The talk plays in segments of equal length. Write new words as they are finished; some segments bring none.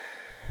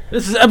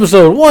This is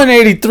episode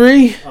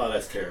 183. Oh,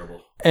 that's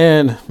terrible.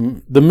 And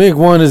the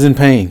MiG-1 is in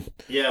pain.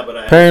 Yeah, but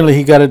apparently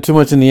he got it too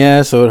much in the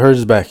ass, so it hurts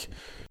his back.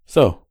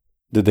 So,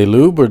 did they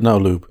lube or no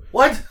lube?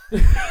 What?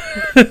 What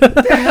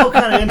the hell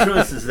kind of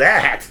interest is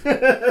that?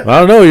 I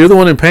don't know. You're the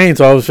one in pain,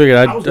 so I was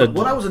figuring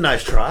that was a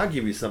nice try. I'll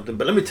give you something,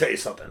 but let me tell you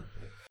something.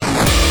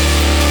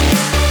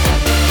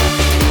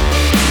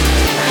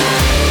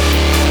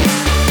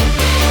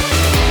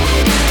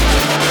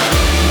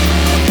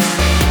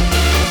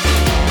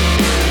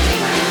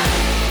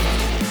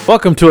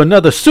 Welcome to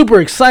another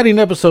super exciting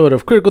episode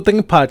of Critical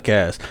Thinking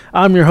Podcast.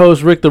 I'm your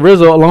host, Rick the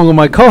Rizzo, along with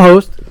my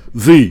co-host,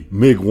 The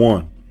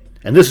MiG-1.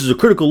 And this is a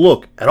critical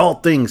look at all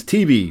things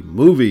TV,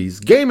 movies,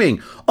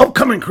 gaming,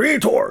 upcoming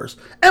creators,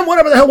 and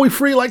whatever the hell we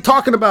free like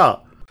talking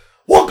about.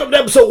 Welcome to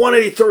episode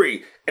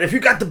 183. And if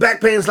you got the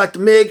back pains like the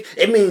MiG,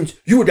 it means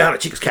you were down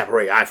at Chica's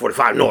Cabaret,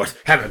 I-45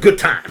 North, having a good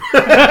time.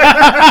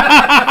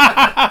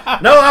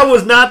 No, I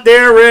was not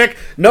there, Rick.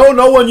 No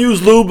one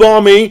used lube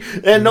on me,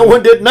 and no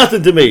one did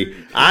nothing to me.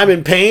 I'm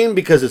in pain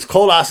because it's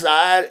cold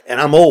outside,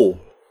 and I'm old.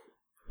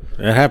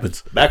 It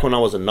happens. Back when I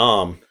was a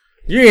nom.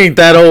 You ain't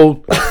that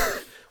old.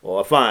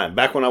 Well, fine.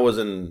 Back when I was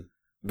in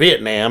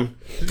Vietnam.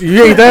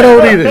 You ain't that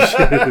old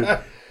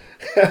either.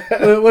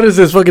 What is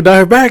this fucking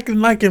die back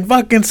in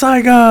fucking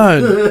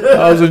Saigon?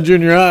 I was in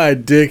junior high,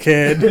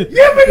 dickhead.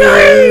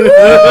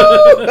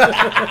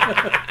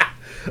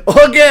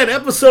 Well, again,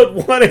 episode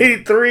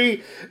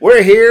 183.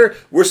 We're here.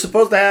 We're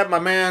supposed to have my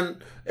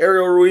man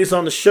Ariel Ruiz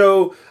on the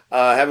show.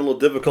 Having a little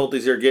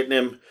difficulties here getting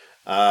him.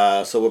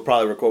 So we'll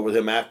probably record with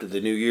him after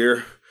the new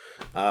year.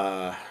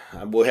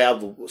 We'll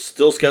have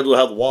still scheduled to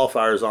have the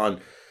Wildfires on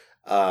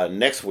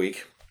next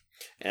week.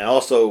 And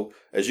also,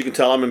 as you can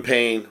tell, I'm in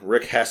pain.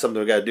 Rick has something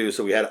we got to do,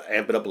 so we had to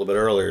amp it up a little bit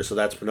earlier. So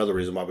that's another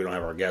reason why we don't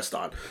have our guest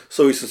on.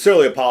 So we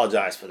sincerely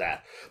apologize for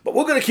that. But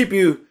we're going to keep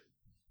you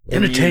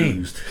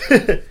entertained.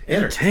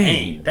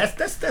 Entertained.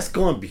 That's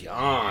going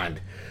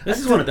beyond. I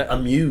just want to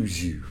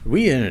amuse you.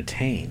 We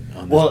entertain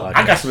on this podcast.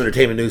 I got some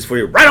entertainment news for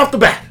you right off the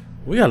bat.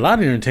 We got a lot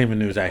of entertainment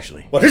news,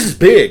 actually. Well, this is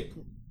big.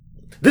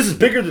 This is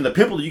bigger than the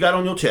pimple that you got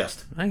on your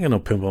chest. I ain't got no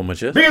pimple on my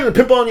chest. Bigger than the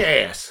pimple on your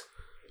ass.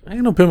 I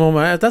ain't got no pimple on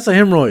my ass. That's a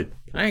hemorrhoid.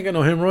 I ain't got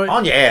no hemorrhoid.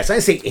 On your ass. I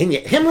ain't saying in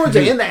your... Hemorrhoids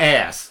are in the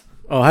ass.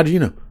 Oh, how do you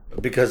know?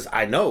 Because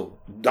I know.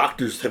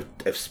 Doctors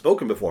have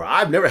spoken before.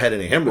 I've never had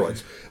any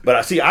hemorrhoids.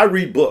 But I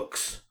read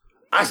books.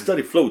 I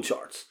study flow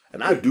charts.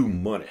 And I do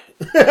money.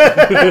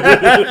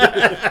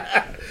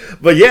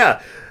 But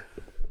yeah.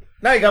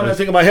 Now you got me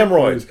thinking about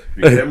hemorrhoids.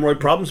 You get hemorrhoid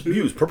problems,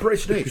 use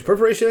Perforation H.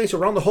 Perforation H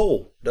around the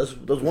hole. Does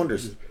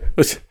wonders.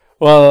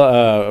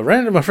 Well, I ran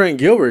into my friend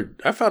Gilbert.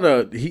 I found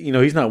out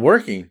he's not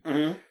working.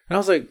 Mm-hmm. And I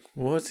was like,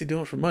 well, what's he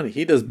doing for money?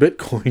 He does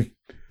Bitcoin.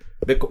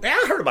 Bitcoin. Yeah,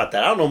 I heard about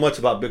that. I don't know much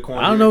about Bitcoin.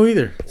 I don't know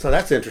either. So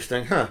that's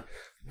interesting, huh?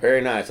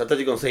 Very nice. I thought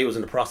you were going to say he was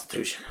into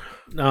prostitution.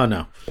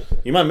 No.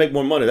 You might make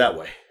more money that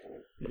way.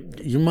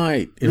 You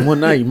might. In one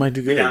night, you might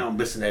do good. Yeah, I'm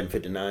listening at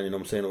 59, you know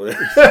what I'm saying? Over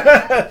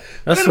there.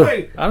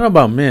 Anyway, I don't know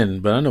about men,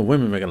 but I know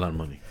women make a lot of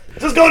money.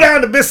 Just go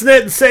down to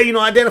Bissnet and say,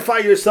 identify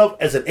yourself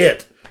as an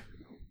it.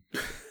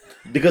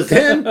 Because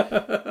then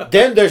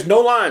there's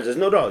no lines. There's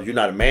no dollars. You're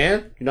not a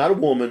man. You're not a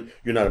woman.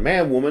 You're not a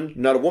man-woman.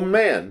 You're not a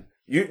woman-man.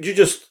 You're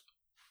just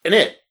an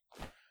it.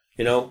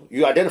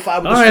 You identify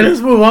with all right,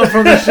 let's move on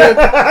from this shit.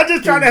 I'm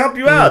just trying to help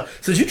you out.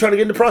 Since you're trying to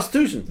get into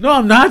prostitution. No,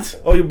 I'm not.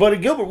 Oh, your buddy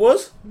Gilbert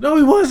was? No,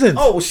 he wasn't.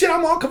 Oh, well, shit,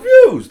 I'm all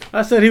confused.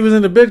 I said he was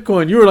into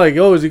Bitcoin. You were like,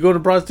 oh, is he going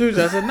to prostitution?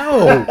 I said,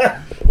 no.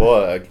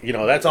 Well,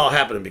 that's all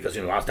happening because,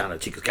 I was down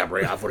at Chica's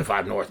Cabaret,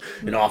 I-45 North,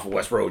 off of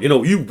West Road.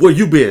 Where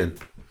you been?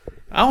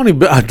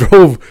 I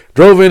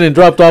drove in and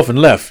dropped off and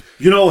left.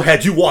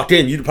 Had you walked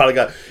in, you'd probably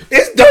got,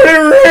 it's Dirty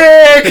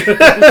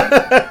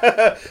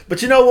Rick!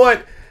 But you know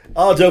what?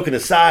 All joking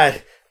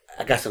aside,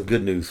 I got some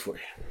good news for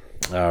you.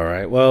 All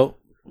right. Well,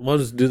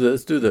 let's do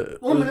the.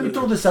 Well, let me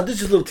throw this out. This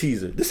is just a little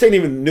teaser. This ain't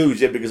even news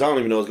yet because I don't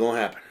even know what's going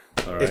to happen.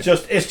 All right.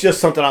 It's just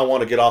something I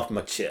want to get off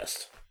my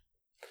chest.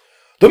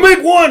 The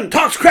MiG-1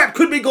 talks crap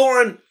could be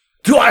going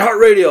to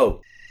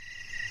iHeartRadio.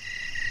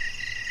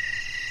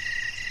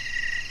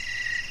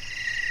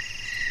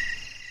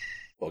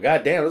 Well,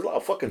 goddamn, there's a lot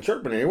of fucking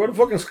chirping in here. Where the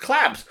fucking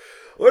claps?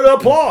 Where the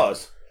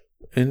applause?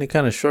 Isn't it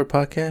kind of short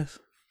podcast?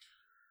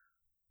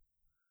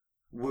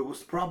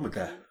 What's the problem with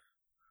that?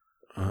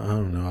 I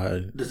don't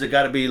know. Does it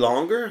got to be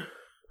longer?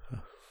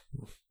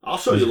 I'll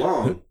show you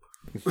long.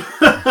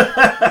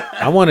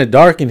 I want it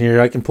dark in here.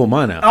 I can pull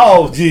mine out.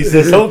 Oh,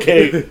 Jesus.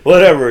 Okay.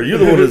 Whatever. You're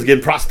the one who's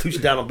getting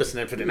prostitution down on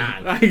Bissnet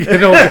 59. I get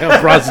no damn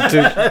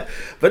prostitution.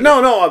 But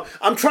no.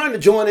 I'm trying to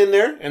join in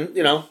there. And,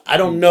 I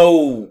don't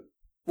know.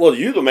 Well,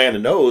 you're the man that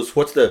knows.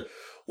 What's the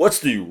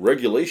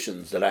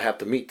regulations that I have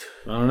to meet?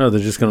 I don't know. They're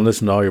just going to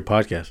listen to all your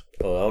podcasts.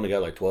 Oh, I only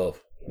got like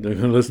 12. They're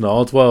going to listen to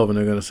all 12, and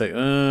they're going to say,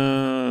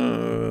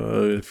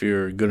 if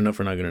you're good enough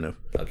or not good enough.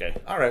 Okay.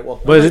 All right. Well,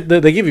 but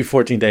they give you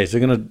 14 days. They're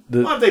going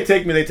to... Well, if they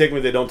take me, they take me.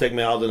 If they don't take me,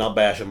 then I'll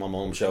bash them on my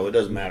own show. It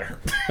doesn't matter.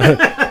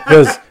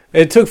 Because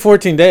it took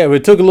 14 days.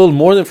 It took a little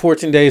more than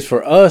 14 days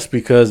for us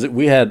because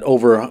we had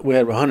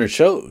 100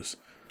 shows.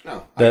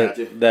 Oh, I got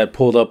you. that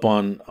pulled up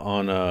on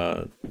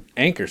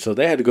Anchor, so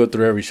they had to go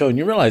through every show, and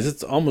you realize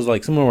it's almost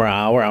like somewhere an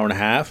hour and a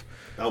half.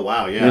 Oh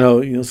wow, yeah.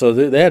 You know, so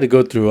they had to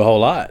go through a whole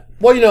lot.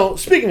 Well,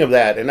 speaking of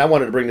that, and I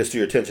wanted to bring this to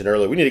your attention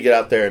earlier, we need to get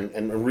out there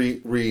and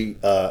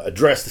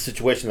address the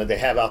situation that they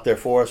have out there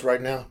for us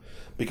right now.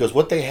 Because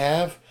what they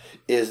have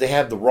is they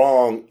have the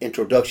wrong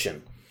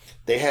introduction.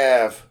 They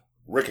have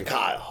Rick and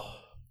Kyle.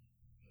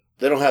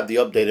 They don't have the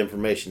update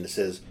information that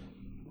says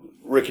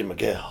Rick and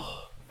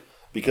Miguel.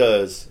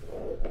 Because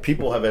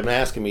people have been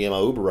asking me in my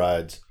Uber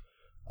rides,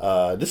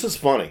 this is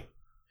funny.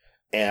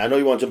 And I know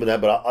you want to jump in that,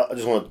 but I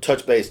just want to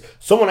touch base.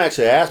 Someone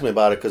actually asked me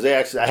about it because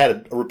I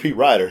had a repeat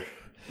rider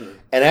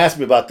and asked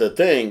me about the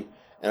thing.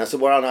 And I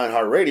said, we're on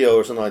iHeartRadio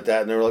or something like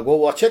that. And they were like,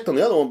 well, I checked on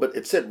the other one, but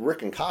it said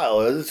Rick and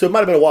Kyle. So it might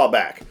have been a while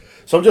back.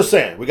 So I'm just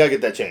saying, we got to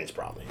get that changed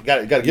probably. You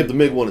got to give the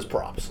MiG one his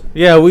props.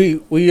 Yeah,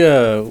 we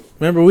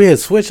remember we had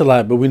switched a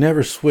lot, but we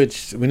never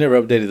switched. We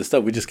never updated the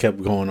stuff. We just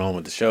kept going on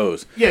with the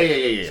shows.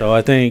 Yeah. So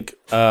I think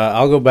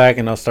I'll go back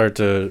and I'll start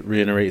to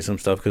reiterate some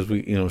stuff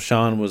because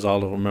Sean was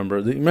all of a member.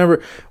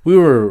 Remember, we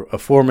were a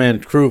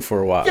 4-man crew for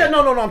a while. Yeah,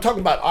 no. I'm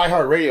talking about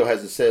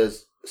iHeartRadio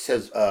says.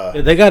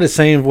 They got it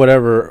saying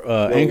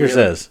whatever Anchor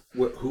says.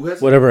 Who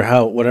has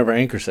whatever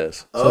Anchor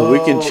says. So we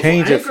can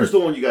change it. Anchor's the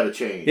one you got to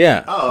change.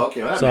 Yeah. Oh,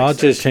 okay. Well, so I'll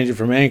just change it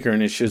from Anchor,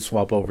 and it should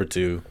swap over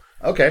to.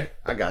 Okay,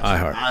 I got you.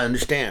 iHeart. I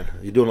understand.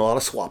 You're doing a lot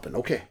of swapping.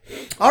 Okay.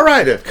 All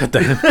right. Cut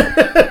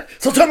that.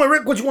 So tell me,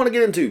 Rick, what you want to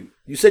get into?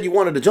 You said you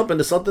wanted to jump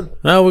into something.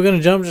 No, we're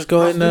gonna jump. Just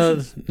go ahead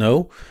and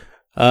no.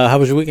 How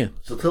was your weekend?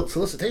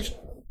 Solicitation.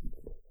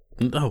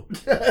 No.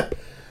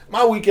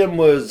 My weekend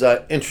was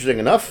interesting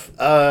enough.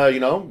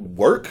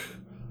 Work,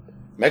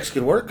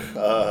 Mexican work.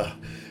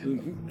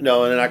 And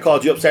then I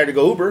called you up Saturday to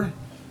go Uber,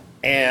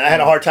 and I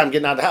had a hard time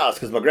getting out of the house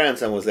because my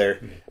grandson was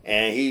there,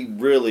 and he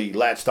really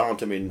latched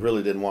onto me and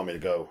really didn't want me to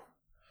go.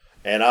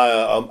 And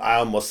I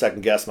almost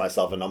second guessed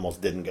myself and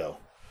almost didn't go.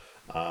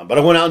 But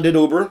I went out and did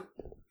Uber,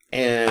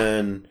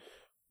 and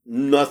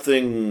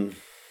nothing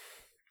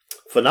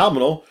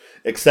phenomenal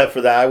except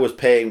for that I was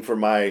paying for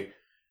my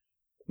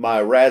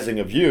razzing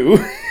of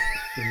you.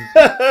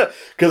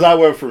 Because I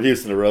went from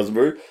Houston to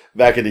Rosenberg,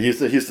 back into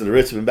Houston to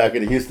Richmond, back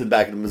into Houston,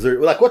 back into Missouri.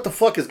 We're like, what the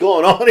fuck is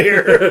going on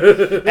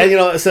here?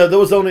 And so there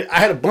was I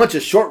had a bunch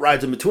of short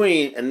rides in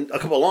between and a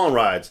couple of long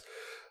rides.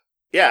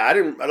 Yeah, I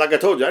didn't, like I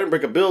told you, I didn't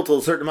break a bill till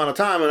a certain amount of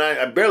time, and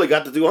I barely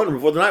got to 200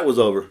 before the night was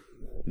over.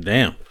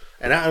 Damn.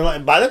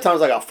 And by that time I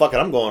was like, oh fuck it,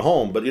 I'm going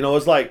home. But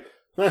it's like,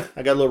 I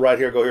got a little ride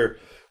here, go here.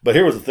 But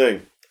here was the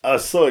thing, I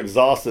was so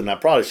exhausted, and I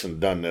probably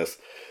shouldn't have done this.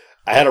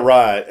 I had a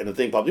ride, and the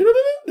thing popped.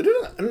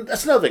 And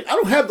that's another thing. I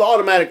don't have the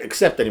automatic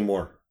accept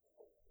anymore.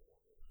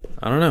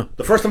 I don't know.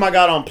 The first time I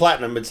got on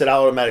Platinum, it said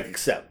automatic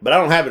accept. But I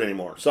don't have it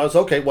anymore. So it's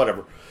okay,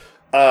 whatever.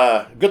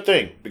 Good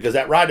thing, because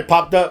that ride that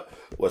popped up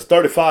was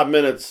 35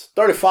 minutes,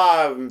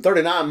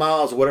 39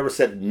 miles, or whatever,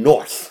 said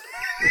north.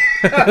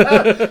 So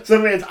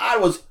it means I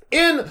was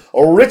in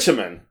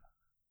Richmond.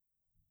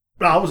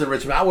 No, I was in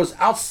Richmond. I was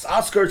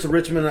outskirts of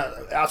Richmond,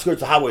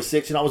 outskirts of Highway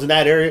 6, I was in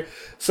that area.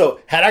 So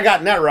had I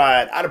gotten that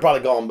ride, I'd have probably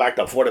gone back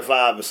to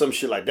 45 or some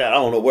shit like that. I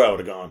don't know where I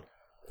would have gone.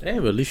 Hey,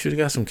 but at least you'd have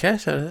got some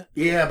cash out of that.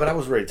 Yeah, but I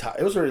was already tired.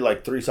 It was already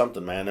like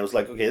 3-something, man. It was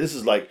like, okay, this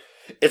is like,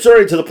 it's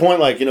already to the point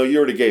like, you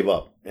already gave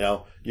up.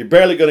 You're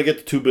barely going to get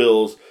the 2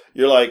 bills.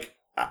 You're like,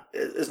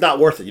 it's not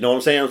worth it. You know what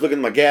I'm saying? I was looking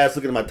at my gas,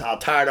 looking at how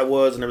tired I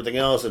was and everything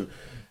else. And,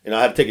 I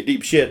had to take a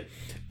deep shit.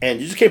 And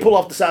you just can't pull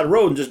off the side of the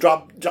road and just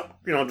drop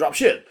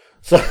shit.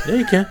 So yeah,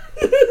 you can.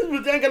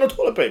 But they ain't got no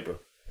toilet paper.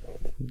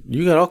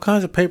 You got all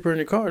kinds of paper in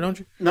your car, don't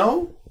you?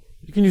 No.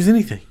 You can use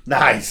anything.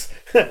 Nice.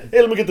 Hey,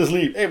 let me get this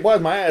leaf. Hey, why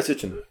is my ass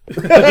itching?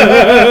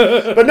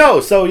 But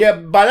no, so yeah,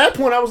 by that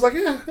point I was like,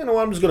 yeah,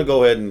 I'm just going to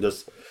go ahead and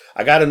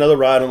I got another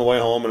ride on the way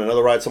home and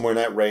another ride somewhere in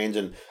that range,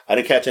 and I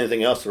didn't catch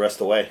anything else the rest of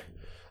the way.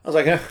 I was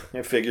like,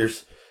 it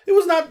figures.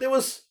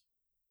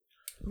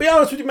 Be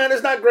honest with you, man,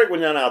 it's not great when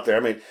you're not out there. I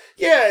mean,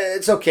 yeah,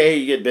 it's okay,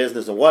 you get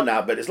business and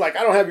whatnot, but it's like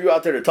I don't have you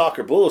out there to talk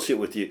or bullshit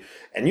with you.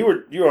 And you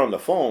were on the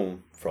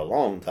phone for a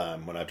long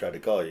time when I tried to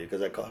call you,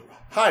 because I called,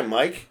 hi,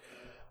 Mike.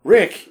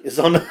 Rick is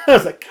on the... I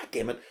was like, God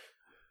damn it.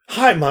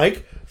 Hi,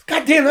 Mike.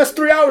 God damn, that's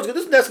 3 hours ago.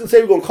 This desk can say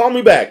you're going to call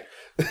me back.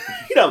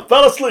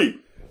 Fell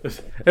asleep.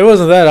 It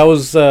wasn't that. I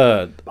was...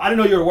 I didn't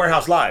know you were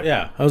Warehouse Live.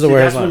 Yeah, I was at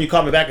Warehouse Live. That's when you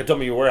called me back and told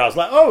me you were Warehouse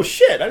Live. Oh,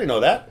 shit, I didn't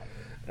know that.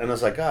 And I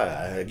was like,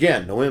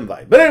 again, no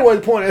invite. But anyway,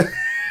 the point is...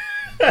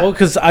 Well,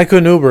 because I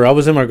couldn't Uber. I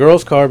was in my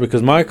girl's car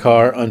because my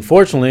car,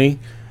 unfortunately,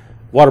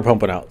 water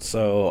pumping out.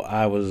 So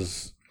I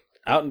was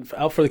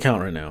out for the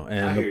count right now.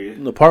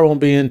 And the part won't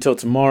be in until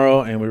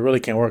tomorrow, and we really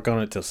can't work on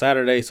it until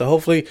Saturday. So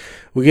hopefully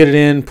we get it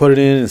in, put it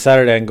in, and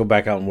Saturday I can go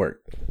back out and work.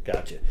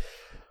 Gotcha.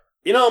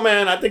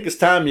 Man, I think it's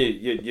time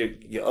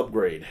you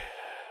upgrade.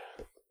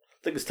 I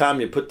think it's time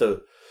you put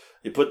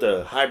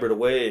the hybrid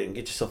away and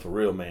get yourself a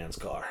real man's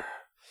car.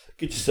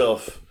 Get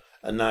yourself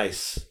a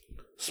nice,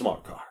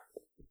 smart car.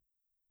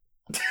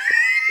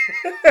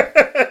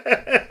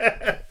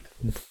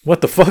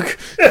 What the fuck?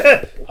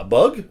 A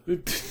bug?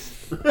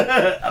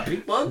 A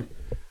pink bug?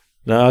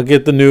 No, I'll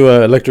get the new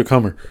electric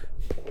Hummer.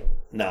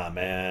 Nah,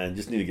 man,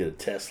 just need to get a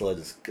Tesla.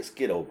 Just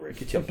get over it.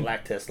 Get you a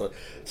black Tesla,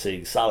 so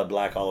you solid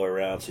black all the way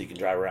around, so you can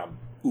drive around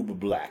uber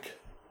black.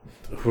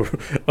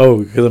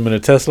 Oh, because I'm in a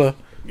Tesla.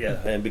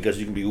 Yeah, and because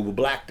you can be uber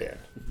black then.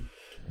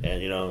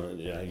 And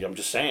I'm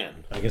just saying.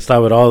 I can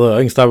stop at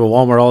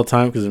Walmart all the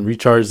time because I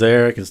recharge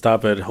there. I can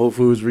stop at Whole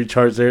Foods,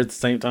 recharge there at the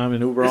same time,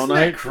 and Uber all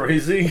night. That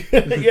crazy?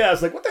 Yeah,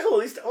 it's like, what the hell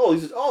are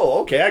these?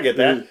 Okay, I get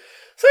that.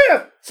 So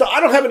yeah, I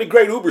don't have any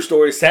great Uber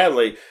stories,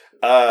 sadly.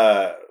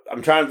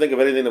 I'm trying to think of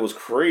anything that was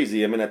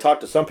crazy. I mean, I talked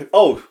to some people.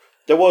 Oh,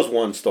 there was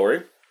one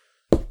story.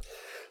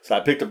 So I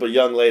picked up a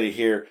young lady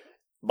here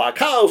by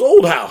Kyle's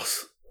old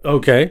house.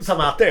 Okay.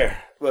 Something out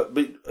there. But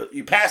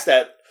you pass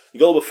that, you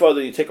go a little bit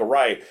further, you take a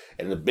right,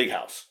 and the big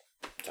house.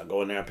 So I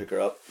go in there and pick her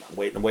up. I'm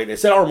waiting. It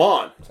said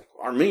Armand. It's like,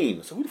 Armin.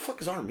 I said, who the fuck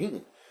is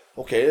Armin?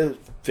 Okay,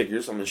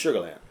 figures. I'm in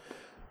Sugarland.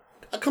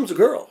 Out comes a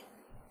girl.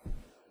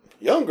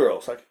 Young girl.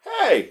 It's like,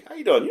 hey, how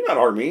you doing? You're not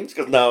Armin. She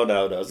goes, no.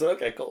 I said,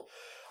 okay, cool.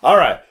 All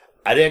right.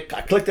 I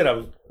clicked it.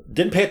 I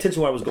didn't pay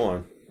attention where I was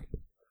going.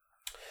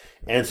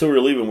 And so we were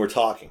leaving. We're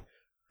talking.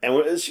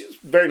 And she was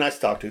very nice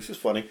to talk to. She was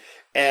funny.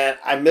 And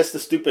I missed the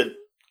stupid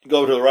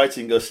go to the right so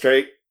you can go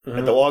straight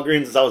at the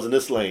Walgreens as I was in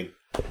this lane.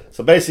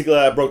 So basically,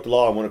 I broke the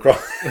law and went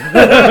across.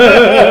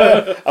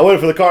 I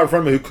waited for the car in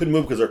front of me who couldn't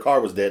move because her car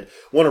was dead.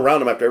 Went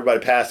around him after everybody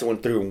passed and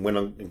went through and went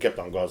on and kept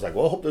on going. I was like,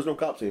 well, I hope there's no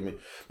cops seeing me.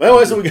 But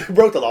anyway, so we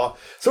broke the law.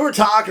 So we're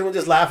talking. We're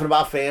just laughing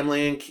about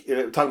family and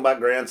talking about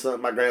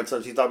my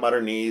grandson. She's talking about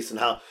her niece and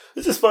how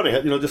it's just funny,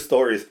 just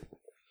stories.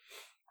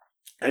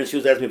 And she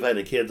was asking me if I had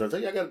any kids. I was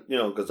like, yeah, I got,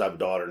 because I have a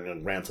daughter and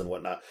a grandson and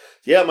whatnot.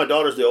 Yeah, my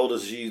daughter's the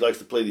oldest. She likes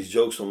to play these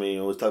jokes on me.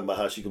 Always talking about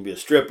how she can be a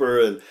stripper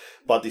and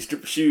bought these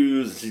stripper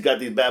shoes. And she's got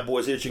these bad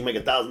boys here. She can make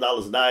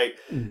 $1,000 a night.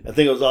 I think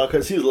it was all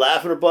because she was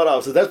laughing her butt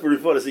off. I said, that's pretty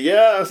funny. I said,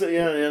 yeah. I said,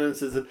 yeah.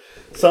 And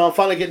so I'm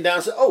finally getting down.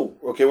 I said, oh,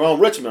 okay, we're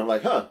on Richmond. I'm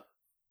like, huh.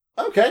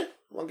 Okay.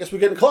 Well, I guess we're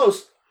getting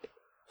close.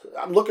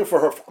 I'm looking for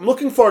her. I'm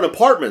looking for an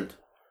apartment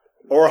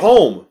or a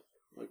home.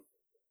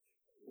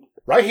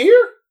 Right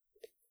here?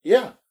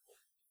 Yeah.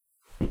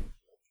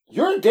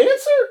 You're a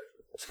dancer?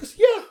 She goes,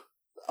 yeah.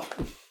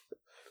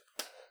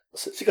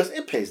 She goes,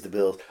 it pays the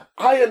bills.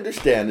 I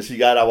understand.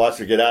 And I watched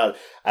her get out.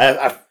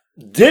 I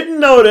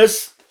didn't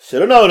notice, should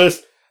have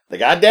noticed, the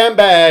goddamn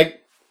bag,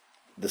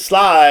 the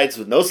slides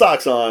with no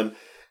socks on.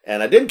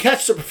 And I didn't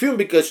catch the perfume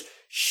because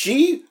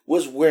she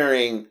was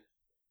wearing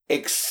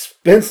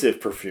expensive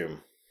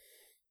perfume.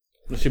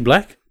 Was she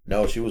black?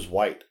 No, she was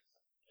white.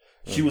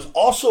 She was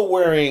also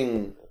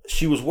wearing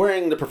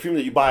the perfume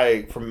that you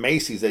buy from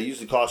Macy's that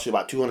usually costs you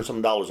about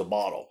 $200-something a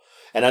bottle.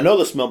 And I know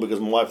the smell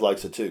because my wife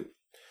likes it too.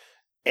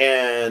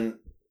 And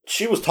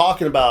we were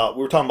talking about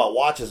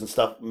watches and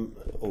stuff.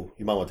 Oh,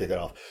 you might want to take that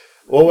off.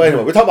 Well,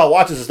 anyway, we're talking about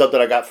watches and stuff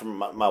that I got from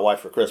my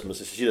wife for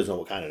Christmas. She doesn't know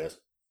what kind it is.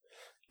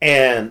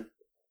 And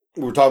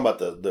we were talking about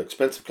the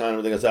expensive kind and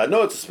everything. I said, I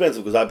know it's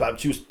expensive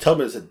because she was telling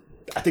me, I said,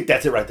 I think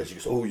that's it right there. She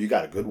goes, oh, you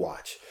got a good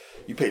watch.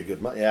 You paid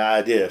good money. Yeah,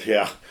 I did.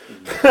 Yeah.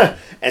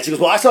 And she goes,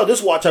 well, I saw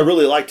this watch I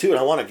really like too, and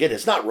I want to get it.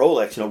 It's not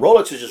Rolex.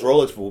 Rolex is just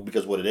Rolex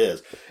because of what it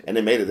is. And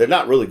they made it. They're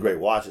not really great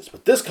watches.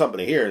 But this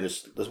company here, and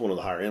this one of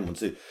the higher end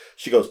ones,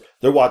 she goes,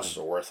 their watches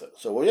are worth it.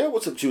 So, well, yeah,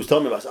 what's it? She was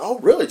telling me about it. I said, oh,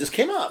 really? It just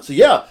came out. So,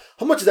 yeah.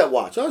 How much is that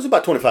watch? Oh, it's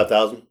about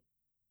 $25,000.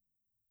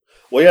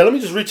 Well, yeah, let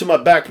me just reach in my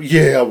back.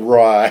 Yeah,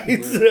 right.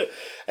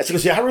 And she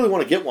goes, yeah, I really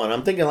want to get one.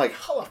 I'm thinking, like,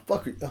 how the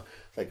fuck are you?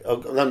 Like,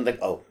 I'm like,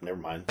 oh, never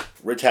mind.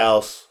 Rich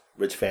house.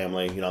 Rich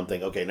family, I'm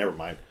thinking, okay, never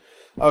mind.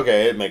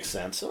 Okay, it makes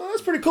sense. Well,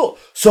 that's pretty cool.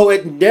 So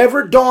it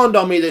never dawned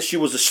on me that she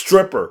was a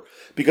stripper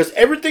because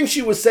everything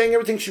she was saying,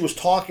 everything she was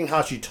talking,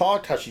 how she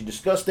talked, how she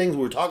discussed things,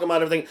 we were talking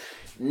about everything.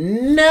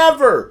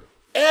 Never,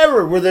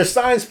 ever were there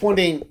signs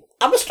pointing,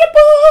 I'm a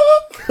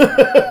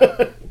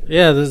stripper.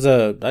 Yeah,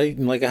 I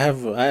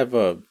have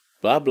a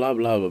blah blah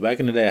blah. But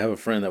back in the day, I have a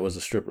friend that was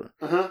a stripper.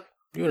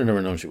 You would have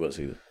never known she was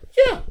either.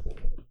 Yeah,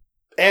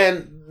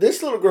 and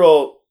this little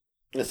girl,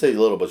 let's say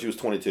little, but she was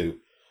 22.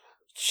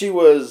 She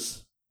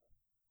was,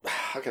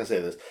 how can I say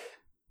this?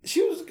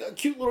 She was a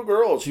cute little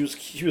girl. She was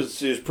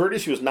pretty.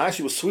 She was nice.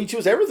 She was sweet. She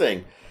was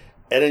everything.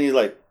 And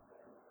then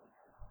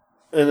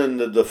and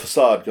then the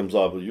facade comes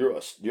off. You're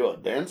a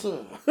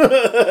dancer.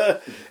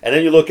 And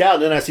then you look out,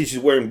 and then I see she's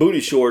wearing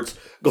booty shorts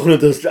going to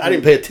this. I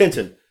didn't pay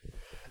attention.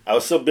 I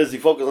was so busy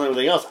focusing on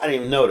everything else, I didn't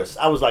even notice.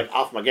 I was like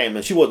off my game,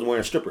 and she wasn't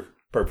wearing stripper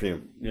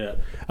perfume. Yeah,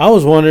 I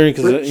was wondering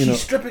because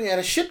she's stripping at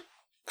a shit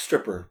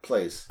stripper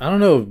place. I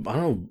don't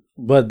know.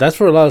 But that's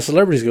where a lot of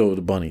celebrities go with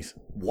the bunnies.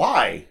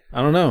 Why?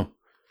 I don't know.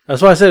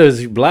 That's why I said it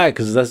was black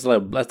because I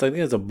think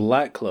it's a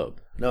black club.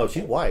 No,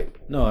 she's white.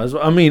 No,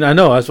 I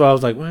know. That's why I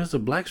was like, well, it's a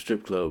black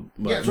strip club.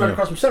 But, yeah, it's right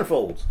across from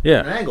Centerfolds. Yeah,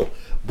 an angle.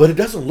 But it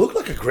doesn't look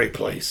like a great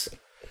place.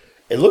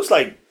 It looks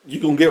like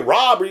you're gonna get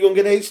robbed or you're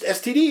gonna get an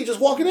STD just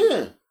walking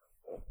in.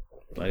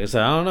 Like I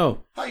said, I don't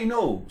know. How you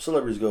know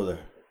celebrities go there?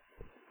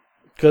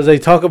 Because they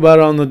talk about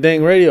it on the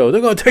dang radio.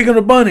 They're gonna take them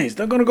to bunnies.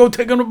 They're gonna go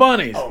take them to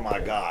bunnies. Oh my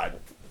God.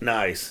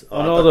 Nice.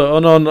 On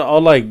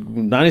like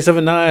 97.9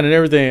 and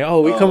everything. Oh,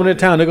 we coming to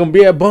town. They're going to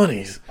be at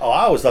Bunnies. Oh,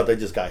 I always thought they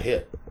just got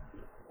hit.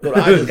 Go to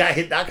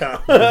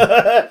IJustGotHit.com.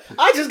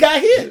 I just got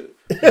hit.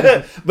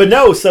 But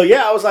no, so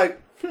yeah, I was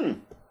like,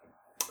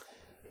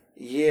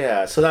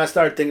 yeah. So then I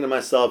started thinking to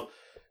myself,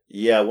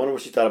 yeah, I wonder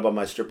what she thought about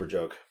my stripper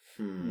joke.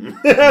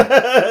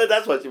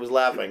 That's why she was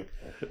laughing.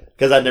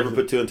 Because I never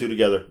put two and two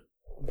together.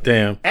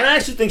 Damn. And I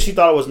actually think she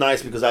thought it was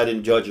nice because I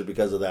didn't judge her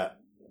because of that.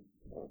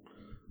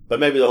 But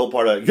maybe the whole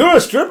part of, you're a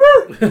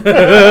stripper?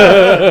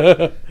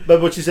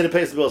 But when she said it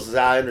pays the bills, I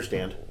said, I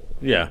understand.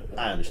 Yeah.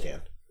 I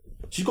understand.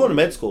 She's going to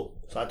med school.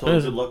 So I told her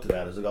good luck to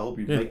that. I was like, I hope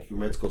you make your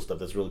med school stuff.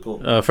 That's really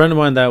cool. A friend of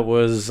mine that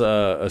was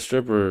a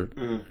stripper,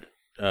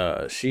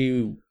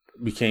 she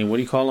became, what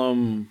do you call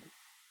them?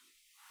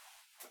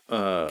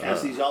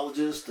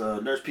 Anesthesiologist,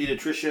 nurse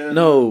pediatrician.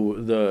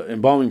 No, the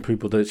embalming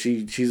people. That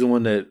she's the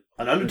one that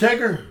an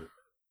undertaker.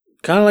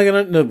 Kind of like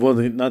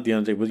not the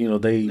undertaker,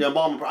 but they. The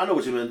embalming. I know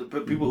what you mean.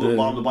 The people who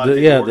embalm the body.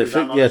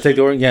 Take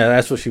the organ. Yeah,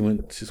 that's what she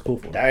went. She's cool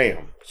for.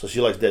 Damn. So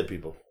she likes dead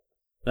people.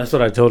 That's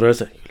what I told her. I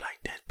said, "You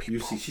like dead people." You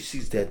see, she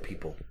sees dead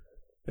people.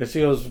 And she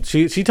goes.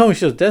 She told me,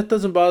 she goes, "Death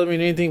doesn't bother me or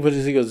anything," but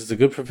she goes, "It's a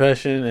good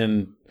profession,"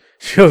 and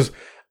she goes,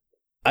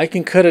 I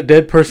can cut a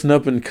dead person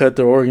up and cut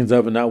their organs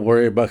up and not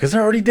worry about because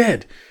they're already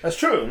dead. That's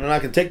true. And I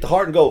can take the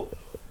heart and go,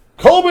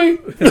 Kobe.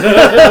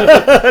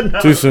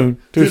 Too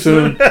soon. Too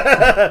soon.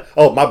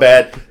 Oh, my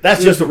bad.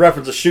 That's just a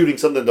reference of shooting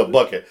something in the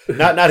bucket,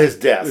 not his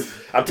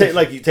death. I'm taking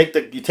like you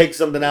take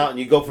something out and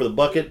you go for the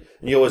bucket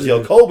and you always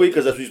yell Kobe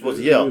because that's what you're supposed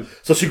to yell.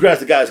 So she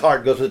grabs the guy's heart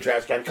and goes to the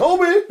trash can.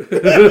 Kobe.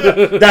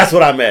 That's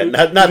what I meant.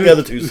 Not the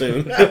other too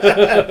soon.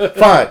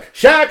 Fine.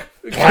 Shaq.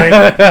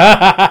 Clank.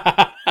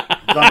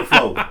 It's on the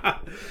floor.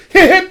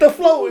 Hit the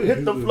flow.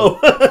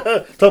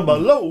 Talking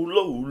about low.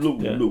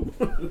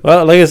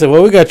 Well, like I said,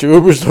 we got your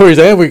Uber stories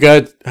and we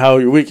got how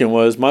your weekend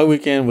was. My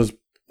weekend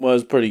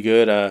was pretty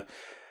good.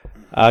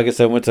 I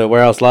guess I went to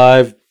Warehouse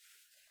Live.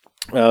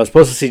 I was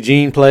supposed to see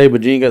Gene play,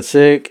 but Gene got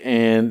sick,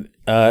 and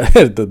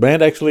the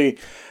band actually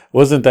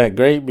wasn't that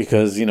great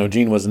because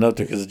Gene wasn't up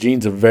there because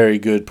Gene's a very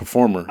good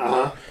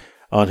performer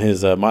on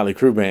his Motley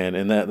Crue band,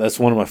 and that's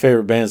one of my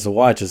favorite bands to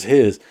watch is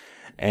his.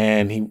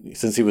 And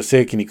since he was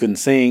sick and he couldn't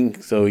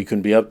sing, so he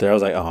couldn't be up there, I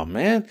was like, oh,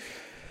 man.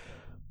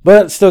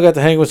 But still got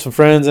to hang with some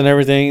friends and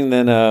everything. And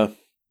then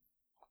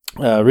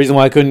reason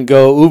why I couldn't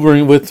go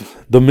Ubering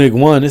with the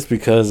MiG-1 is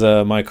because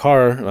my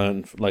car,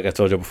 like I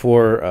told you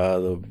before,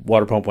 the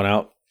water pump went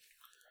out.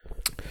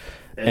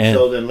 And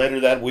so then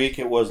later that week,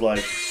 it was like...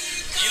 You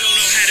don't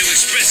know how to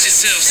express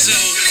yourself, so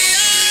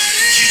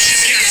you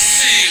just gotta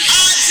sing.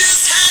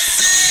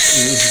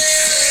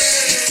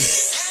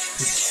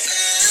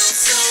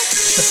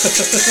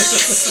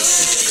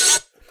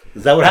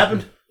 Is that what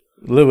happened?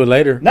 A little bit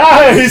later.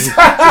 Nice!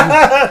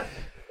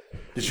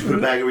 Did you put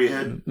a bag over your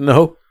head?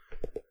 No.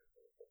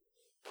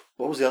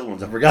 What was the other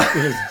ones? I forgot. She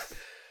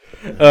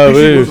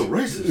was a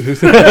racist.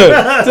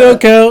 Still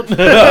count.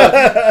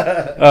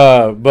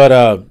 But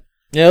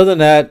other than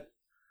that,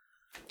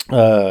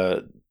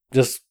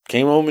 just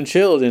came home and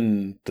chilled,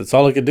 and that's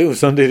all I could do.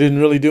 Sunday didn't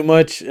really do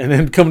much, and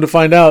then come to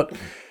find out,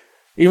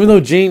 even though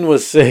Gene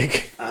was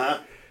sick,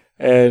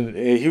 and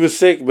he was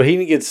sick, but he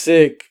didn't get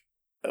sick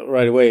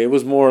right away. It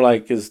was more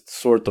like his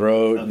sore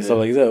throat and stuff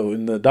like that.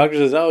 And the doctor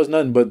says, "Oh, it's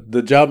nothing," but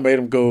the job made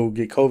him go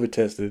get COVID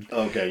tested.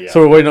 Okay, yeah. So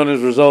we're waiting on his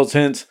results.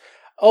 Hence,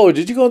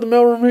 did you go to the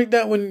mailroom rig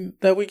that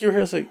week you were here?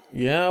 I was like,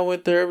 yeah, I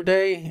went there every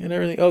day and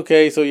everything.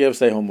 Okay, so you have a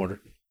stay home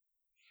order.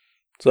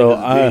 So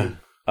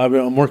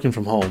I'm working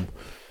from home.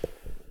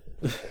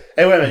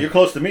 Hey, wait a minute! You're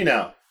close to me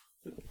now.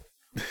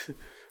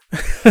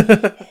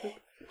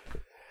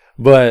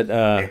 But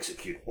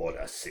execute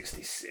order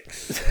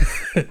 66.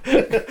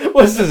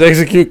 What's this?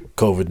 Execute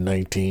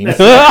COVID-19.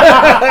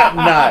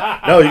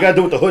 No, you gotta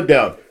do it with the hood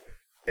down.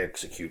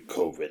 Execute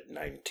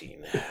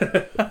COVID-19.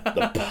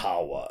 The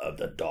power of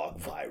the dog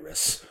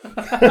virus.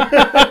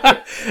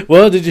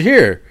 Well, did you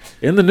hear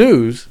in the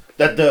news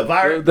that the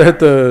virus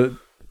the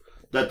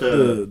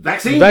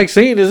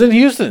vaccine is in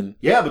Houston?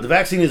 Yeah, but the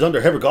vaccine is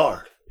under heavy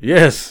guard.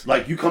 Yes.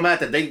 Like you come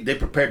at that, they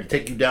prepared to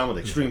take you down with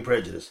extreme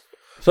prejudice.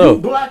 So,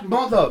 you black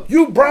mother,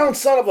 you brown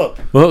son of a.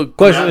 Well,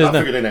 question is, I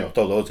figure they're not gonna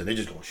throw those in. They're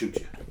just gonna shoot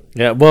you.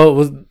 Yeah.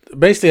 Well,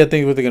 basically, I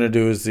think what they're gonna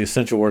do is the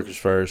essential workers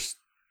first,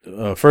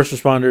 first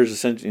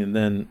responders, and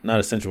then not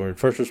essential workers,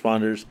 first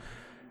responders,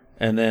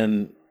 and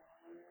then.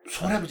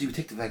 So what happens if you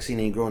take the vaccine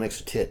and you grow an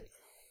extra tit?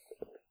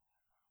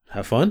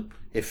 Have fun?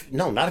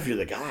 Not if you're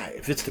the guy.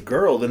 If it's the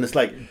girl, then it's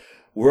like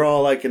we're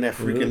all like in that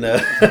freaking.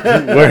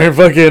 We're in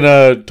fucking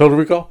Total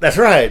Recall. That's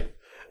right.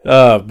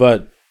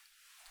 But.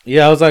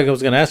 Yeah, I was going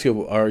to ask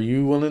you, are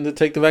you willing to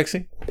take the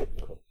vaccine?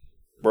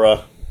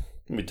 Bruh,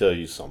 let me tell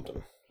you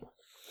something.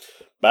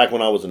 Back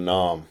when I was a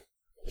nom.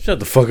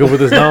 Shut the fuck up with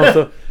this nom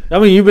stuff. I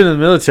mean, you've been in the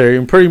military,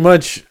 and pretty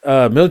much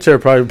military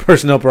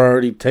personnel are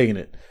already taking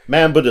it.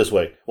 Man, put it this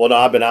way. Well, no,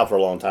 I've been out for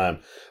a long time.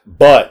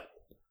 But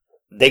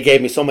they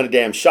gave me so many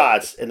damn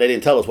shots, and they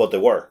didn't tell us what they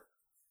were.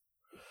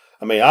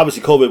 I mean,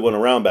 obviously COVID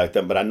wasn't around back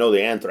then, but I know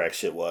the anthrax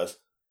shit was.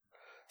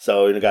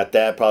 So, got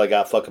that, probably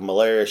got fucking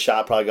malaria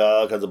shot, probably got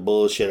all kinds of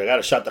bullshit. I got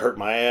a shot that hurt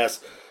my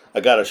ass. I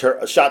got a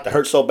shot that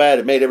hurt so bad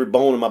it made every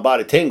bone in my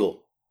body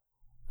tingle.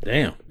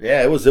 Damn.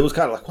 Yeah, it was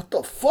kind of like, what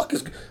the fuck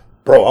is...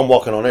 Bro, I'm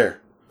walking on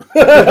air.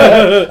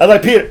 I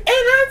like Peter. And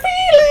I'm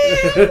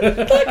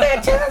feeling like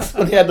I just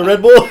when he had the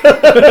Red Bull.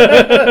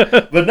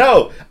 But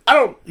no, I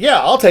don't. Yeah,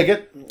 I'll take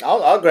it.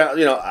 I'll grab.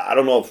 You know, I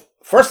don't know if.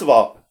 First of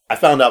all, I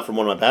found out from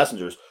one of my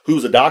passengers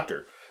who's a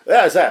doctor.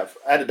 Yeah,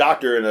 I had a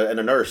doctor and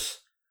a nurse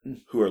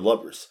who are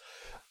lovers.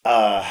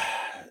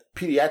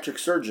 Pediatric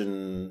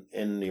surgeon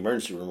in the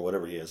emergency room or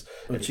whatever he is,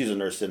 and she's a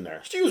nurse in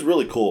there. She was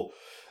really cool.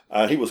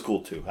 He was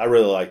cool too. I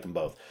really liked them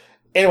both.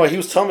 Anyway, he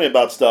was telling me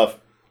about stuff,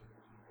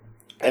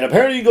 and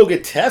apparently you go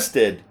get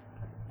tested.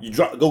 You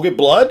go get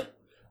blood.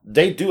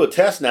 They do a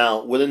test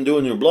now within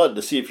doing your blood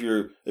to see if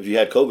you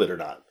had COVID or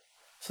not,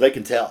 so they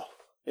can tell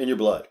in your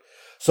blood.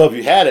 So if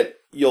you had it,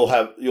 they'll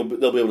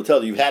be able to tell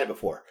that you've had it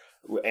before,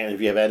 and if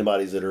you have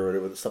antibodies that or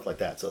whatever stuff like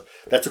that. So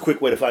that's a quick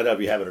way to find out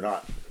if you have it or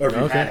not, or if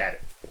you've had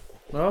it.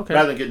 Okay.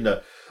 Rather than getting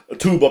a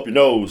tube up your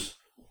nose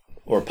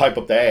or a pipe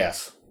up the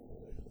ass.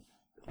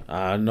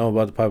 I know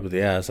about the pipe up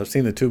the ass. I've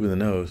seen the tube in the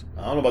nose.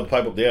 I don't know about the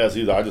pipe up the ass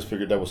either. I just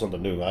figured that was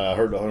something new. I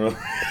heard. I don't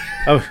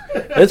know.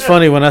 It's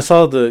funny when I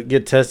saw the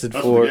get tested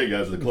That's for what the gay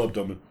guys at the club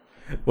told me.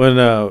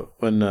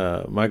 when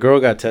my girl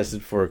got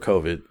tested for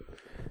COVID.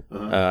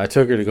 I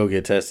took her to go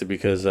get tested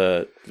because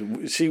it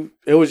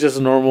was just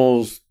a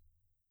normal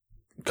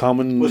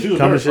common. Well, she was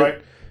common nurse, shit.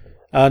 right?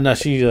 No,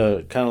 she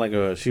kind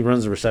of she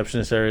runs the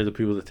receptionist area, the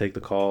people that take the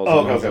calls.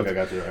 Oh, okay,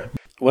 got you right.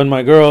 When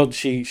my girl,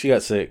 she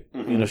got sick.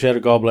 Mm-hmm. You know, she had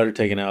her gallbladder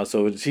taken out,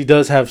 so she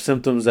does have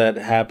symptoms that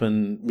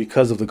happen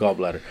because of the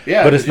gallbladder.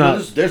 Yeah, but it's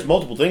not. There's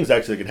multiple things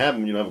actually that can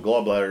happen when you have a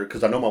gallbladder.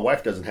 Because I know my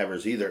wife doesn't have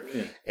hers either,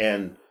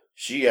 and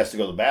she has to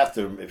go to the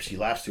bathroom if she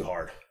laughs too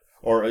hard,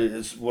 or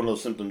it's one of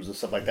those symptoms and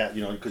stuff like that.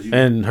 You know, because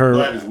her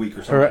bladder is weak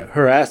or something.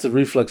 Her acid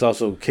reflux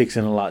also kicks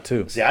in a lot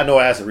too. See, I know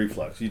acid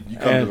reflux. You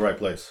come to the right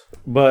place.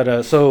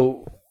 But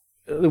so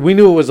we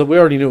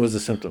already knew it was a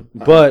symptom,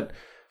 but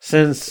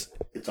since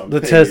It's on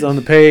the test on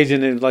the page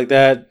and it like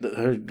that,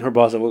 her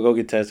boss said, "We'll go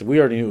get tested." We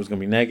already knew it was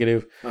going to be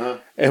negative,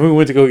 and we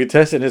went to go get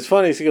tested. And it's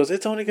funny, she goes,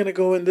 "It's only going to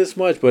go in this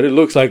much, but it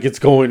looks like it's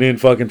going in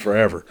fucking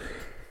forever."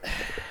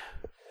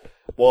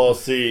 Well,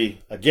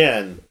 see,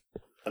 again,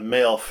 a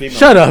male-female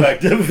Shut up.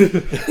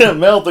 perspective. A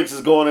male thinks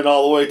it's going in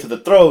all the way to the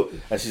throat,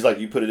 and she's like,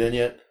 "You put it in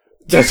yet?"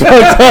 That's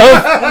fucked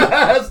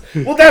up.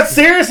 Well, that's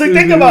seriously.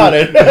 Think about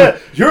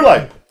it. You're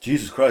like,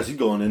 Jesus Christ, he's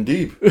going in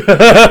deep. She's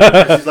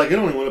like, it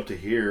only went up to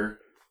here.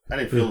 I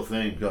didn't feel a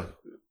thing. You're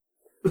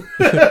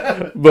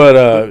like, But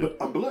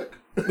I'm black.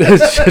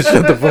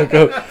 shut the fuck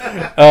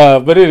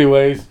up. But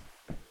anyways,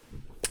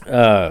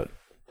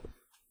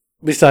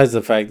 besides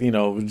the fact,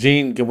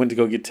 Gene went to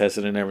go get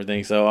tested and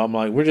everything, so I'm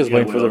like, we're just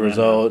waiting for the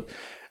result.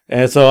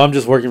 And so I'm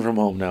just working from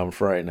home now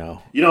for right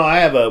now. I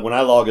have when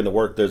I log into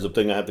work, there's a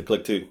thing I have to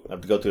click to. I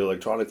have to go to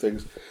electronic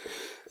things.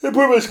 I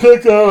pretty much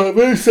clicked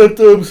any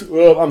symptoms.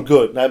 Well, I'm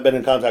good. I've been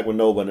in contact with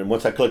no one. And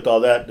once I clicked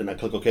all that, then I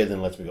click OK, then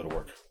it lets me go to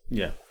work.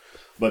 Yeah.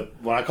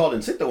 But when I called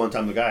in sick that one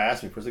time, the guy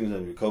asked me, first thing,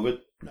 is COVID?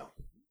 No,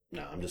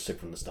 I'm just sick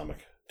from the stomach.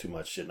 Too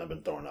much shit, and I've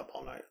been throwing up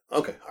all night.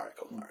 Okay, all right,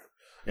 cool. All right.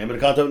 You been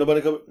in contact with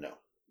nobody COVID? No.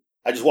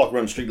 I just walk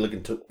around the street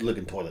licking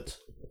toilets.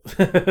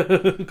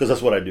 Because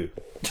that's what I do.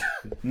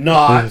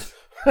 Not.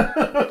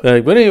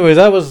 But anyways,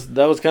 that was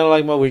kind of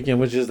like my weekend,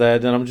 which is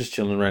that. Then I'm just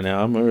chilling right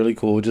now. I'm really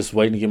cool, just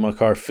waiting to get my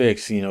car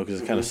fixed.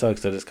 Because it kind of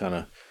sucks that it's kind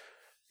of,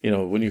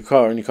 when your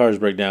cars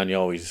break down, you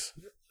always.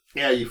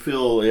 Yeah, you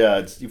feel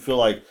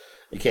like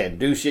you can't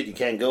do shit, you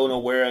can't go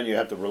nowhere, and you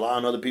have to rely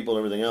on other people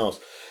and everything else.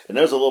 And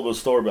there's a little bit of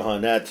story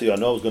behind that too. I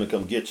know I was going to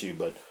come get you,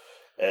 but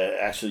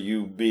actually,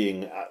 you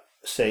being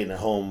staying at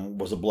home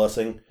was a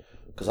blessing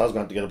because I was going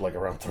to have to get up like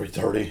around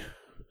 3:30,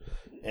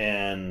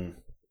 and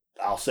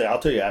I'll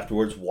tell you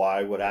afterwards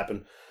what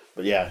happened.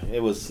 But yeah,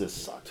 this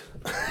sucked.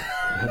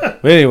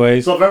 But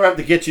anyways, so if I ever have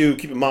to get you,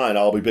 keep in mind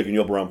I'll be picking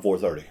you up around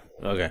 4:30.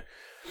 Okay.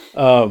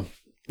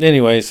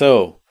 Anyway,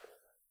 so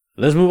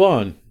let's move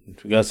on.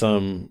 We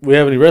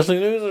have any wrestling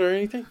news or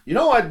anything?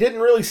 I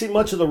didn't really see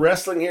much of the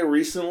wrestling here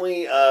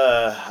recently. I'm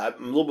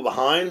a little bit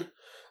behind,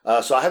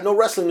 so I have no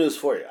wrestling news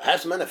for you. I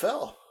have some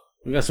NFL.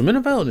 We got some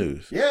NFL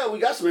news. Yeah, we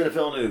got some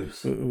NFL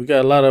news. We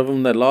got a lot of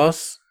them that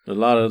lost. A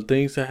lot of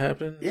things that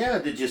happened. Yeah,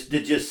 did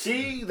you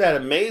see that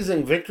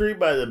amazing victory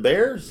by the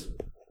Bears?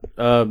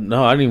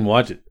 No, I didn't even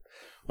watch it.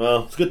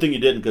 Well, it's a good thing you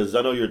didn't because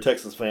I know you're a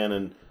Texans fan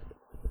and.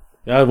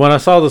 Yeah, when I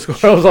saw the score,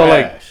 I was all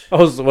like,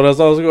 when I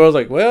saw the score, I was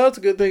like, well, it's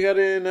a good thing I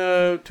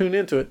didn't tune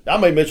into it. I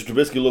made Mitchell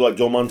Trubisky look like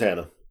Joe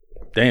Montana.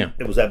 Damn.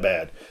 It was that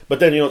bad. But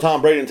then,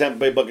 Tom Brady and Tampa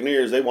Bay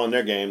Buccaneers, they won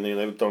their game. They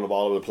were throwing the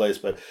ball all over the place.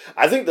 But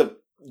I think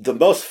the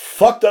most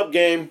fucked up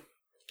game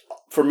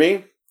for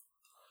me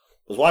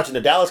was watching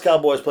the Dallas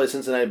Cowboys play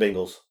Cincinnati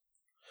Bengals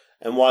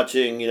and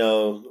watching,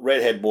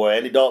 redhead boy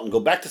Andy Dalton go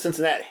back to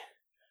Cincinnati.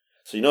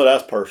 So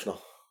that's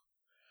personal.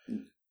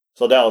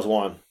 So Dallas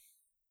won.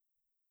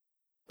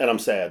 And I'm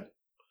sad.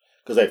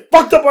 Because they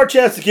fucked up our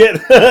chance to get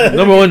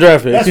number 1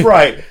 draft pick. That's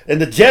right.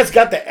 And the Jets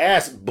got the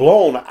ass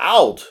blown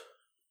out.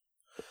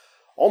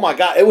 Oh my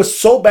God. It was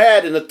so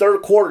bad in the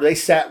third quarter they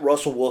sat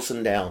Russell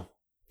Wilson down.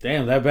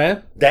 Damn, that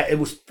bad? That it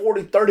was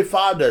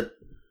 35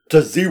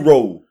 to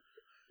 0.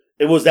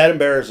 It was that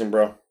embarrassing,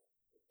 bro.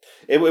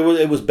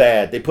 It was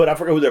bad. They put, I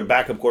forget who their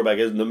backup quarterback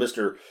is, and the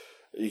Mr.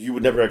 You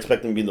would never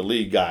expect him to be in the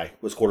league guy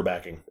was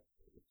quarterbacking.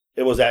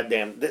 It was that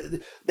damn.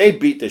 They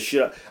beat the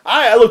shit up.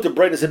 I looked at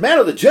Brady and said, man,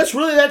 are the Jets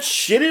really that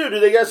shitty? Or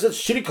do they got such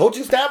shitty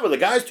coaching staff? Are the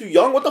guys too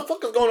young? What the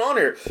fuck is going on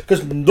here?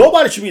 Because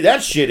nobody should be that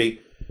shitty.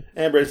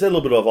 And Brady said a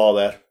little bit of all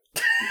that.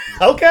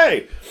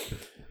 Okay.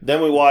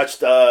 Then we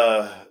watched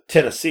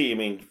Tennessee. I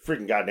mean,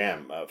 freaking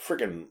goddamn,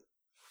 freaking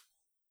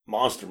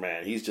monster,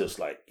 man. He's just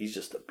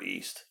a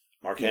beast.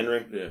 Mark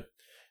Henry. Yeah.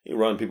 He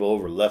run people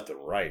over left and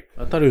right.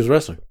 I thought he was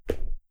wrestling.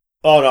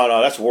 Oh,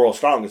 no, that's the world's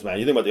strongest, man.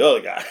 You think about the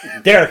other guy,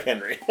 Derrick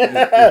Henry.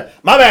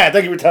 My bad.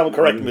 Thank you for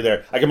correcting me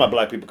there. I get my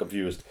black people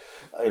confused.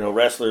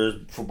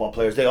 Wrestlers, football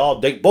players, they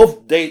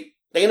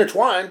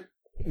intertwine.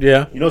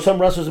 Yeah.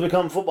 Some wrestlers have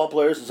become football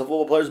players, and some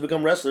football players have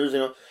become wrestlers.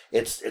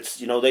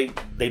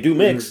 They do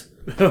mix.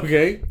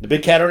 Okay. The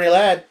big cat on the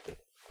lad,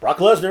 Brock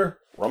Lesnar,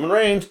 Roman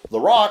Reigns, The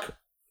Rock,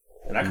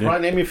 and I can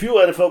probably name you a few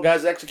NFL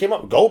guys that actually came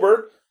up.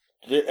 Goldberg,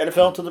 the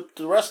NFL to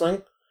the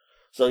wrestling.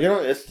 So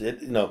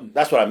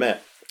that's what I meant.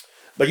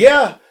 But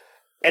yeah,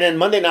 and then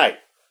Monday night,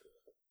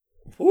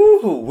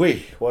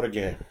 woo-wee, what a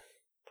game.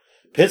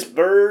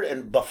 Pittsburgh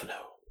and Buffalo.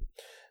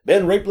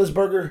 Ben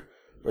Roethlisberger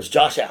versus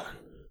Josh Allen.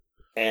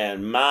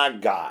 And my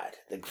God,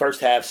 the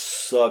first half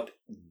sucked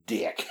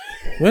dick.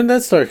 When did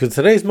that start? Because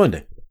today's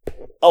Monday.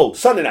 Oh,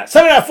 Sunday night.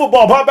 Sunday night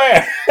football, my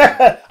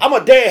bad. I'm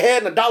a day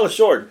ahead and $1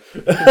 short.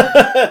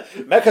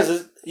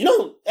 Because,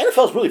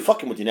 NFL's really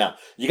fucking with you now.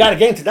 You got a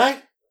game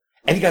tonight,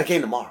 and you got a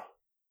game tomorrow.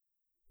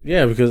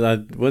 Yeah, because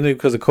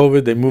because of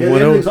COVID, they moved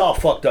one everything's over. all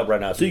fucked up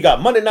right now. So you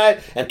got Monday night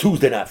and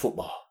Tuesday night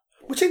football,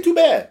 which ain't too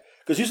bad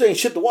because you ain't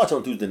shit to watch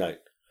on Tuesday night.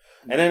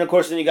 And then, of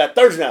course, you got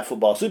Thursday night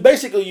football. So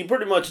basically, you're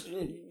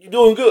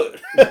doing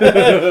good.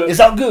 It's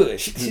all good.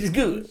 She's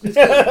good.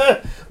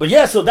 But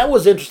yeah, so that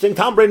was interesting.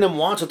 Tom Brady and them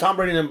won, so Tom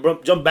Brady and them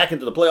jumped back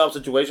into the playoff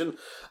situation.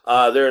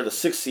 They're the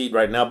 6th seed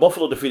right now.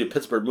 Buffalo defeated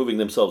Pittsburgh, moving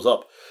themselves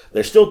up.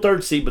 They're still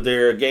 3rd seed, but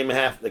they're a game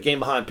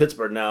behind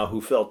Pittsburgh now,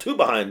 who fell 2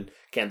 behind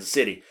Kansas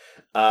City.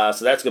 So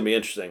that's going to be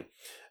interesting.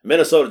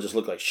 Minnesota just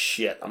looked like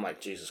shit. I'm like,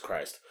 Jesus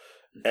Christ.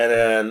 And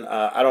then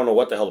I don't know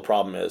what the hell the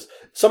problem is.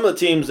 Some of the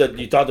teams that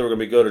you thought they were going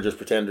to be good are just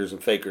pretenders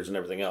and fakers and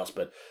everything else.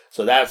 But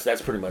so that's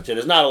pretty much it.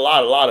 There's not a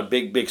lot of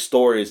big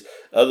stories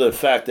other than the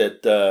fact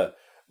that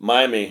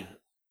Miami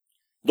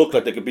looked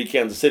like they could beat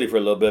Kansas City for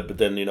a little bit, but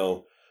then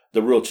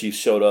the real Chiefs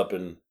showed up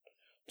and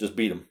just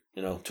beat them.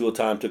 2 a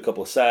time, took a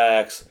couple of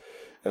sacks,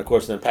 and of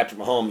course then Patrick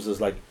Mahomes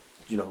is like,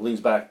 leans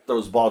back,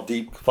 throws the ball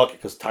deep, fuck it,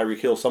 because Tyreek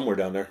Hill's somewhere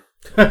down there.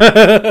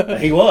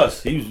 He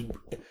was. He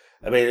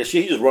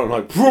just running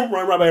like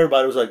right by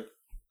everybody. It was like,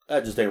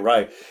 that just ain't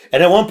right.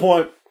 And at one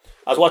point,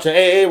 I was watching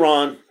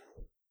Aaron.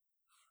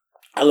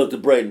 I looked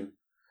at Braden,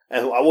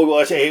 and I would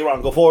watch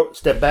Aaron go forward,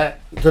 step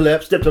back to the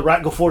left, step to the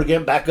right, go forward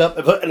again, back up,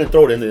 and then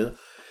throw it in there,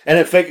 and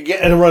then fake again,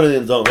 and then run it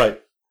in the zone.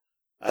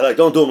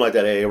 Don't do him like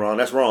that, Aaron.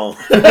 That's wrong.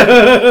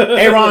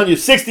 Aaron, you're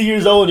 60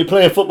 years old and you're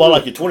playing football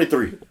like you're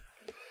 23.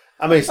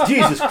 I mean,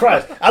 Jesus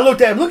Christ. I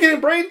looked at him. Look at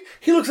him, Braden.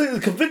 He looks like a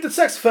convicted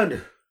sex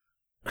offender.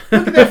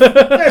 Look at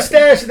that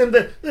stash in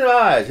them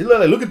eyes. He looked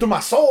like looking through my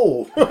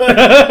soul.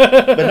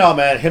 But no,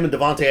 man, him and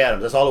Devontae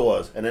Adams, that's all it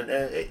was. And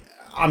then,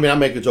 I'm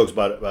making jokes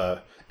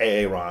about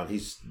Aaron.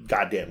 He's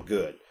goddamn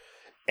good.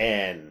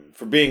 And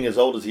for being as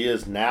old as he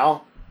is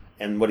now,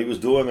 and what he was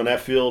doing on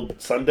that field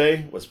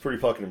Sunday was pretty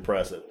fucking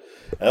impressive.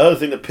 Another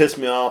thing that pissed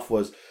me off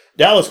was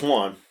Dallas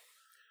won.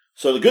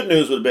 So the good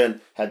news would have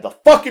been, had the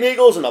fucking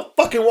Eagles and the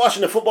fucking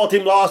Washington football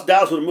team lost,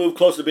 Dallas would have moved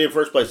closer to being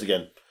first place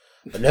again.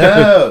 But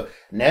no.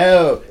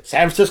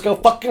 San Francisco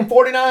fucking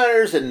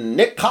 49ers and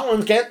Nick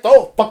Collins can't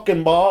throw a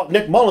fucking ball.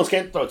 Nick Mullins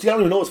can't throw. See, I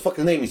don't even know his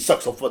fucking name. He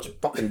sucks so much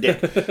fucking dick.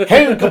 Can't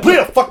even complete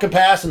a fucking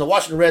pass, and the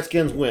Washington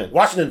Redskins win.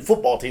 Washington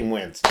football team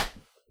wins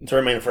to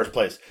remain in first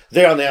place.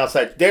 They're on the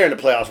outside. They're in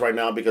the playoffs right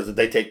now because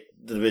they take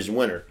the division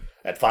winner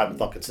at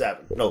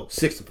 5-7. No,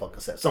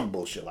 6-7. Some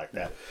bullshit like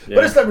that. Yeah.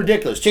 But it's not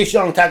ridiculous. Chase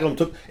Young tackled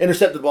him,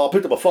 intercepted the ball,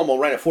 picked up a fumble,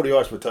 ran at 40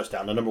 yards for a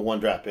touchdown. The number 1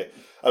 draft pick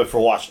for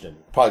Washington.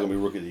 Probably going to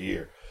be Rookie of the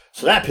Year.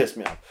 So that pissed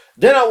me off.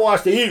 Then I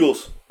watched the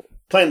Eagles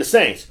playing the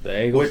Saints.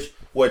 The Eagles?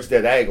 Which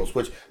they're the Eagles.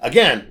 Which,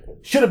 again,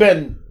 should have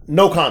been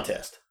no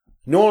contest.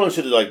 New Orleans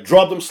should have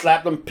drubbed them,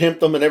 slapped them, pimped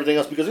them, and everything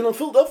else. Because,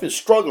 Philadelphia is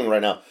struggling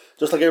right now.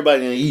 Just like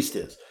everybody in the East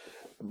is.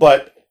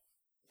 But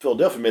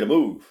Philadelphia made a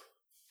move.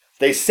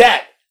 They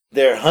sat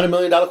their $100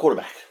 million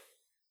quarterback.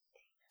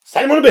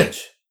 Sat him on the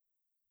bench.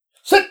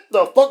 Sit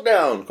the fuck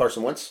down,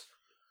 Carson Wentz.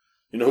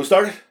 You know who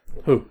started?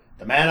 Who?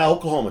 The man out of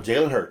Oklahoma,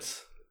 Jalen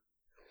Hurts.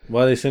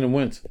 Why are they sending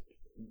Wentz?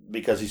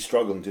 Because he's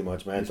struggling too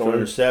much, man. Throwing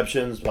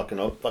interceptions,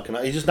 fucking.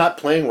 He's just not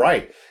playing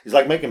right. He's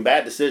making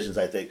bad decisions.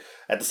 I think.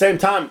 At the same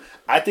time,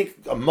 I think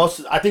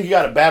he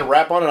got a bad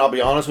rap on it. I'll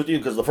be honest with you,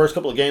 because the first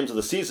couple of games of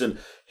the season,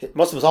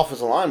 most of his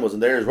offensive line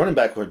wasn't there. His running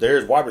back was there.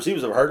 His wide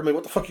receivers have hurt. I mean,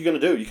 what the fuck are you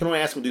going to do? You can only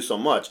ask him to do so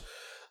much.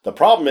 The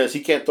problem is he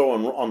can't throw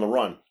on the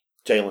run.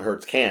 Jalen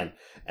Hurts can.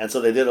 And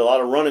so they did a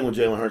lot of running with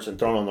Jalen Hurts and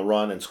throwing on the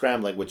run and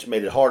scrambling, which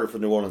made it harder for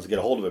New Orleans to get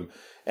a hold of him.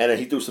 And then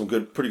he threw some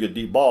pretty good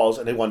deep balls,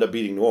 and they wound up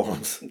beating New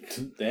Orleans.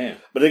 Damn.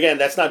 But again,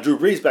 that's not Drew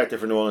Brees back there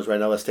for New Orleans right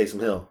now. That's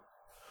Taysom Hill,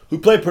 who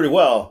played pretty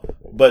well,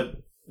 but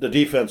the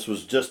defense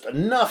was just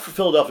enough for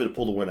Philadelphia to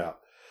pull the win out.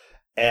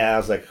 And I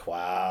was like,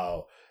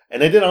 wow.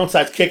 And they did an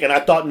onside kick, and I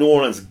thought New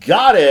Orleans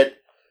got it,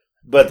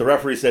 but the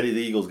referee said the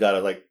Eagles got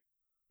it. Like,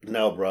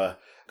 no, bruh.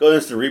 Go to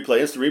instant replay.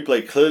 Instant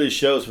replay clearly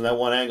shows from that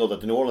one angle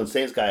that the New Orleans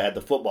Saints guy had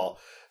the football.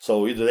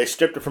 So either they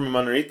stripped it from him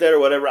underneath there or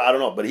whatever. I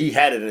don't know. But he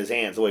had it in his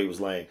hands the way he was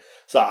laying.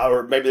 So,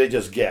 or maybe they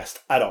just guessed.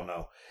 I don't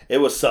know. It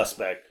was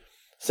suspect.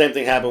 Same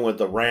thing happened with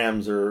the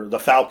Rams or the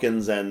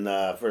Falcons, and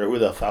for who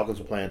the Falcons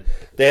were playing.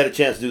 They had a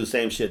chance to do the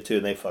same shit too,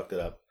 and they fucked it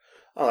up.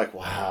 I'm like,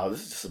 wow,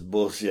 this is just some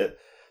bullshit.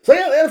 So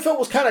yeah, the NFL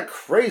was kind of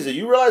crazy.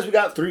 You realize we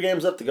got 3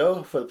 games left to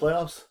go for the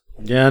playoffs?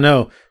 Yeah, I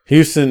know.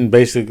 Houston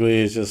basically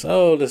is just,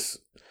 let's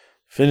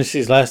finish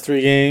these last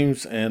 3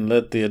 games and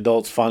let the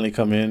adults finally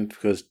come in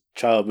because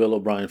Child Bill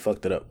O'Brien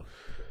fucked it up.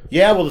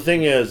 Yeah, well, the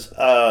thing is, dude,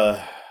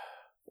 I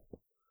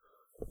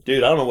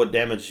don't know what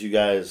damage you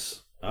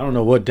guys. I don't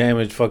know what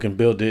damage fucking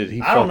Bill did.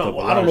 I don't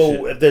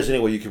know if there's any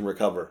way you can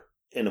recover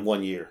in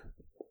 1 year.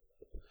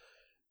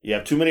 You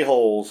have too many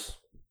holes,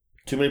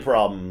 too many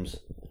problems.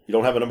 You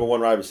don't have a number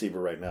 1 wide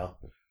receiver right now,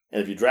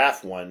 and if you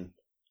draft one,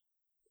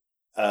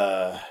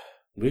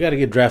 we got to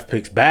get draft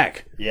picks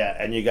back. Yeah,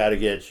 and you got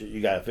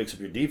to fix up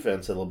your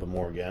defense a little bit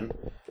more again,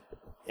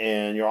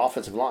 and your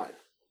offensive line.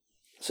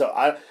 So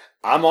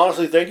I'm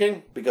honestly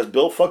thinking because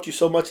Bill fucked you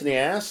so much in the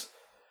ass.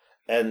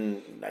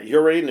 And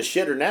you're already in the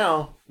shitter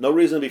now. No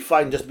reason to be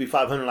fighting just to be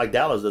 500 like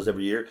Dallas does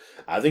every year.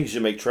 I think you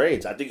should make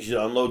trades. I think you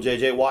should unload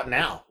J.J. Watt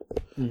now.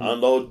 Mm-hmm.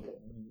 Unload,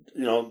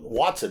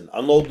 Watson.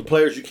 Unload the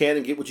players you can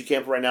and get what you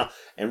can for right now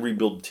and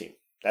rebuild the team.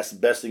 That's the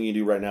best thing you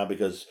do right now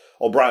because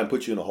O'Brien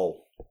put you in a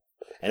hole.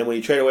 And when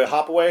you trade away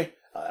Hopaway,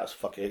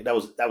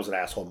 that was an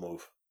asshole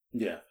move.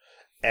 Yeah.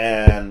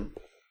 And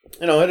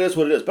it is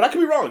what it is. But I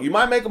could be wrong. You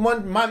might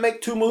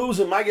make 2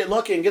 moves and might get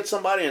lucky and get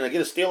somebody and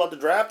get a steal out the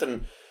draft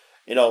and.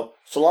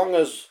 So long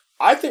as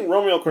I think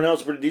Romeo Crennel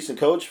is a pretty decent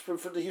coach for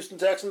the Houston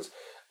Texans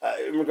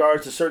in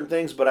regards to certain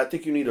things, but I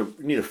think you need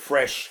a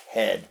fresh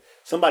head,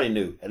 somebody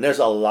new. And there's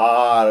a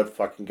lot of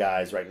fucking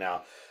guys right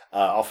now,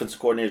 offensive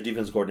coordinators,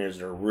 defensive coordinators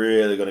that are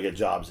really going to get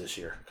jobs this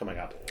year coming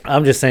up.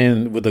 I'm just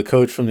saying with the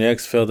coach from the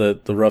XFL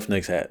that the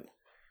Roughnecks had,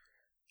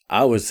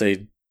 I would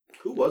say.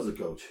 Who was the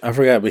coach? I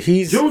forgot, but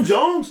he's June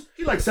Jones.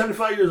 He's like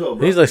 75 years old.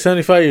 Bro. He's like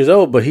 75 years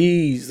old, but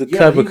he's the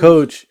type of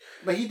coach.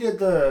 But he did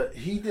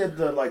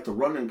the like the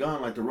run and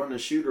gun, like the run and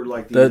shoot, or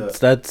like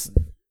the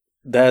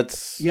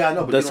that's yeah, I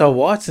know. But that's how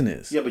Watson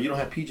is. Yeah, but you don't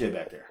have PJ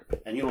back there,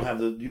 and you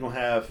don't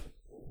have.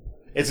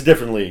 It's a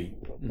different league.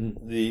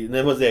 Mm-hmm.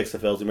 That was the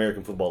XFL, the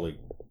American Football League.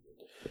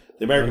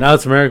 Now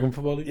it's American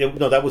Football League. Yeah,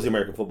 no, that was the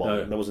American Football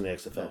League. That wasn't the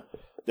XFL.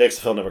 The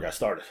XFL never got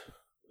started.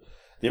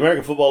 The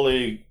American Football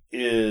League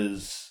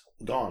is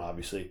gone,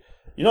 obviously.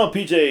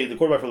 PJ, the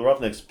quarterback for the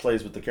Roughnecks,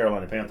 plays with the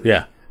Carolina Panthers.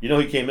 Yeah. He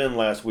came in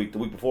the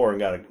week before, and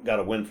got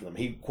a win for them.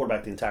 He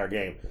quarterbacked the entire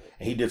game,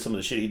 and he did some of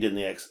the shit he did in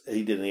the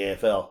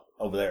AFL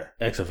over there.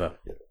 XFL.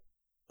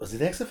 Was it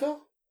the XFL?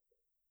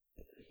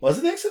 Was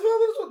it the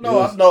XFL?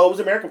 No, it was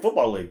the American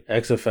Football League.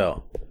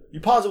 XFL. You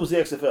pause it was the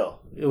XFL.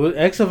 It was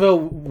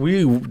XFL.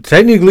 We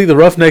technically the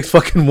Roughnecks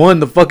fucking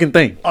won the fucking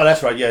thing. Oh,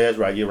 that's right. Yeah, that's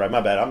right. You're right.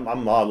 My bad.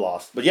 I'm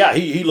lost. But yeah,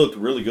 he looked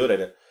really good at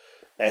it,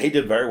 and he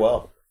did very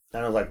well.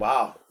 And I was like,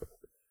 wow.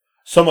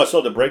 So much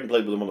so that Brayton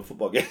played with him on the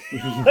football game. He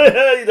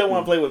didn't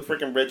want to play with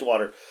freaking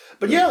Bridgewater.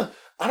 But yeah,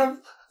 I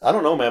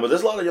don't know, man. But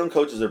there's a lot of young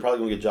coaches that are probably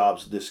going to get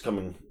jobs this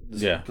coming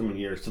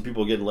year. Some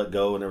people are getting let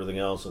go and everything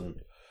else, and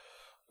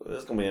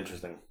it's going to be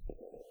interesting.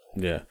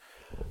 Yeah.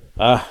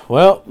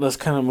 Well, let's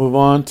kind of move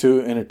on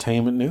to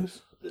entertainment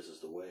news. This is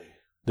the way.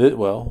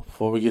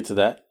 Before we get to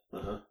that,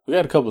 we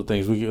got a couple of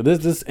things.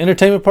 This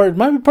entertainment part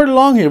might be pretty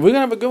long here. We're gonna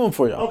have a good one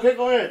for you. Okay,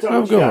 go ahead. Tell me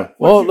what you got.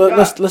 Well,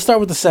 let's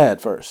start with the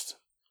sad first.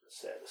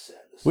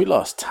 We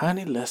lost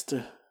Tiny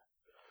Lester.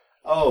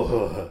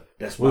 Oh,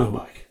 that's my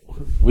bike.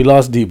 We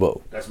lost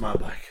Debo. That's my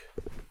bike.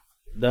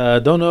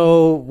 Don't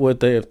know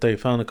if they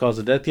found the cause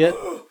of death yet.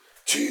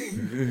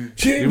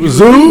 It was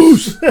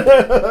Zeus.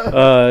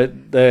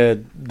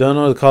 They don't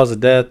know the cause of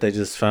death. They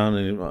just found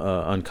him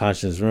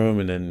unconscious in his room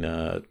and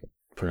then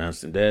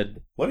pronounced him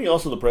dead. Wasn't he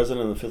also the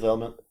president of the Fifth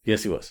Element?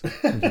 Yes, he was.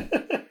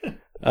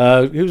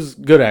 He was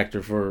a good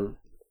actor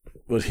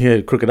he had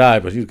a crooked eye,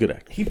 but he was a good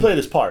actor. He played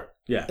his part.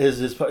 Yeah,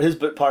 his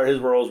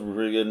roles were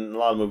really good in a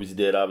lot of movies he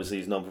did. Obviously,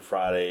 he's known for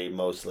Friday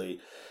mostly,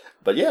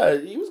 but yeah,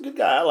 he was a good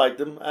guy. I liked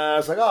him. I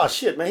was like, oh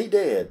shit, man, he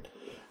dead.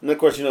 And then, of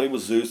course, he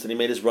was Zeus, and he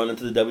made his run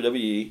into the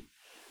WWE,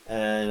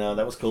 and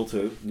that was cool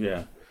too.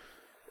 Yeah,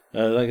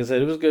 like I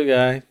said, he was a good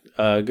guy.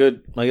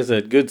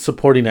 Good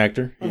supporting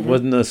actor. Mm-hmm.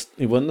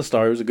 He wasn't the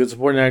star. He was a good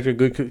supporting actor.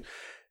 Good.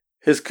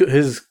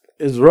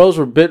 His roles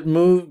were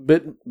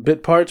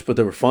bit parts, but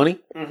they were funny.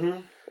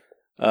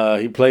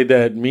 Mm-hmm. He played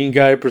that mean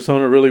guy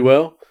persona really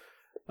well.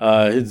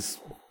 His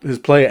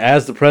play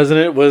as the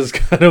president was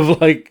kind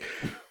of like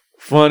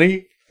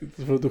funny.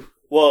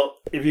 Well,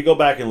 if you go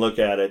back and look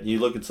at it, you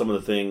look at some of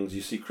the things,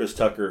 you see Chris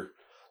Tucker.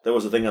 There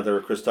was a thing out there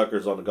where Chris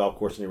Tucker's on the golf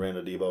course and he ran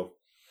into Debo.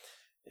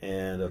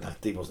 And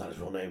Debo's not his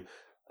real name.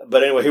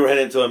 But anyway, he ran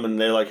into him and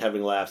they're like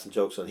having laughs and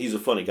jokes. And he's a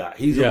funny guy.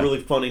 He's a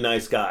really funny,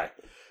 nice guy.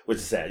 which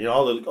is sad. You know,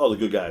 all the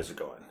good guys are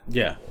going.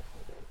 Yeah.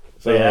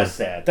 So yeah, that's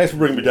sad. Thanks for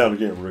bringing me down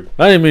again, Rick.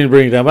 I didn't mean to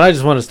bring it down, but I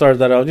just want to start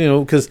that out,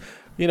 because,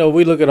 we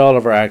look at all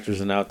of our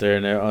actors and out there,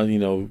 and they're,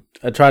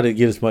 I try to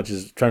get as much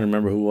as trying to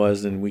remember who it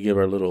was, and we give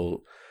our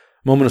little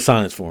moment of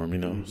silence for him,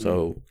 Mm-hmm.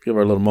 So give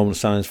our little moment of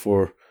silence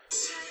for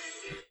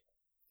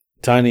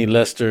Tiny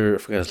Lester. I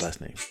forgot his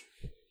last name.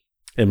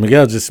 And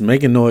Miguel just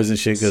making noise and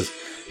shit because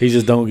he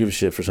just don't give a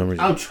shit for some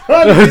reason. I'm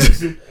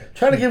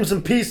trying to give him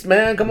some peace,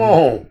 man. Come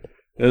on.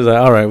 It was like,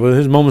 all right, well,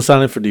 his moment of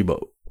silence for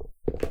Debo.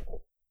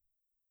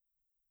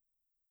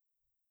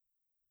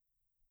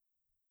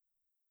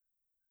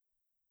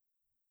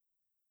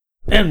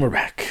 And we're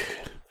back.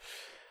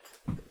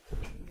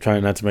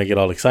 Trying not to make it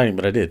all exciting,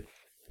 but I did.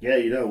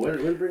 Yeah, way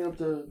to bring up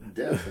the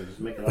death and just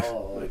make it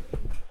all like.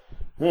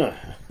 Huh.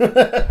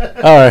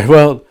 All right,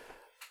 well,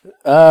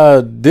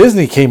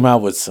 Disney came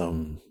out with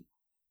a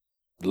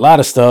lot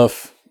of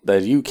stuff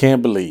that you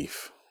can't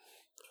believe.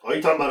 Are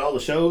you talking about all the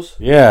shows?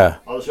 Yeah,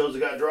 all the shows that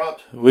got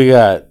dropped. We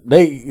got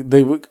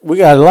we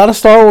got a lot of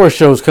Star Wars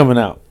shows coming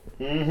out.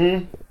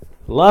 Mm-hmm.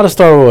 A lot of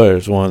Star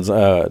Wars ones. Do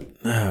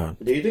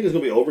you think it's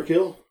gonna be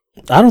overkill?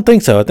 I don't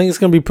think so. I think it's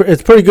gonna be.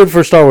 It's pretty good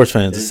for Star Wars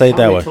fans. To say it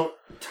that way.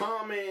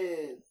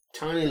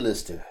 Tiny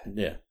Lister.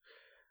 Yeah.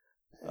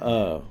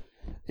 Yeah,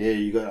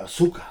 you got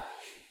Ahsoka.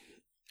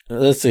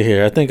 Let's see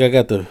here. I think I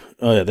got the.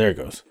 Oh yeah, there it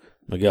goes.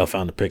 Miguel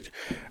found the picture.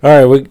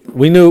 All right,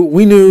 we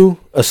knew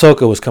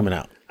Ahsoka was coming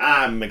out.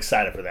 I'm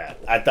excited for that.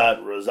 I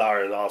thought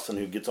Rosario Dawson,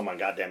 who gets on my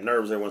goddamn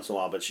nerves every once in a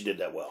while, but she did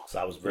that well. So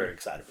I was very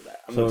excited for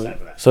that. I'm excited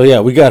for that. So yeah,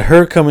 we got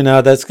her coming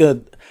out. That's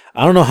good.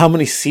 I don't know how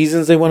many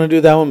seasons they want to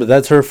do that one, but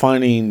that's her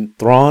finding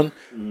Thrawn,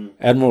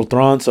 Admiral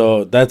Thrawn.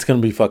 So that's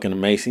gonna be fucking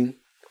amazing.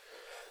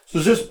 So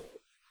is this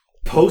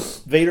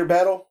post Vader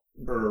battle?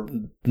 Or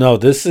no,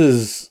 this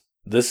is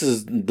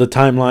the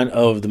timeline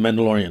of the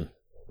Mandalorian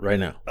right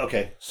now.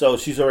 Okay, so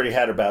she's already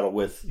had her battle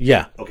with.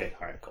 Yeah. Okay.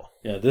 All right. Cool.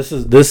 Yeah. This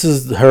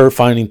is her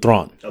finding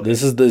Thrawn. Okay.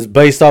 This is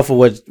based off of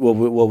what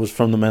was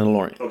from the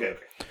Mandalorian. Okay.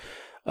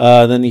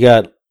 Then you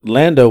got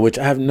Lando, which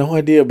I have no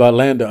idea about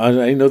Lando. I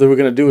didn't know they were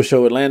going to do a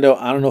show with Lando.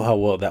 I don't know how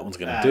well that one's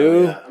going to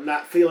do. Yeah, I'm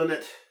not feeling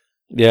it.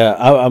 Yeah,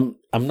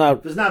 I'm not.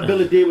 If it's not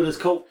Billy D with his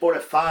Colt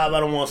 45, I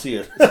don't want to see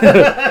it.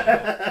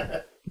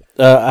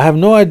 I have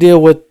no idea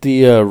what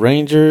the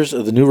Rangers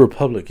of the New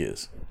Republic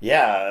is.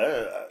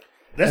 Yeah,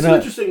 that's an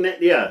interesting.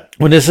 Yeah.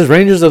 When this is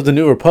Rangers of the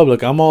New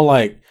Republic, I'm all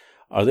like,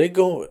 are they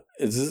going?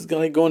 Is this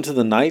going to go into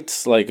the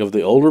Knights like of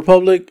the Old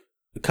Republic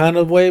kind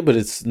of way? But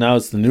it's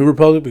the New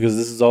Republic because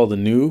this is all the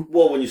new.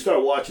 Well, when you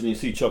start watching, you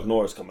see Chuck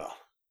Norris come out.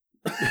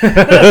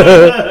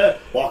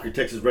 Walker,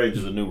 Texas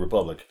Rangers, the New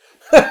Republic.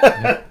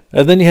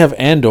 And then you have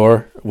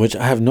Andor, which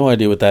I have no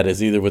idea what that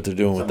is either. What they're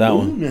doing with that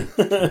one?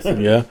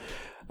 Yeah.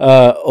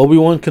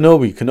 Obi-Wan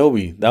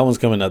Kenobi. That one's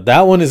coming out.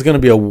 That one is going to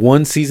be a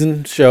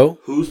 1-season show.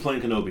 Who's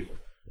playing Kenobi?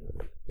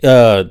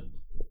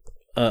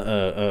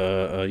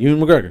 Ewan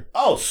McGregor.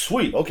 Oh,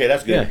 sweet. Okay,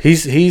 that's good. Yeah,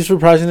 he's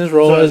reprising his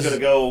role. So it's going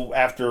to go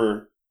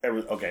after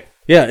okay.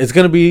 Yeah, it's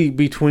going to be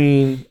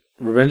between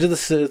Revenge of the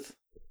Sith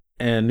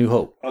and New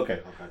Hope. Okay.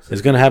 So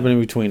it's going to happen in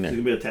between there.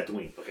 It's going to be a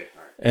Tatooine. Okay,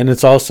 all right. And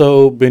it's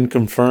also been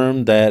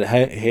confirmed that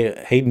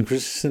Hayden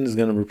Christensen is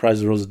going to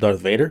reprise the roles of Darth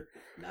Vader.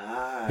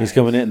 Nice. He's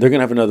coming in. They're going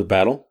to have another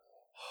battle.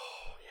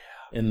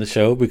 In the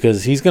show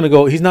because he's not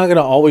going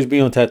to always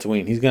be on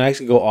Tatooine. He's going to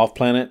actually go off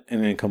planet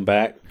and then come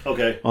back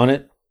on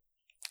it.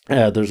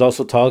 There's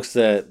also talks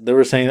that they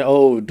were saying,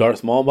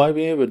 Darth Maul might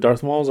be in, but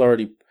Darth Maul's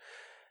already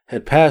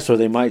had passed, or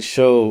they might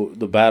show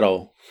the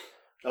battle,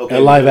 a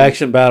live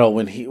action battle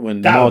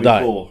when Maul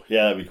died. Cool.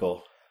 Yeah, that'd be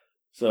cool.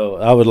 So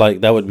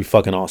that would be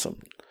fucking awesome.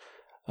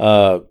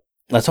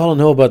 That's all I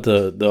know about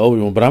the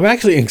Obi-Wan, but I'm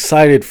actually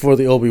excited for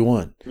the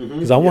Obi-Wan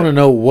because I want to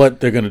know what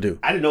they're going to do.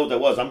 I didn't know what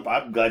that was. I'm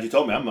glad you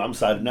told me. I'm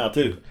excited now,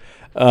 too.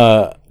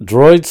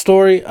 Droid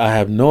story, I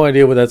have no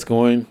idea where that's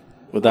going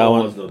with that one.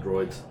 There was no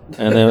droids.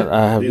 And then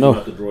I have These are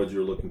not the droids you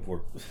were looking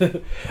for.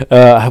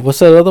 What's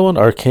that other one?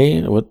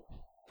 Arcane? What?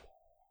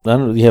 I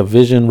don't know. You have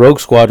Vision, Rogue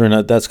Squadron.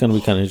 That's going to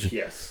be kind of interesting.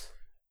 Yes.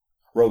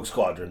 Rogue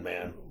Squadron,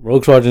 man.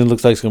 Rogue Squadron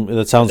looks like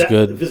that sounds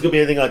good. If it's going to be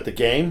anything like the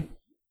game,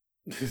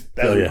 that's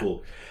really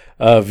cool.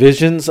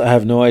 Visions, I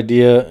have no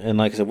idea. And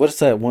like I said, what's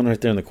that one right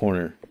there in the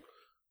corner?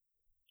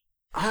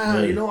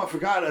 I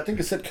forgot. I think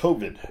it said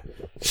COVID.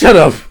 Shut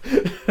up.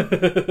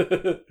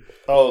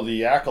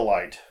 The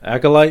Acolyte.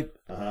 Acolyte?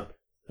 Uh-huh.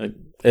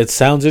 It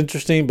sounds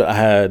interesting, but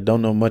I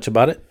don't know much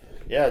about it.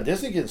 Yeah,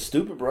 Disney getting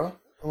stupid, bro.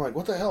 I'm like,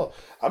 what the hell?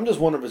 I'm just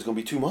wondering if it's going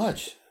to be too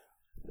much.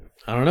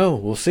 I don't know.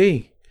 We'll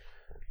see.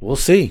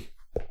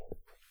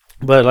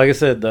 But like I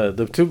said,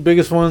 the two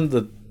biggest ones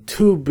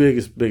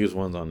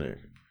on there.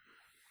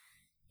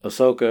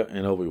 Ahsoka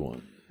and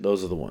Obi-Wan.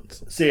 Those are the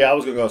ones. See, I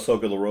was going to go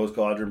Ahsoka, the Rogue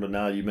Squadron, but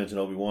now you mentioned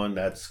Obi-Wan.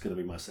 That's going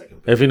to be my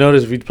second pick. If you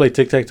notice, if you play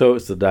tic-tac-toe,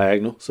 it's the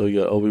diagonal. So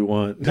you got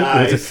Obi-Wan.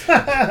 Nice.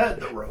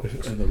 The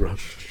Rogues. And the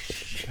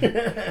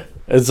Rogues.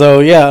 And so,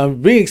 yeah,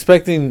 I'm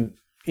expecting,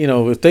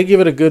 if they give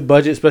it a good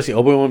budget, especially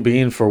Obi-Wan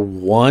being for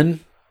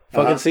one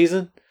fucking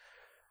season,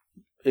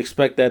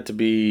 expect that to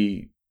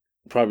be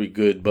probably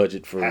good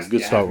budget for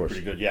good Star Wars.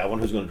 Pretty good. Yeah, I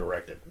wonder who's going to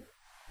direct it.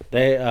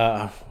 They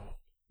have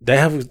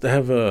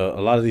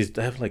a lot of these.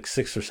 They have like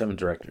 6 or 7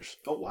 directors.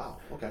 Oh wow.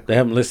 Okay. They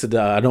haven't listed.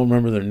 I don't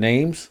remember their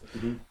names.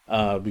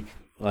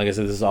 Like I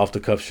said, this is off the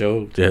cuff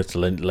show. Just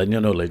letting you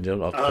know,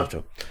 off the cuff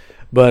show.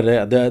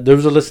 But there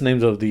was a list of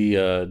names of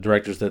the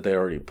directors that they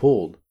already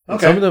pulled.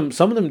 Okay.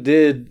 Some of them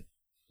did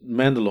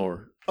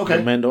Mandalore.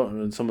 Okay.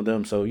 And some of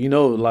them. So a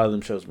lot of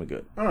them shows been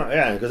good. Oh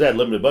yeah, because they had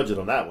limited budget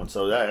on that one,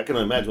 so I can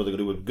imagine what they're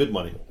gonna do with good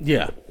money.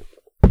 Yeah.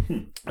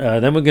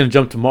 Then we're gonna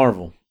jump to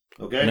Marvel.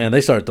 Okay. Man,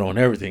 they started throwing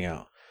everything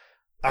out.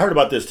 I heard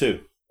about this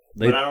too,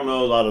 but I don't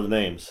know a lot of the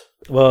names.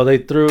 Well, they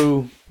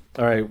threw.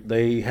 All right,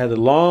 they had a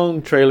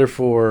long trailer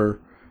for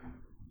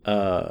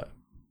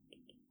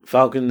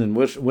Falcon and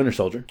Winter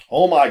Soldier.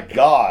 Oh my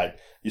God!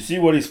 You see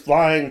what he's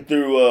flying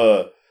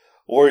through?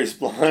 Or he's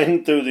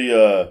flying through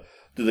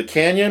the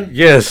canyon?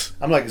 Yes.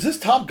 I'm like, is this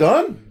Top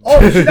Gun? Oh,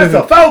 shit, that's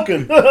a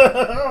Falcon!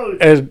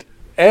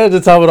 And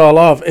to top it all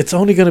off, it's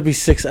only going to be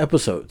 6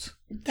 episodes.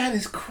 That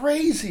is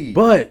crazy.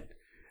 But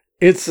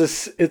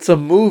it's a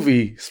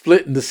movie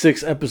split into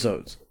 6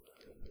 episodes.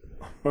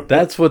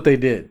 That's what they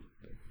did.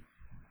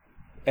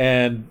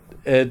 And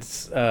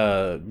it's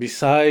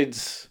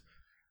besides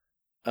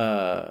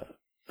Baron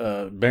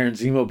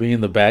Zemo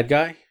being the bad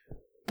guy,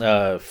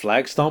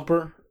 Flag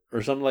Stomper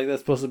or something like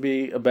that's supposed to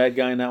be a bad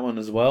guy in that one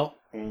as well.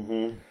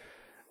 Mm-hmm.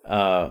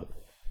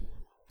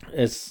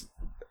 It's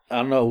I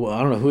don't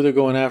know who they're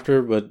going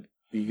after, but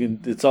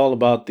it's all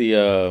about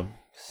the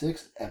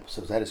 6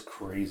 episodes. That is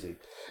crazy.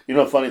 You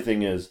know, the funny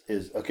thing is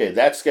okay,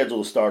 that's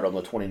scheduled to start on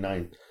the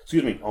 29th.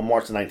 Excuse me, on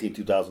March 19th,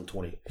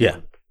 2020.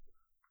 Yeah.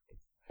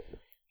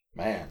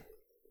 Man.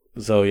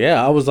 So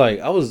yeah,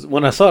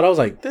 when I saw it, I was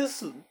like,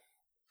 this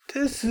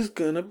is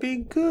gonna be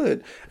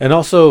good. And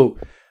also,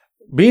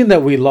 being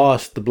that we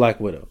lost the Black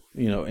Widow,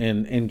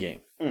 in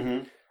Endgame,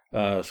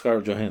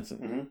 Scarlett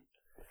Johansson,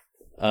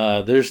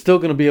 there's still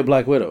gonna be a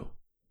Black Widow.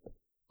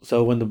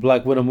 So when the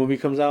Black Widow movie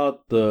comes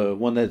out, the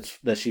one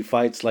that she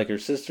fights like her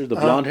sister, the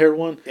blonde haired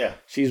one, yeah,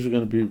 she's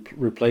gonna be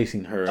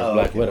replacing her as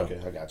Black Widow. Okay,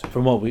 I got you.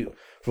 From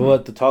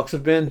what the talks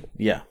have been,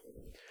 yeah.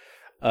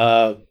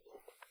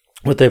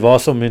 What they've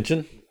also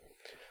mentioned,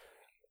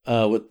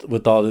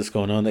 with all this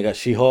going on, they got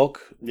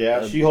She-Hulk.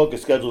 Yeah, She-Hulk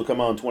is scheduled to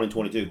come out in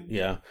 2022.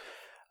 Yeah.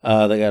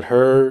 They got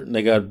her.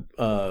 They got.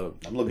 I'm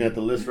looking at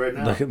the list right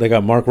now. They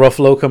got Mark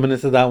Ruffalo coming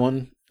into that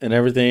one and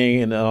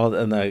everything, and all.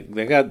 And they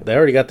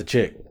already got the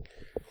chick,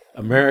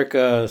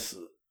 America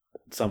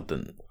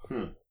something.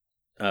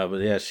 But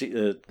yeah,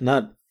 she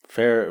not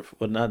fair,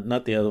 but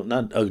not the other,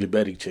 not Ugly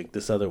Betty chick.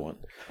 This other one,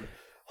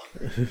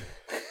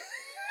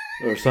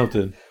 or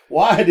something.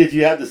 Why did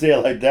you have to say it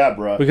like that,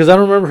 bro? Because I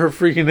don't remember her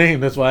freaking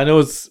name. That's why I know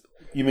it's.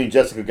 You mean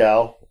Jessica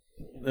Gal?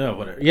 Yeah,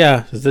 whatever.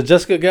 Yeah, is it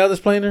Jessica Gal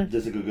that's playing her?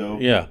 Jessica Go.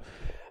 Yeah.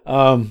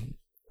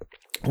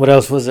 What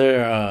else was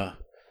there?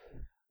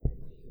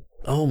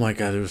 Oh my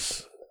God, there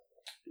was.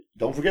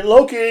 Don't forget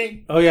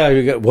Loki. Oh yeah,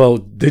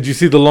 did you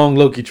see the long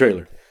Loki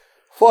trailer?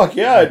 Fuck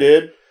yeah, I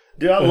did.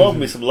 Dude, I love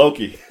me some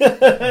Loki.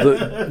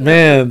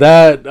 Man,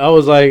 that I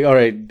was like, all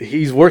right,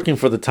 he's working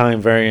for the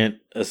Time Variant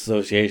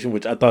Association,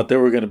 which I thought they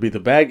were going to be the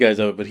bad guys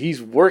of it, but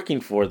he's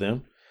working for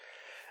them,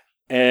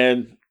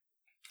 and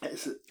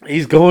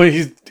he's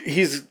going.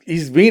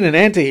 He's being an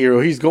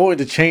anti-hero. He's going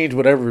to change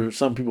whatever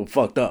some people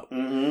fucked up,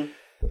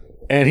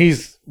 and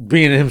he's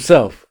being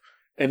himself.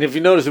 And if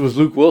you notice, it was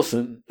Luke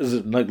Wilson. Is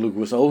it like Luke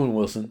Wilson? Owen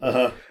Wilson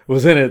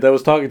was in it. That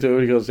was talking to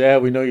him. He goes, "Yeah,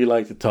 we know you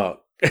like to talk."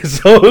 And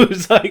so it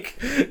was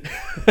like,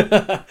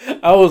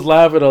 I was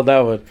laughing on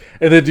that one.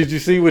 And then did you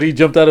see when he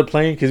jumped out of the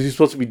plane? Because he's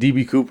supposed to be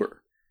D.B.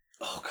 Cooper.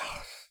 Oh,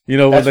 God.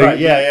 That's right.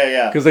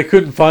 Yeah. Because they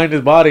couldn't find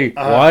his body.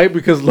 Why?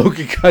 Because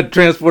Loki got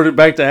transported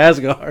back to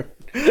Asgard.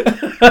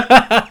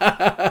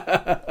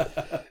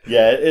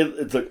 Yeah,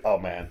 it's like, oh,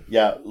 man.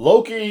 Yeah,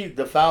 Loki,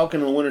 the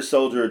Falcon, and the Winter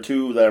Soldier are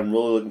two that I'm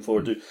really looking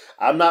forward to.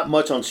 I'm not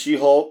much on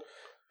She-Hulk.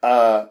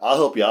 I'll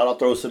help you out. I'll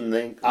throw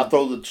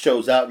the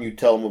shows out and you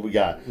tell them what we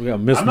got. We got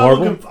Miss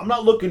Marvel. I'm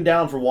not looking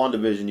down for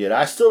WandaVision yet.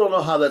 I still don't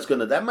know how that's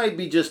gonna. That might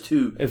be just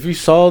too. If you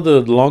saw the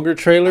longer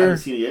trailer, I haven't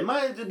seen it yet. It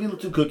might just be a little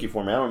too cookie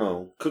for me. I don't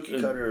know.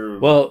 Cookie cutter.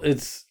 Well,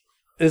 this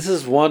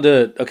is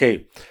Wanda.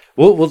 Okay,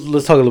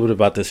 let's talk a little bit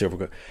about this here.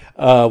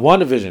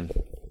 WandaVision.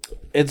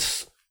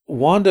 It's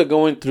Wanda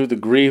going through the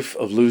grief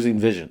of losing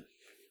Vision.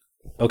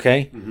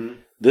 Okay. Mm-hmm.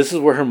 This is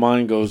where her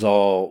mind goes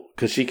all,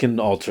 because she can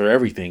alter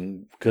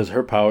everything, because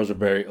her powers are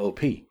very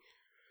OP.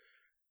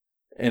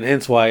 And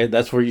hence why,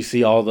 that's where you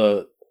see all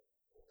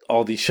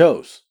these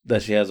shows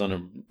that she has on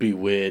her,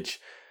 Bewitched,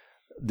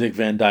 Dick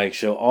Van Dyke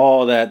Show,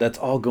 all that's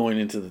all going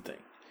into the thing.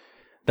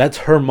 That's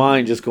her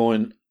mind just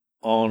going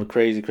on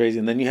crazy.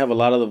 And then you have a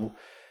lot of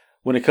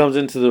when it comes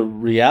into the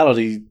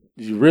reality,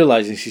 you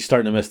realize that she's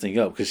starting to mess things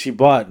up, because she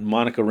bought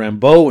Monica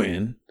Rambeau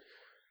in,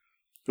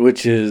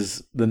 which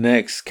is the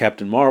next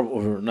Captain Marvel,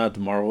 or not the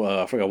Marvel,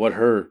 I forgot what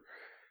her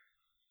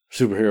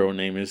superhero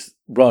name is,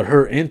 brought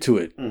her into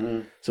it.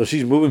 Mm-hmm. So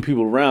she's moving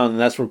people around, and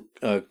that's where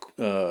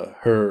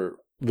her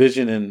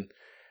Vision and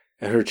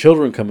her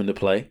children come into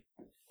play,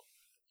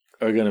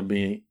 are going to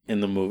be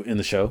in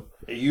the show.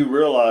 You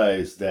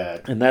realize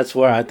that. And that's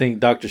where I think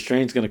Doctor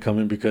Strange's going to come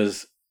in,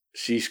 because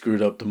she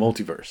screwed up the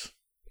multiverse.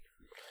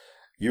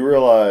 You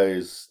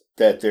realize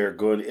that they're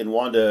going in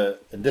Wanda,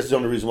 and this is the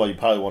only reason why you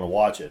probably want to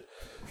watch it.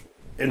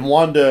 In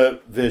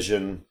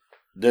WandaVision,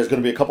 there's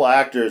going to be a couple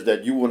actors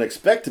that you wouldn't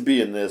expect to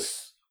be in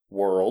this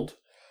world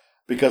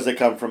because they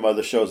come from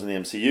other shows in the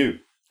MCU.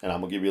 And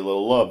I'm going to give you a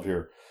little love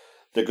here.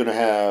 They're going to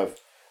have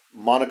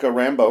Monica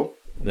Rambeau.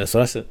 That's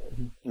what I said.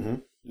 Mm-hmm.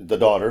 The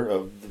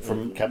daughter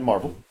from Captain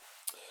Marvel.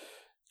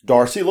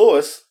 Darcy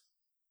Lewis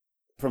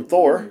from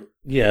Thor.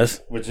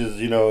 Yes. Which is,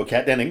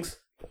 Kat Dennings.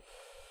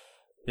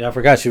 Yeah, I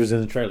forgot she was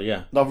in the trailer,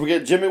 yeah. Don't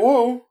forget Jimmy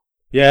Woo.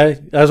 Yeah,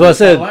 that's what I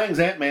said. Lang's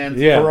Ant-Man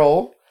yeah.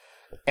 role.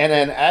 And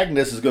then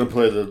Agnes is going to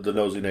play the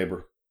nosy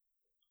neighbor.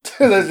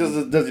 That's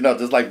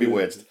just like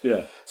Bewitched.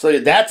 Yeah. So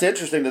that's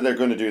interesting that they're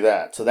going to do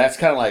that. So that's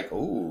kind of like,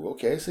 ooh,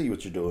 okay, I see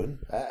what you're doing.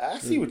 I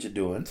see what you're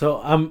doing. So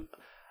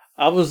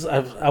I was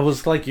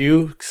like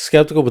you,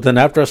 skeptical, but then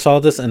after I saw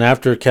this and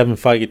after Kevin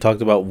Feige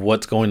talked about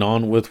what's going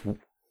on with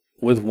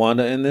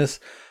Wanda in this,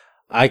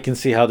 I can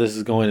see how this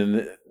is going.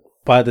 And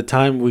by the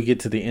time we get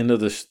to the end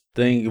of this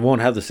thing, you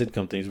won't have the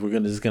sitcom things.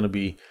 It's going to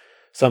be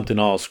something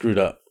all screwed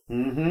up.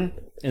 Mm-hmm.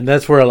 And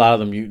that's where a lot of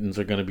the mutants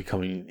are going to be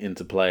coming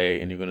into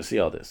play, and you're going to see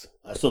all this.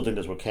 I still think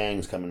that's where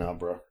Kang's coming out,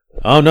 bro.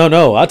 Oh,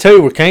 no. I'll tell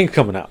you where Kang's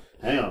coming out.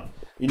 Hang on.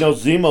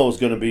 Zemo's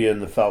going to be in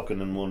the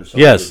Falcon and Winter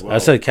Soldier. Yes, as well. I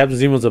said Captain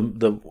Zemo's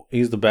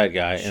he's the bad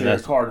guy. Sharon and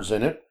that's Carter's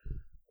in it.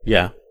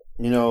 Yeah.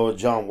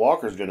 John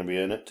Walker's going to be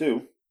in it,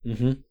 too.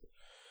 Mm-hmm.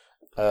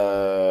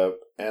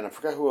 And I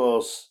forgot who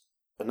else.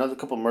 Another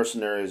couple of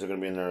mercenaries are going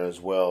to be in there as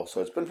well.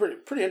 So it's been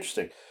pretty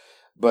interesting.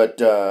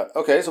 But,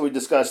 okay, so we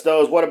discussed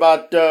those. What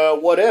about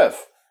What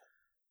If?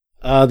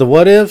 The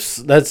What Ifs,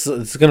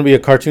 it's going to be a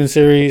cartoon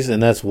series,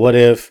 and that's what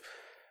if,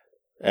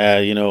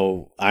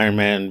 Iron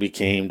Man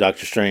became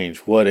Doctor Strange.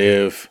 What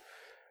if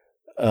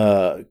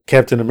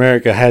Captain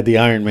America had the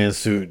Iron Man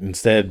suit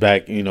instead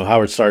back,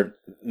 Howard Stark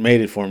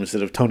made it for him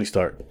instead of Tony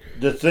Stark.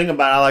 The thing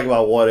I like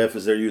about What If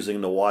is they're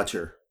using the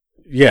Watcher.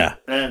 Yeah.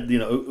 And,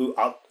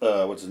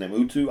 what's his name?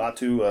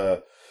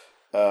 Uatu.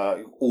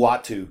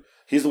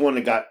 He's the one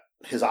that got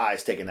his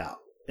eyes taken out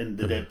in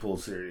the Deadpool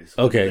series.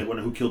 Okay. The one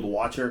who killed the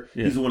Watcher.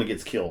 Yeah. He's the one that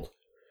gets killed.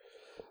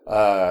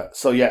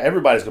 So, yeah,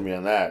 everybody's going to be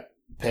on that.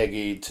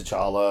 Peggy,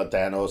 T'Challa,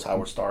 Thanos,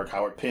 Howard Stark,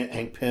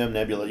 Hank Pym,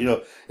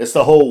 Nebula. It's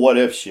the whole What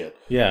If shit.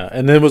 Yeah.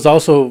 And then was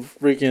also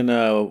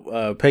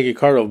freaking Peggy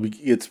Carter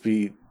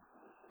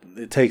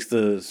it takes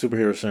the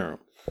superhero serum.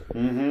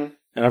 Mm-hmm.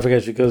 And I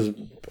forget she goes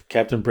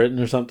Captain Britain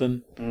or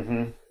something.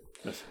 Mm-hmm.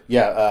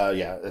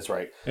 Yeah, that's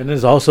right. And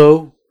there's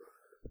also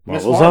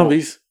Marvel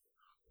Zombies.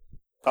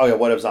 Oh, yeah,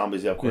 What If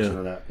Zombies. Yeah, of course I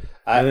know that.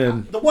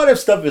 Then, the What If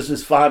stuff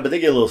is fine, but they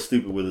get a little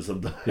stupid with it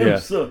sometimes. Yeah.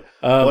 So,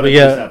 what if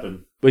this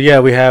happened? But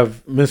yeah, we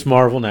have Miss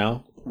Marvel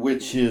now.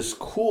 Which is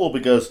cool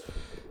because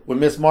when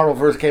Miss Marvel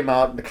first came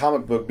out, the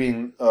comic book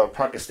being a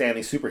Pakistani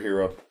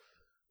superhero,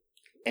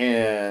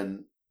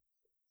 and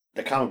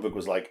the comic book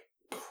was like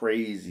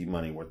crazy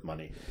worth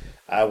money.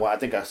 I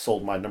think I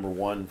sold my number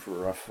one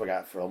for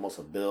almost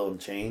 $1 billion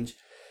and change.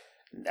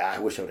 I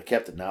wish I would have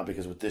kept it now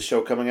because with this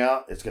show coming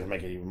out, it's going to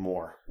make it even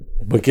more.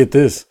 But get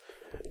this.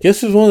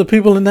 Guess who's one of the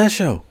people in that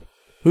show?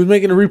 Who's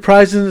making a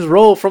reprising his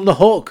role from the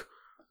Hulk?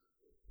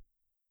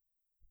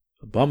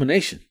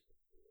 Abomination.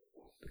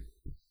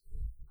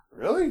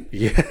 Really?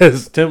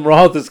 Yes, Tim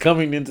Roth is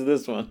coming into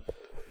this one.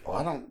 Oh,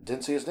 I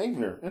didn't see his name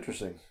here.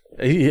 Interesting.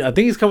 I think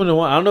he's coming to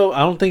one. I don't know. I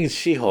don't think it's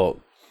She-Hulk.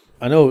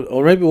 I know,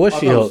 or maybe it was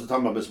She-Hulk. I was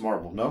talking about Miss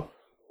Marvel. No.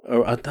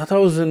 Or I thought it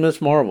was in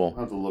Miss Marvel.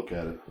 I have to look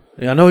at it.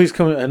 Yeah, I know he's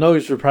coming. I know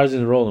he's reprising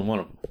the role in one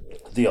of them.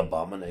 The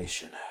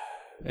Abomination.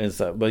 And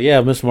so, but yeah,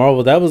 Miss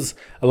Marvel. That was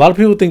a lot of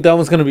people think that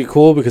one's going to be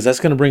cool because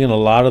that's going to bring in a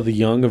lot of the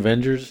young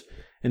Avengers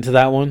into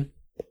that one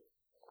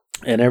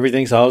and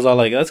everything. So I was all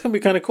like, that's going to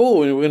be kind of cool.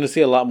 We're going to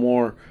see a lot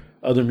more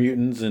other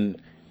mutants,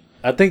 and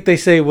I think they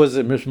say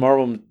Miss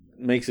Marvel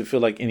makes it feel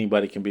like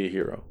anybody can be a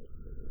hero.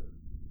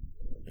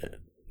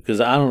 Because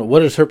I don't know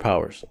what is her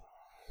powers.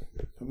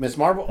 Miss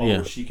Marvel. Oh,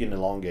 yeah. She can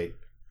elongate.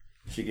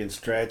 She can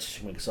stretch. She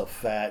can make herself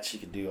fat. She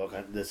can do all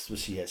kinds. That's what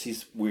she has.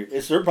 She's weird.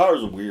 Her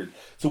powers are weird.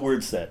 It's a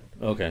weird set.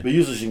 Okay. But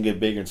usually she can get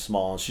big and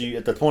small. And she,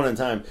 at the point in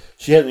time,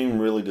 she hasn't even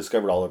really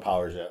discovered all her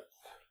powers yet.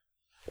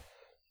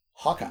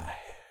 Hawkeye.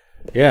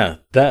 Yeah,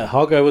 that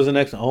Hawkeye was the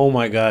next. Oh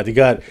my God, you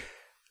got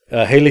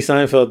Haley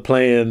Steinfeld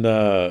playing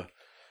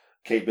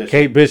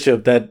Kate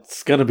Bishop.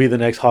 That's gonna be the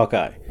next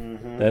Hawkeye.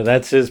 Mm-hmm.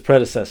 That's his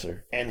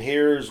predecessor. And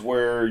here's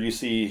where you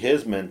see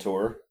his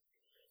mentor.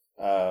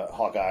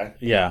 Hawkeye.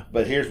 Yeah.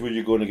 But here's where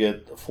you're going to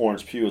get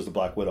Florence Pugh as the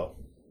Black Widow.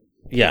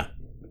 Yeah.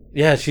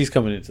 Yeah, she's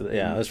coming into the...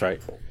 Yeah, that's right.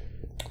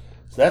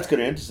 So that's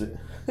kind of interesting.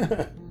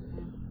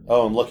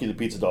 Oh, and Lucky the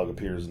Pizza Dog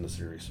appears in the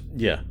series.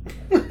 Yeah.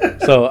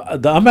 So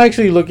I'm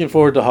actually looking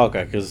forward to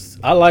Hawkeye because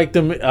I liked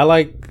him. I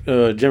like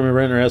Jeremy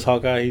Renner as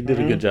Hawkeye. He did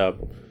a good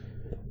job.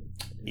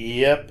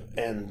 Yep.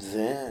 And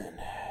then,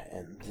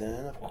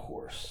 of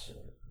course,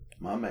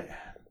 my man.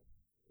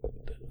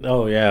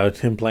 Oh, yeah.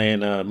 It's him playing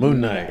Moon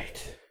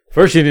Knight.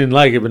 First you didn't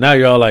like it, but now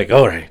you're all like,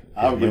 all right.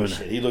 I don't give a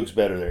shit. He looks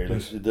better there. It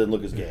doesn't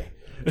look as gay.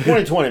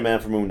 2020, man,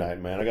 for Moon Knight,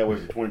 man. I got to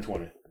wait for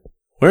 2020.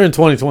 We're in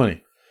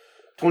 2020.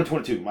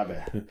 2022. My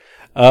bad.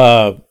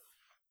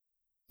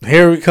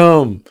 Here we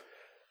come.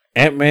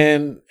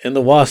 Ant-Man and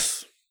the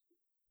Wasp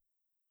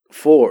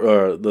 4,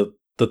 or the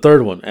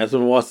third one,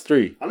 Ant-Man and the Wasp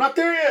 3. I'm not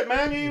there yet,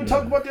 man. You ain't even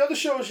talked about the other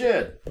shows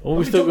yet. Well,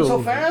 we still going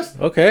so fast?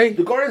 Okay.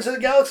 The Guardians of the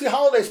Galaxy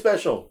Holiday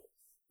Special.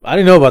 I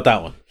didn't know about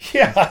that one.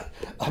 Yeah,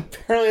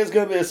 apparently it's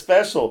going to be a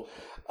special.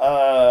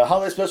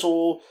 Holiday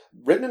special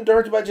written and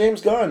directed by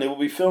James Gunn. It will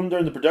be filmed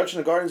during the production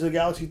of Guardians of the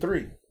Galaxy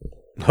 3.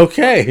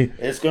 Okay.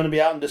 It's going to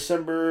be out in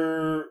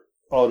December.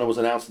 Oh, no, it was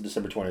announced in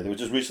December 20th. It was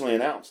just recently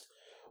announced.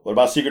 What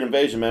about Secret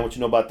Invasion, man? What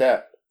you know about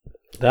that?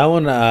 That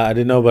one I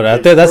didn't know about.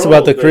 I think that's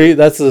about the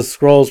That's the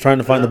Skrulls trying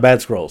to find the bad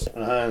Skrulls.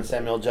 And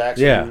Samuel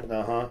Jackson.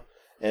 Yeah.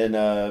 And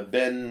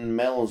Ben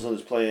Mendelsohn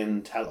is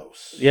playing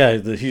Talos. Yeah,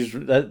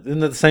 isn't that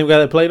the same guy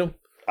that played him?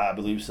 I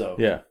believe so.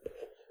 Yeah.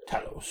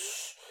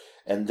 Talos.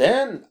 And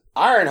then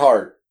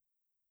Ironheart.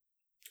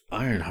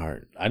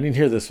 Ironheart. I didn't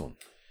hear this one.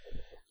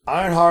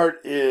 Ironheart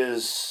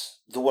is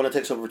the one that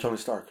takes over for Tony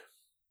Stark.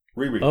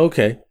 Riri.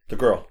 Okay. The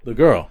girl. The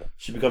girl.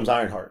 She becomes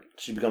Ironheart.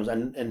 She becomes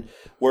and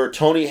where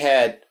Tony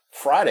had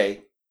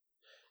Friday,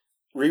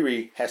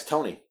 Riri has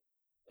Tony.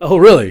 Oh,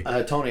 really?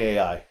 Tony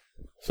AI.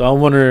 So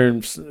I'm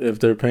wondering if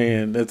they're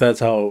paying, if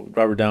that's how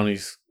Robert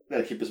Downey's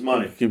gotta keep his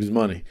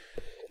money.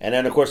 And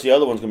then of course the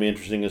other one's gonna be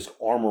interesting is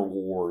Armor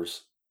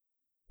Wars.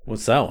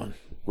 What's that one?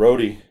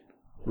 Rhodey?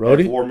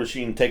 War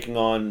Machine taking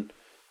on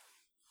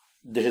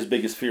his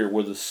biggest fear,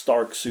 where the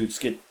Stark suits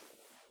get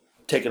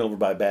taken over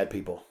by bad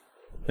people.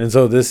 And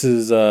so this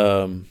is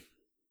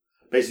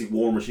basically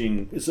War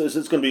Machine. It's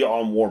going to be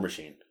on War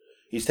Machine.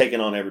 He's taking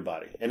on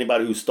everybody.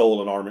 Anybody who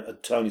stole a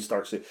Tony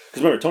Stark suit.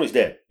 Because remember, Tony's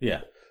dead.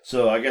 Yeah.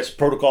 So I guess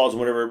protocols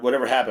and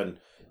whatever happened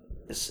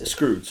is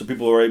screwed. So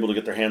people are able to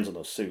get their hands on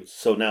those suits.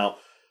 So now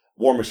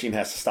War Machine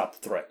has to stop the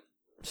threat.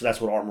 So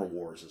that's what Armor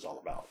Wars is all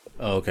about.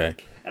 Oh, okay.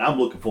 And I'm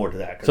looking forward to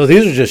that. So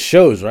these are just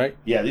shows, right?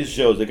 Yeah, these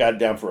shows, they got it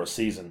down for a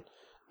season.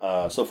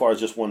 So far, it's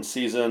just one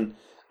season.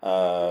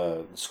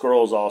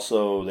 Skrulls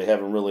also, they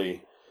haven't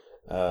really...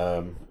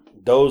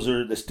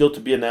 they're still to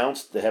be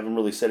announced. They haven't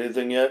really said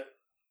anything yet.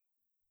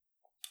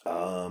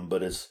 But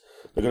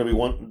they're going to be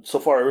one... So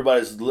far,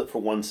 everybody's lit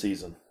for one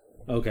season.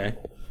 Okay.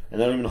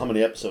 And I don't even know how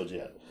many episodes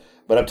yet.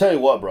 But I'm telling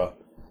you what, bro.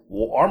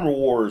 Armor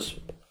Wars...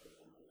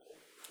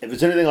 If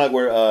it's anything like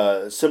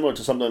where similar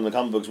to something in the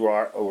comic books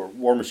where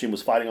War Machine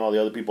was fighting all the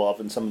other people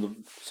off, and some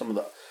of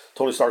the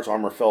Tony Stark's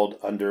armor fell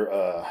under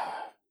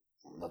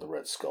not the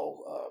Red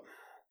Skull.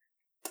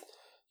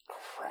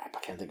 Crap, I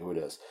can't think of who it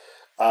is.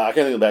 I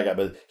can't think of the bad guy,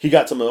 but he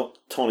got some of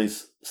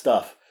Tony's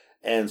stuff,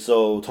 and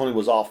so Tony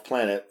was off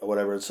planet or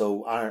whatever. And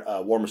so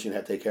War Machine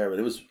had to take care of it.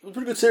 It was a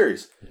pretty good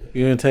series.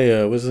 You gonna tell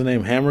you what's his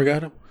name? Hammer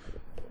got him?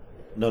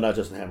 No, not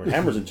Justin Hammer.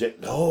 Hammer's in jail.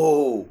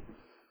 No,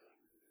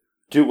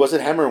 dude, was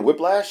it Hammer and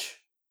Whiplash?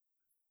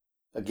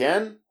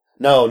 Again?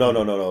 No. I don't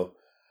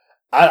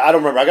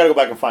remember. I got to go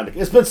back and find it.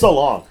 It's been so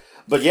long.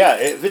 But yeah,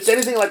 if it's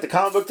anything like the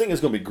comic book thing, it's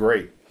going to be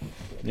great.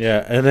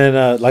 Yeah, and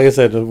then, like I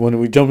said, when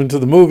we jump into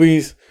the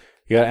movies,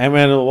 you got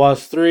Ant-Man and the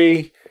Wasp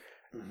 3,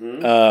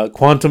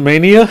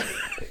 Quantumania.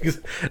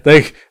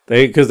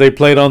 Because they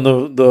played on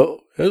the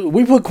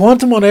we put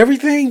Quantum on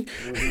everything?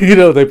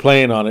 Mm-hmm. They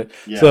playing on it.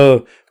 Yeah.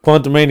 So,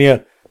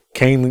 Quantumania,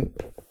 Kane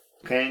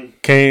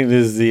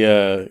is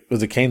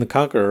was it Kane the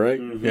Conqueror, right?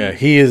 Mm-hmm. Yeah,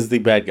 he is the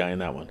bad guy in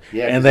that one.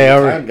 Yeah, and they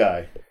are time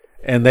guy.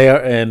 And they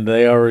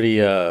already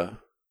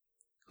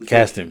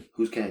cast him.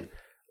 Who's Kane?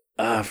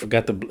 I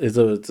forgot it's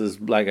this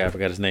black guy. I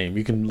forgot his name.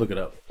 You can look it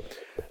up.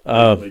 What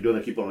are you doing?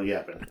 I keep on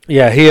yapping.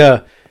 Yeah,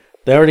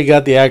 they already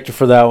got the actor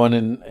for that one,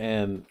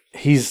 and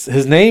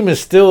his name is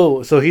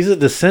still, so he's a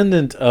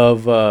descendant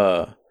of.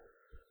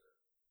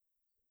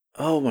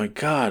 Oh my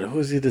God, who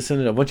is he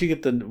descendant of? Once you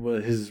get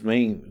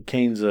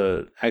Kane's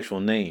actual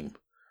name.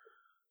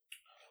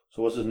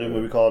 So what's his new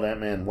movie called?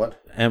 Ant-Man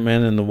what?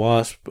 Ant-Man and the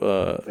Wasp.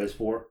 Phase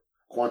 4?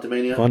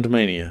 Quantumania?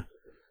 Quantumania.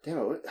 Damn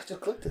it, I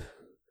just clicked it.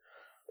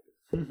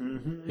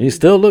 He's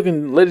still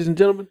looking, ladies and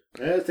gentlemen.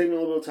 Yeah, it's taking me a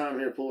little bit of time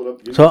here to pull it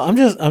up. So I'm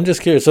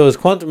just curious. So is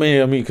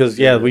Quantumania, because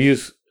we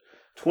use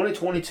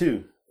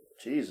 2022.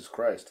 Jesus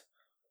Christ.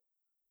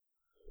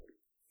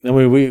 I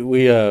mean,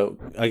 we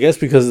I guess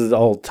because it's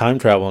all time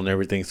travel and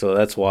everything, so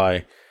that's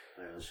why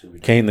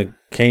Kane's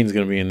going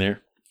to be in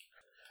there.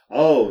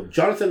 Oh,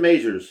 Jonathan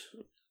Majors.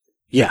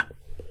 Yeah,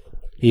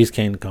 he's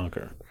Kane the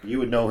Conqueror. You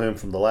would know him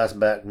from The Last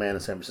Batman in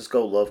San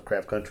Francisco,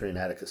 Lovecraft Country, and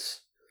Atticus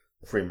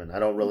Freeman. I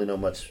don't really know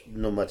much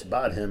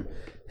about him.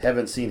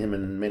 Haven't seen him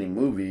in many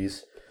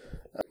movies.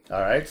 All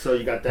right, so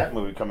you got that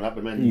movie coming up,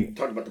 and then you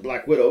talked about the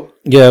Black Widow.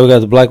 Yeah, we got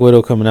the Black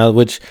Widow coming out,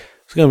 which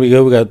is going to be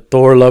good. We got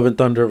Thor: Love and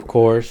Thunder, of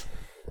course.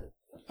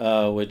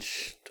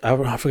 Which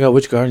I forgot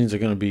which Guardians are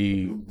going to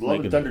be. Love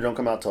and Thunder don't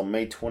come out till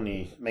May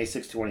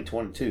 6,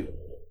 2022.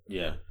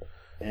 Yeah.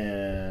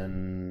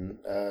 And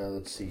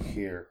let's see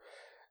here.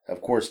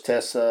 Of course,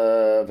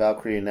 Tessa,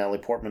 Valkyrie, and Natalie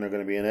Portman are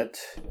going to be in it.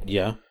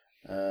 Yeah.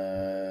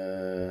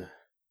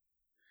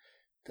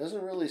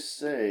 Doesn't really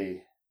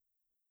say.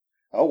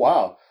 Oh,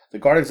 wow. The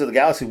Guardians of the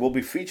Galaxy will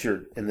be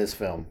featured in this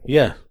film.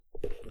 Yeah.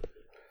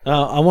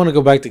 I want to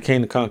go back to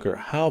Kane the Conqueror.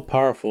 How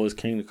powerful is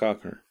Kane the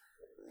Conqueror?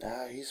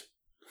 He's.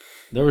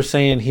 They were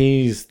saying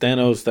he's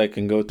Thanos that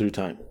can go through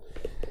time.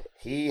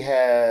 He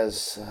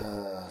has.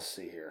 Let's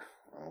see here.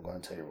 I'm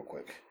going to tell you real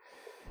quick.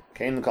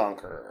 Kane the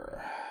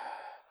Conqueror.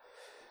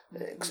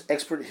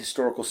 Expert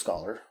historical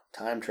scholar,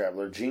 time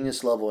traveler,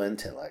 genius level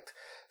intellect,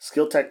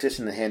 skilled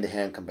tactician and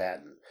hand-to-hand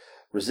combatant,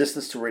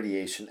 resistance to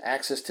radiation,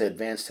 access to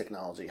advanced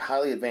technology,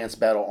 highly advanced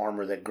battle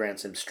armor that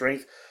grants him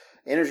strength,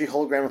 energy,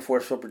 hologram, and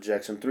force field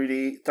projection,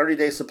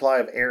 30-day supply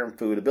of air and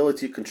food,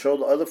 ability to control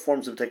the other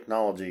forms of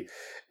technology,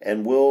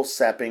 and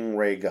will-sapping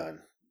ray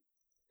gun.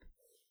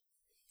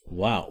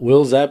 Wow.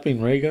 Will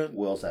zapping ray gun?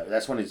 Will zapping.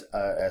 That's when he's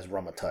as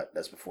Ramatut.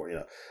 That's before,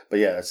 But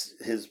yeah, that's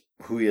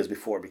who he is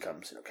before he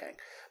becomes, Kang.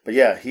 But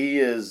yeah, he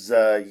is,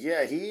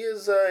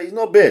 he's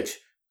no bitch.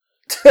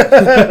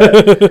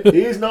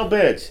 He's no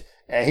bitch.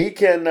 And he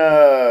can,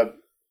 the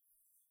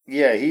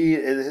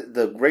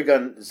ray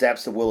gun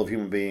zaps the will of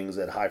human beings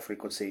at high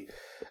frequency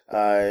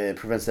and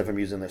prevents them from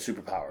using their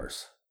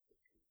superpowers.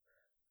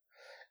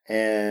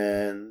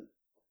 And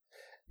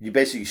you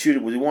basically shoot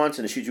it with it once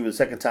and it shoots you with a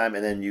second time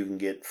and then you can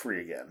get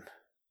free again.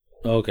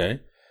 Okay.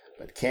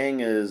 But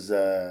Kang is,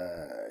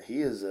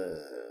 he is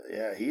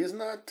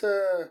not,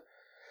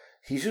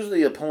 he's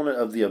usually the opponent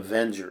of the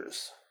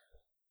Avengers.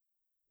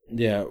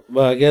 Yeah,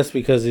 well, I guess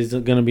because he's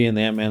going to be in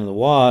the Ant-Man and the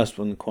Wasp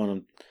when the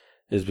Quantum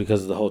is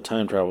because of the whole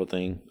time travel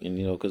thing, and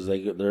because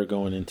they're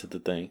going into the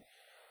thing.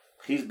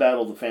 He's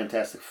battled the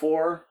Fantastic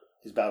Four.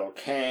 He's battled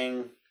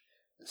Kang.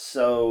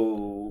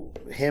 So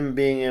him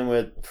being in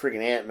with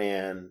freaking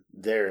Ant-Man,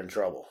 they're in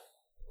trouble.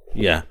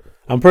 Yeah,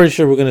 I'm pretty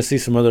sure we're going to see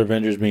some other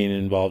Avengers being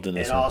involved in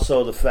this. And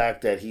also the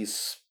fact that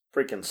he's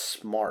freaking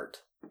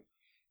smart.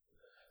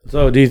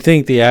 So, do you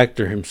think the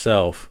actor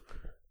himself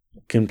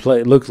can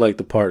look like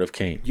the part of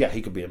Kane? Yeah,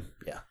 he could be him.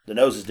 Yeah, the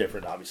nose is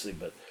different, obviously,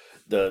 but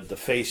the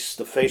face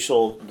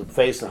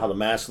and how the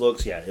mask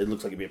looks, yeah, it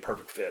looks like it'd be a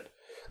perfect fit.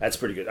 That's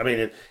pretty good. I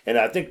mean, and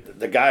I think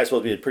the guy is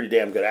supposed to be a pretty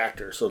damn good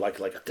actor. So like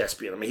a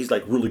thespian. I mean, he's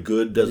like really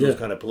good. Does those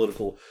kind of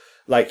political,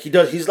 like he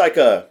does. He's like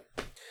a.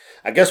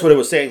 I guess what it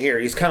was saying here.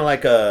 He's kind of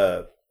like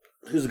a.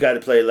 Who's the guy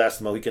that played Last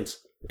of the Mohicans?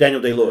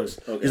 Daniel Day-Lewis.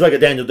 Okay. He's like a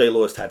Daniel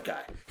Day-Lewis type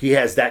guy. He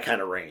has that kind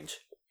of range.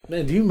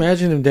 Man, do you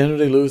imagine if Daniel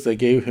Day-Lewis they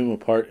gave him a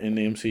part in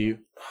the MCU?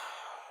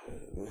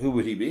 Who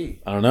would he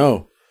be? I don't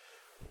know.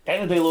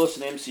 Daniel Day-Lewis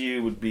in the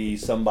MCU would be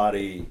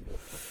somebody.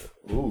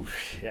 Ooh,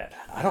 shit.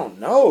 I don't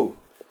know.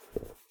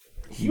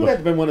 He would have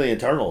to been one of the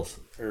Eternals,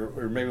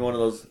 or maybe one of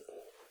those.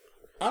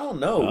 I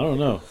don't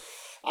know.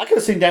 I could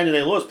have seen Daniel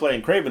Day-Lewis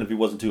playing Kraven if he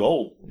wasn't too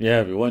old.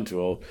 Yeah, if he wasn't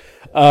too old.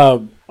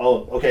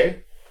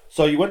 Okay.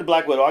 So you went to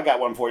Black Widow. I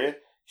got one for you.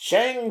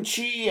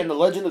 Shang-Chi and the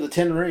Legend of the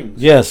Ten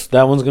Rings. Yes,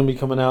 that one's going to be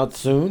coming out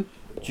soon.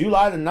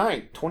 July the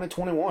 9th,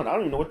 2021. I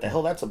don't even know what the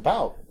hell that's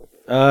about.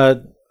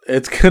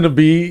 It's going to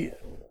be,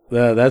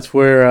 that's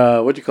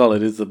where, what do you call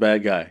it, is the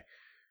bad guy.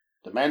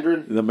 The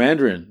Mandarin? The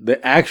Mandarin.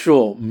 The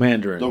actual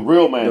Mandarin. The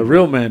real Mandarin. The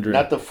real Mandarin.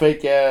 Not the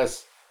fake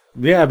ass.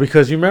 Yeah,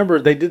 because you remember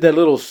they did that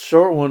little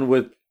short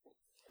one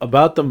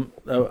about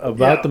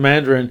the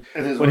Mandarin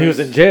when he was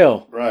in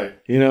jail. Right.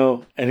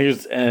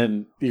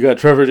 And you got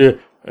Trevor there,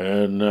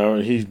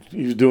 and he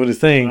was doing his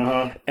thing.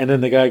 Uh-huh. And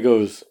then the guy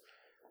goes,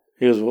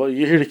 well,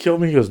 you here to kill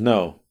me? He goes,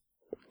 no.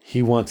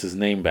 He wants his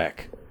name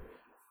back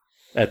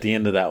at the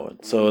end of that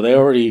one. So they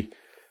already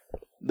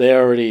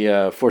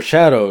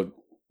foreshadowed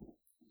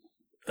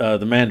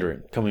the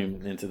Mandarin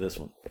coming into this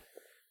one.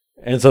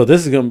 And so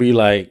this is going to be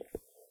like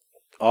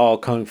all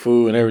kung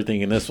fu and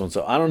everything in this one.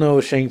 So I don't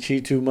know Shang-Chi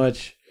too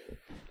much.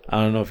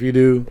 I don't know if you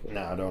do.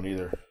 No, I don't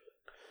either.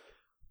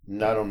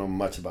 No, I don't know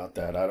much about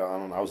that. I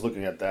don't. I was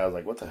looking at that. I was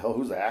like, what the hell?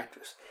 Who's the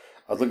actress?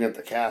 I was looking at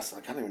the cast.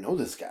 Like, I don't even know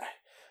this guy.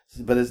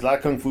 But there's a lot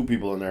of kung fu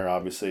people in there,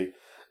 obviously.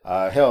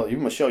 Hell,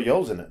 even Michelle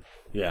Yeoh's in it.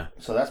 Yeah.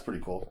 So that's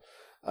pretty cool.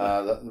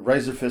 The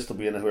Razor Fist will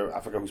be in it.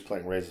 I forgot who's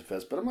playing Razor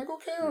Fist, but I'm like,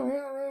 okay, all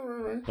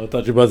right. I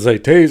thought you were about to say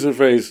Taser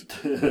Face.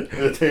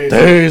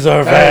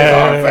 Taser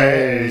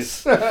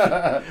Face.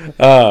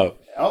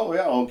 Oh,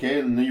 yeah, okay.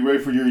 And are you ready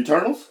for your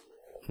Eternals?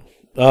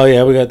 Oh,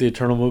 yeah, we got the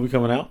Eternal movie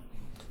coming out.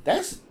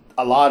 That's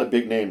a lot of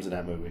big names in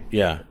that movie.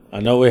 Yeah. I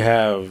know we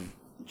have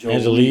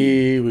Angela,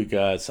 we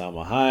got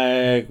Salma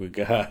Hayek, we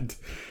got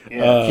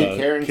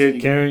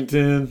Kit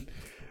Harington.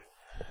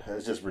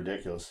 That's just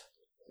ridiculous.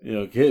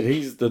 Kid,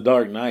 he's the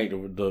Dark Knight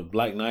or the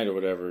Black Knight or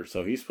whatever,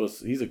 so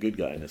he's a good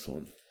guy in this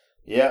one.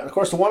 Yeah, and of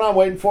course the one I'm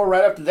waiting for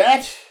right after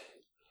that,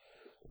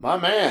 my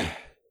man,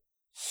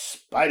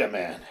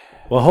 Spider-Man.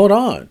 Well, hold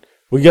on.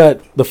 We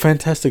got the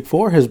Fantastic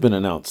Four has been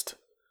announced.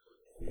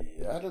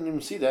 I didn't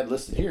even see that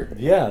listed here.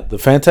 Yeah, the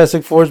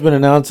Fantastic Four has been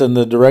announced, and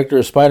the director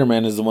of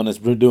Spider-Man is the one that's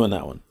doing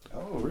that one.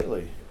 Oh,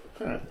 really?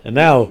 Huh. And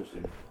now,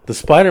 the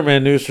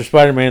Spider-Man news for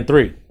Spider-Man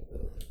 3.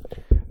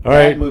 All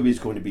right. That movie's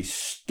going to be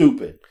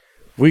stupid.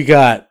 We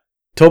got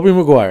Tobey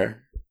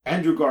Maguire,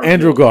 Andrew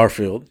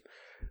Garfield,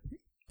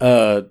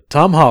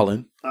 Tom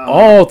Holland,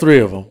 all three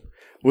of them.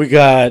 We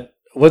got,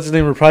 what's his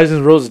name, reprising his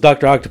role as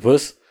Dr.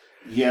 Octopus.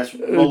 Yes,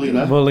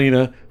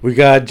 Molina. We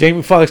got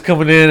Jamie Foxx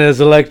coming in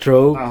as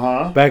Electro,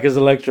 back as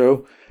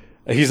Electro.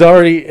 He's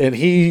already, and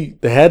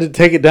they had to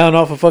take it down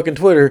off of fucking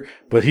Twitter,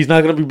 but he's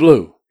not going to be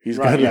blue. He's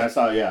right, gonna, yeah, I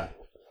saw, yeah.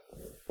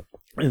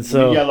 And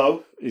so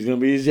Yellow. he's gonna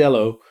be his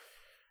Yellow.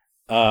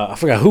 I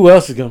forgot who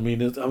else is gonna be in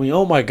this. I mean,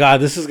 oh my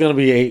God, this is gonna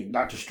be a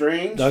Doctor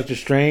Strange. Doctor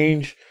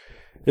Strange.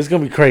 It's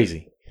gonna be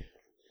crazy.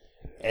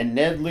 And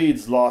Ned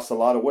Leeds lost a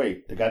lot of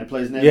weight. The guy that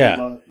plays Ned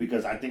Leeds,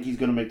 because I think he's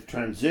going to make the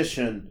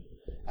transition.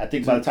 I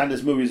think by the time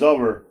this movie's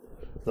over,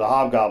 the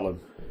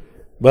Hobgoblin.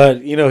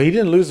 But he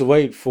didn't lose the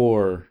weight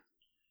for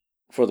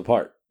the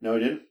part. No,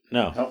 he didn't.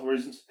 No, health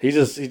reasons. He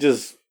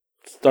just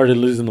started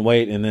losing the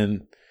weight, and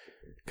then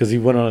because he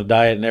went on a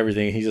diet and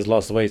everything, he just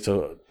lost the weight.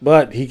 So,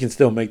 but he can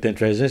still make that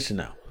transition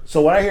now.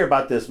 So what I hear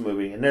about this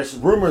movie, and there's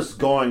rumors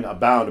going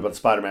abound about the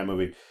Spider-Man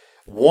movie.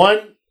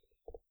 One.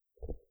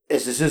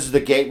 This is the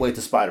gateway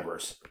to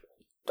Spider-Verse,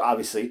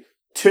 obviously.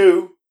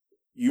 2,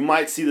 you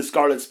might see the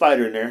Scarlet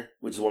Spider in there,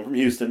 which is one from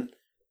Houston.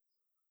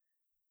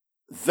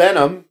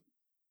 Venom.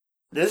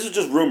 This is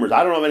just rumors.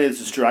 I don't know if any of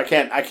this is true. I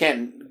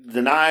can't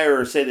deny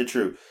or say the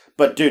truth.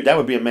 But dude, that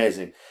would be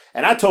amazing.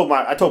 And I told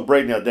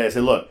Braden the other day. I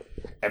said, look,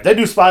 if they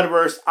do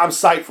Spider-Verse, I'm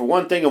psyched for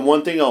one thing and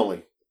one thing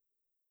only.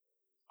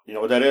 You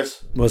know what that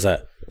is? What's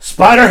that?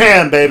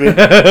 Spider-Ham, baby.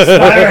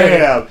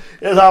 Spider-Ham.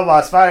 It's all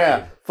about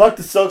Spider-Ham. Fuck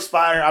the Silk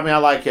Spider. I mean, I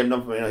like him.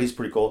 He's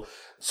pretty cool.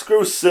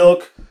 Screw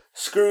Silk.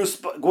 Screw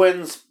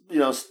Gwen's,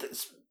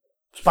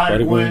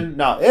 Spider-Gwen.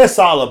 No, it's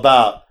all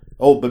about,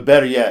 but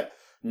better yet,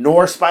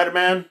 North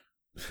Spider-Man.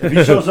 If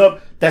he shows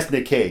up, that's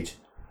Nick Cage.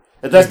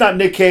 If that's not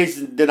Nick Cage,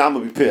 then I'm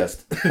going to be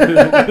pissed.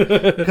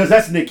 Because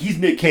he's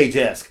Nick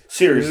Cage-esque.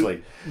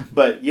 Seriously.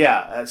 But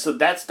yeah, so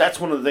that's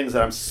one of the things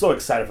that I'm so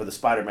excited for the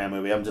Spider-Man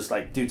movie. I'm just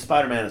like, dude,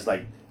 Spider-Man is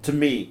like, to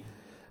me,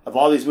 of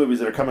all these movies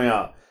that are coming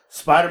out,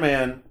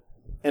 Spider-Man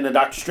and the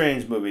Doctor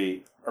Strange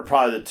movie are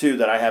probably the 2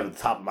 that I have at the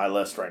top of my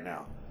list right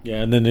now.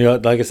 Yeah, and then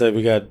like I said,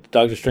 we got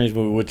Doctor Strange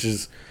movie, which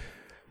is,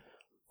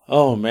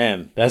 oh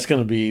man, that's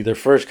going to be their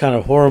first kind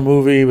of horror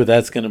movie, but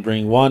that's going to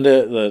bring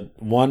Wanda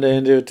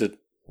into it.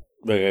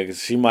 Like,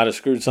 she might have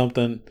screwed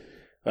something.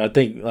 I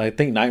think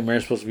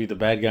Nightmare's supposed to be the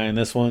bad guy in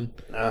this one.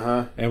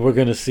 And we're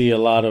going to see a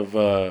lot of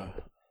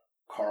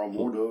Carl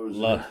Mordo's.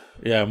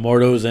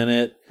 Mordo's in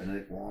it.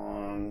 Benedict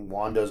Wong.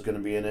 Wanda's going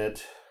to be in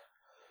it.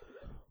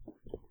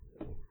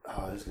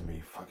 Oh, this is going to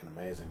be fucking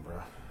amazing,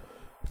 bro.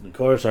 And of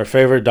course, our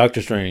favorite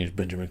Doctor Strange,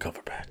 Benjamin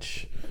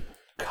Cumberbatch.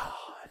 God.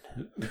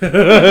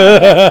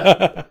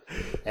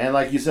 And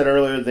like you said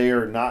earlier, they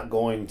are not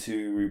going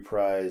to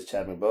reprise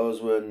Chadwick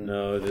Boseman.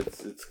 No,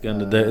 it's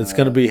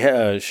gonna be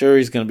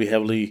Shuri's gonna be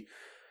heavily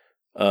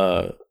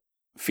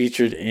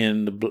featured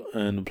in the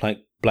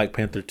Black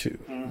Panther 2.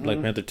 Mm-hmm.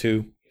 Black Panther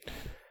 2.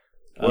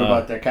 What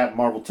about that Captain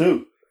Marvel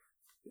 2?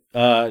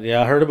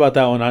 Yeah, I heard about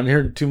that one. I didn't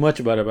hear too much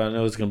about it, but I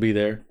know it's gonna be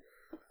there.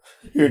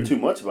 You heard too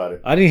much about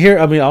it. I didn't hear.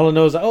 I mean, all I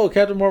know is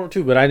Captain Marvel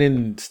 2, but I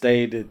didn't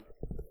stay.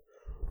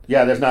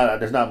 Yeah, there's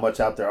not much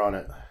out there on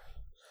it.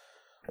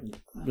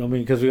 I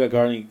mean, because we got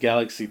Guardians of the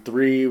Galaxy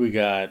 3, we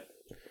got.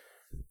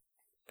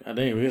 God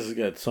dang, we just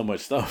got so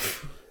much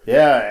stuff.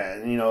 Yeah,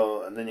 and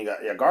then you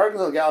got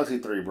Guardians of the Galaxy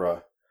 3,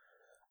 bro.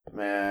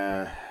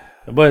 Man.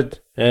 But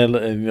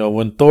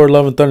when Thor: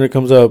 Love and Thunder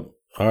comes up,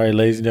 all right,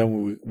 ladies and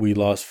gentlemen, we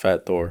lost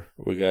Fat Thor.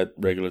 We got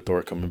regular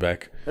Thor coming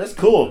back. That's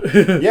cool.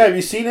 Yeah, have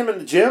you seen him in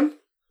the gym?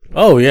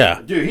 Oh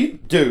yeah,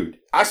 dude.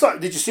 I saw.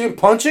 Did you see him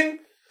punching?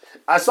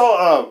 I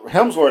saw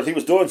Hemsworth. He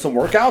was doing some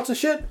workouts and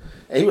shit,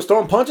 and he was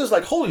throwing punches.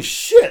 Like, holy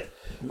shit!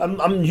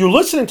 You're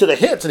listening to the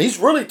hits, and he's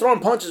really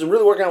throwing punches and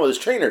really working out with his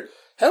trainer.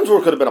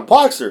 Hemsworth could have been a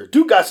boxer.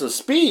 Dude got some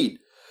speed,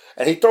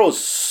 and he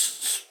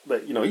throws.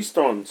 But he's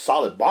throwing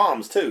solid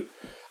bombs too.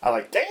 I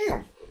like,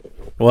 damn.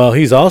 Well,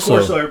 he's also. Of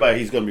course, so everybody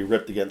he's going to be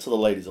ripped again, so the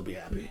ladies will be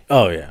happy.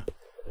 Oh yeah.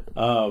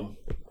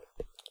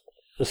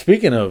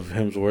 Speaking of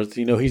Hemsworth,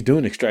 he's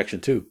doing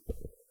Extraction 2.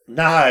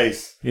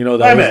 Nice. That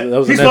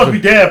was he's supposed to be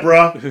dead,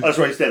 bro. That's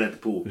why he's standing at the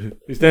pool.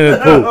 He's standing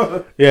at the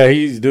pool. Yeah,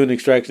 he's doing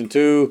Extraction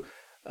 2.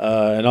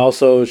 And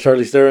also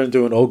Charlize Theron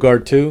doing Old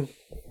Guard 2.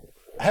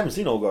 I haven't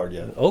seen Old Guard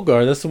yet. Old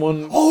Guard, that's the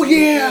one. Oh,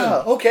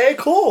 yeah. Okay,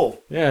 cool.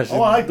 Yeah. I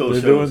like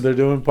those shows. They're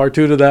doing part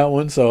 2 to that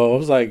one. So I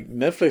was like,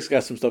 Netflix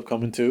got some stuff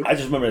coming too. I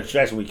just remember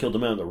Extraction, we killed the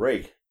man with a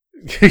rake.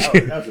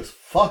 That was just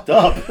fucked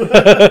up.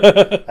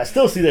 I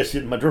still see that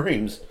shit in my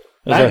dreams.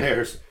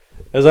 Nightmares.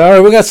 All right,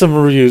 we got some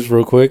reviews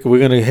real quick. We're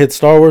going to hit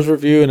Star Wars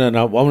review, and then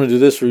I'm going to do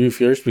this review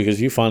first because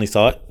you finally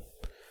saw it.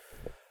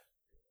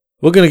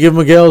 We're going to give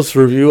Miguel's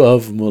review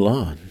of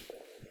Mulan.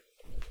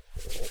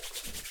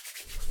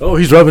 Oh,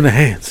 he's rubbing the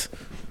hands.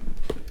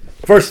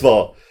 First of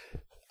all,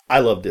 I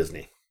love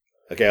Disney.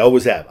 Okay, I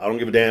always have. I don't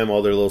give a damn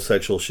all their little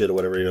sexual shit or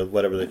whatever,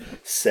 whatever the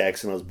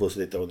sex and all this bullshit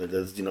they throw in there.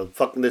 There's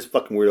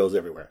fucking weirdos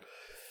everywhere.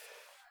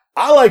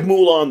 I like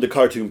Mulan, the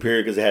cartoon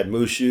period, because it had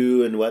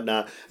Mushu and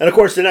whatnot. And of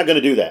course, they're not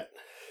going to do that.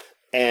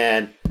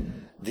 And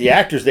the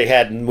actors they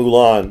had in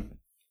Mulan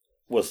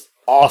was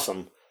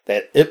awesome. They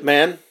had Ip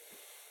Man.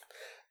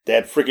 They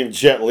had freaking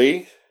Jet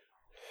Li.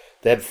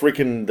 They had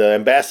freaking the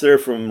ambassador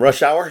from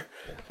Rush Hour.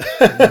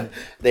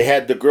 They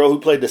had the girl who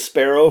played the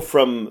Sparrow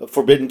from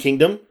Forbidden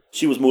Kingdom.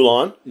 She was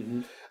Mulan.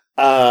 Mm-hmm.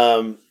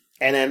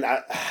 And then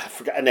I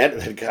forgot. And they had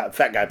the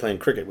fat guy playing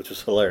cricket, which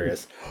was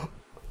hilarious.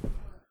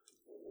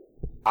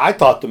 I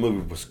thought the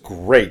movie was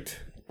great.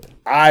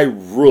 I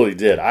really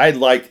did. I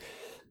liked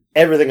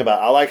everything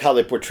about it. I like how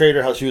they portrayed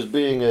her, how she was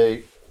being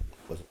a...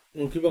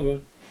 Keep on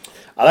going.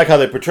 I like how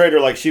they portrayed her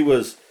like she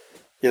was,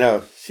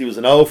 she was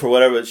an oaf or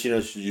whatever.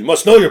 You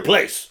must know your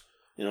place.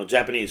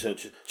 Japanese,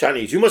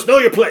 Chinese, you must know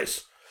your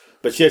place.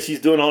 But she's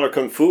doing all her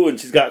kung fu and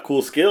she's got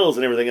cool skills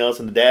and everything else.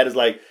 And the dad is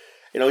like,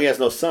 he has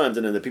no sons.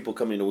 And then the people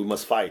come, we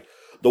must fight.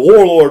 The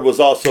warlord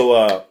was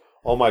also,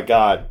 oh my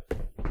God.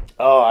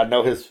 Oh, I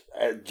know his,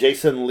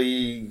 Jason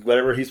Lee,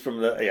 whatever. He's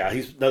from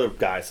he's another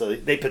guy. So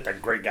they picked a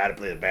great guy to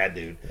play the bad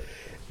dude.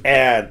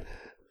 And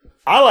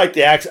I like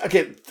the action.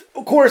 Okay,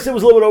 of course, it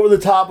was a little bit over the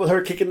top with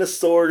her kicking the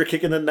sword or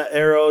kicking the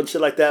arrow and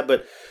shit like that.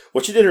 But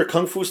when she did her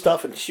kung fu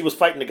stuff and she was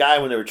fighting the guy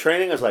when they were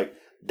training, I was like,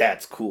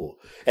 that's cool.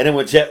 And then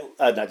when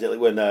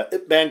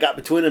Ip Man got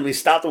between them, he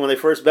stopped them when they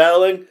first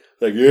battling.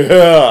 Like,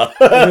 yeah,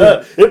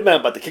 Ip Man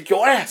about to kick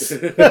your ass.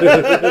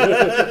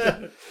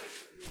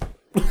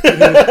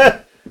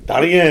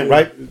 Donnie Yen,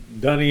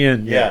 right? Donnie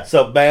Yen. Yeah.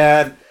 So,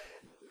 man,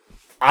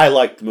 I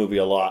liked the movie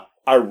a lot.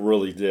 I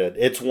really did.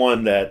 It's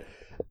one that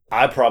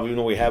I probably, even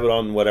though we have it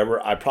on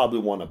whatever, I probably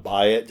want to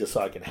buy it just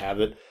so I can have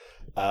it.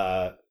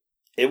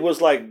 It was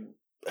like,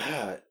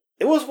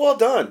 it was well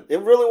done.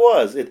 It really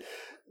was.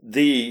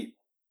 The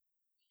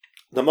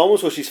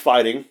moments where she's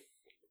fighting,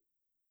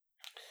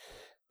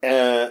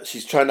 and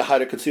she's trying to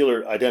hide or conceal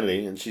her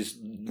identity, and she's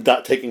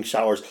not taking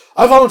showers.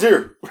 I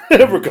volunteer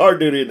for guard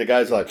duty, and the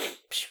guy's like,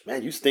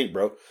 "Man, you stink,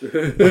 bro."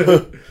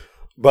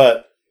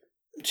 But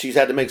she's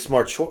had to make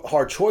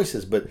hard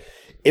choices. But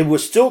it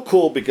was still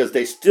cool because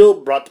they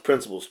still brought the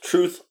principles: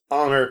 truth,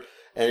 honor,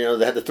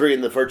 and they had the three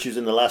and the virtues,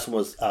 and the last one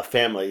was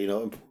family.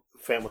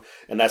 Family,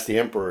 and that's the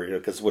emperor.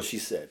 Because what she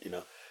said.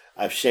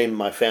 I've shamed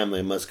my family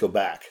and must go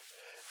back,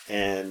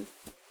 and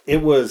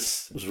it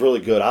was really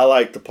good. I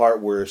like the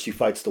part where she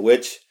fights the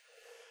witch,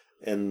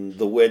 and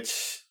the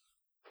witch,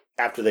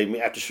 after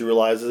she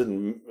realizes it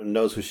and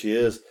knows who she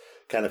is,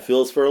 kind of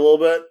feels for her a little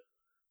bit.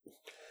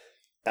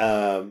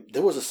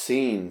 There was a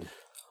scene.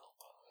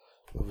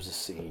 What was the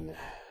scene? I'm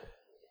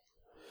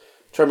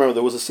trying to remember.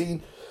 There was a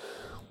scene.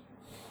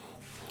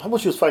 How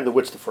about she was fighting the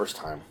witch the first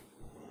time?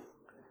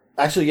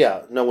 Actually,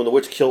 yeah. No, when the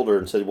witch killed her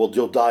and said, "Well,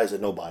 you'll die as a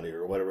nobody,"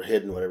 or whatever,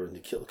 hidden, whatever, and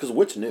he killed. Because the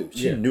witch knew.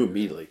 She knew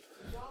immediately.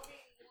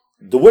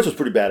 The witch was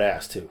pretty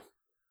badass too.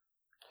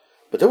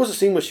 But there was a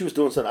scene where she was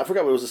doing something. I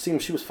forgot what it was. A scene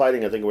where she was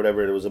fighting, I think, or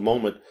whatever. And it was a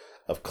moment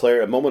of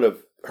clarity, a moment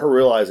of her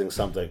realizing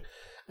something.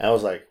 And I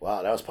was like,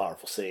 wow, that was a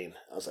powerful scene.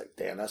 I was like,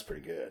 damn, that's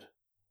pretty good.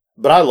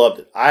 But I loved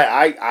it.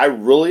 I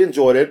really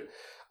enjoyed it.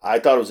 I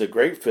thought it was a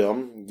great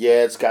film.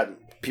 Yeah, it's got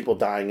people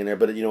dying in there,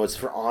 but it's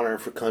for honor,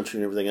 for country,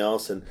 and everything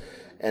else. And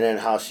then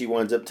how she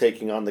winds up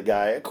taking on the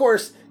guy. Of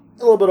course, a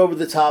little bit over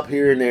the top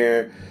here and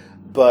there,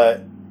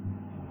 but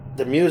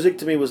the music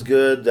to me was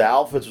good. The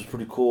outfits was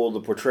pretty cool.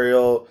 The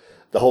portrayal,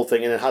 the whole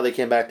thing, and then how they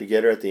came back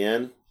together at the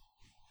end.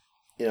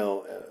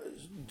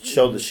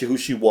 Showed who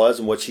she was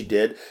and what she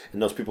did,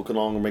 and those people could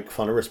no longer make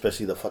fun of her,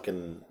 especially the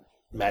fucking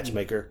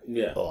matchmaker.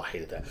 Yeah. Oh, I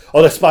hated that.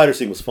 Oh, that spider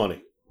scene was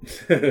funny.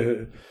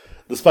 The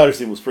spider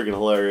scene was freaking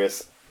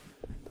hilarious.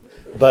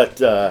 But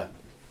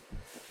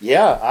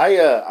yeah,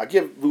 I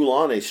give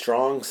Mulan a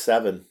strong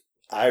 7.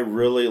 I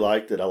really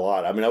liked it a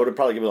lot. I mean, I would have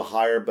probably given it a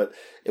higher, but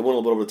it went a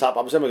little bit over the top.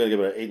 I'm going to give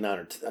it an 8, 9,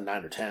 or a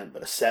 9 or 10,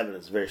 but a 7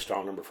 is a very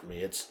strong number for me.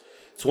 It's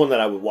one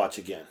that I would watch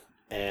again,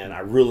 and I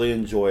really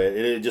enjoy it.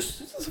 It's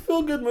just a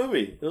feel good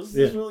movie. It's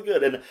really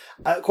good, and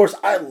of course,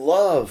 I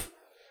love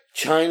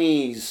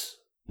Chinese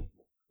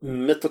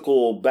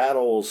mythical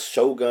battles,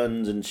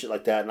 shoguns, and shit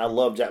like that, and I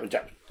love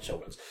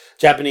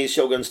Japanese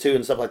shoguns too,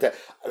 and stuff like that.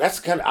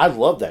 I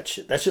love that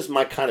shit. That's just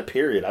my kind of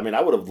period. I mean,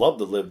 I would have loved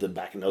to live them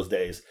back in those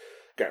days.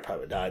 Guy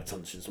probably died.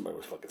 Somebody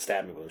was fucking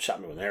stabbed me with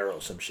shot me with an arrow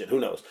or some shit. Who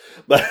knows?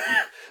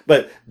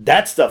 But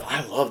that stuff,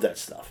 I love that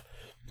stuff.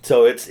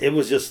 So it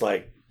was just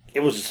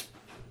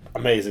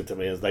amazing to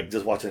me. It's like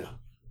just watching.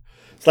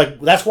 It's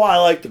like that's why I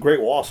like the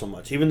Great Wall so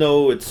much, even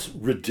though it's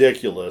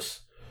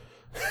ridiculous,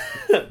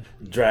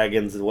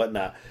 dragons and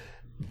whatnot.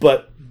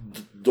 But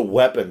the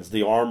weapons,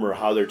 the armor,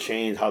 how they're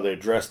changed, how they're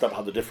dressed up,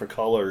 how the different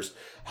colors,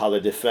 how they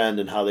defend,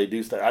 and how they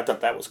do stuff. I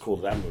thought that was cool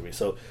to that movie.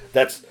 So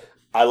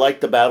I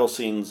like the battle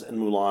scenes in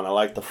Mulan. I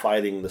like the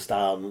fighting, the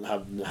style,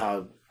 and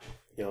how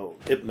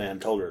Ip Man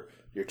told her,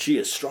 "Your chi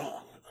is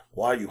strong.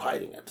 Why are you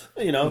hiding it?"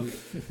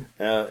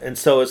 And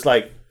so it's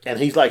like, and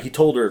he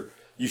told her,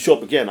 "You show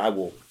up again, I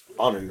will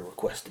honor your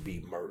request to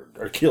be murdered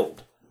or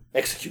killed,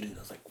 executed." I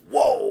was like,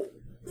 whoa.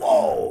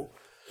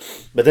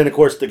 But then of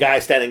course the guy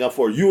standing up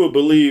for her, you would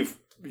believe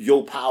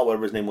Yo Pao,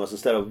 whatever his name was,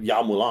 instead of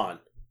Ya Mulan.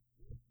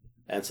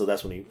 And so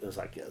that's when he was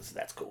like, yes,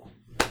 that's cool.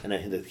 And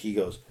then he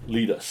goes,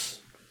 lead us.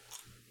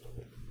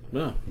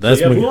 No,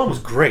 Mulan was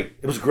great.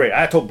 It was great.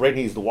 I told Brady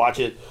he needs to watch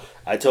it.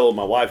 I told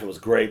my wife it was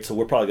great, so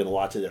we're probably going to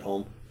watch it at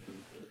home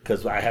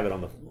because I have it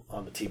on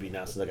the TV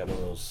now since I got one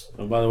of those.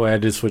 Oh, by the way, I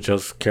did switch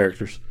those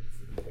characters.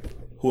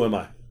 Who am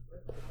I?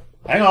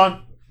 Hang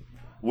on.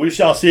 We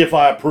shall see if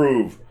I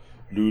approve.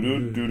 Do.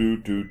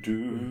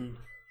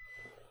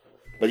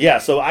 But yeah,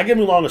 so I give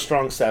Mulan a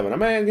strong 7. I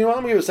mean, I'm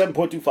going to give it a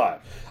 7.25.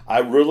 I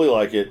really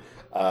like it.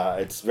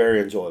 It's very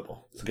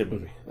enjoyable. It's a good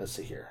movie. Let's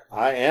see here.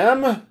 I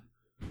am.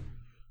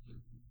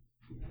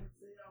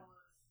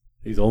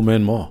 He's Old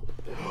Man Mall.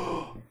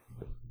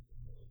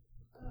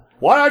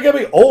 Why I gotta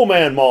be Old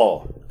Man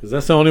Mall? Because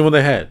that's the only one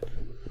they had.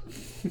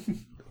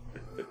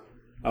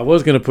 I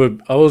was gonna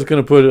put.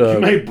 You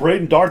made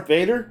Braden Darth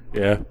Vader?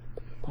 Yeah.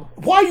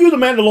 Why are you the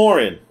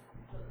Mandalorian?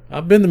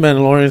 I've been the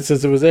Mandalorian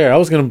since it was there. I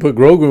was gonna put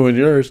Grogu in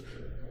yours.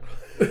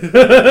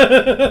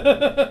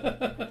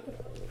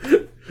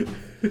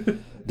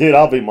 Dude,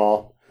 I'll be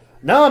Maul.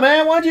 No,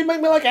 man, why'd you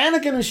make me like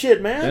Anakin and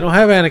shit, man? They don't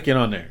have Anakin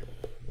on there.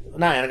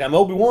 Nah, Anakin, I'm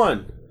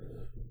Obi-Wan.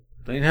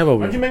 They didn't have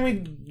Obi-Wan. Why'd you make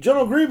me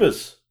General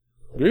Grievous?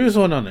 Grievous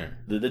one on there.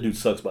 That dude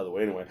sucks, by the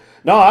way, anyway.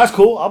 No, that's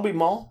cool. I'll be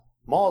Maul.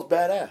 Maul's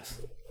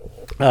badass.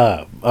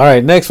 All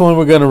right, next one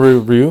we're going to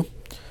review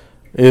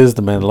is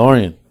The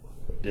Mandalorian.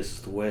 This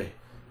is the way.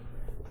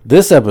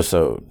 This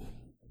episode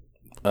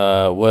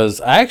was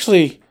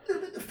actually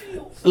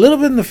a little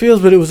bit in the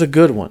fields, but it was a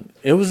good one.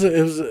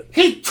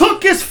 He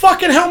took his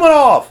fucking helmet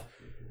off!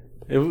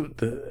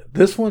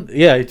 This one,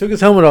 yeah, he took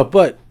his helmet off,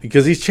 but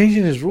because he's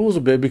changing his rules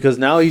a bit, because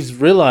now he's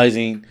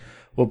realizing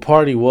what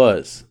part he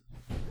was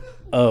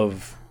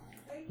of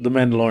the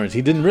Mandalorians.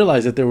 He didn't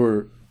realize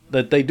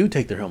that they do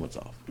take their helmets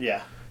off.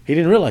 Yeah. He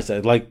didn't realize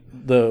that. Like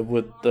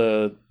with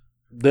the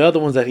other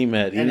ones that he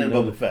met. And then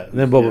Boba Fett. And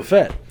then Boba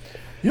Fett.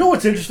 You know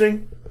what's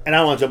interesting? And I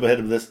don't want to jump ahead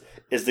of this.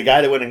 Is the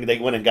guy that they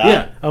went and got.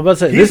 Yeah, I'm about to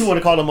say. He's the one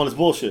that called him on his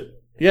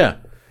bullshit. Yeah.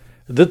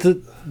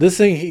 This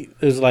thing,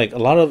 there's like a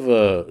lot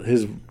of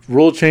his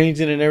rule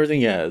changing and everything.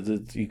 Yeah,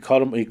 he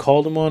called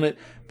him on it.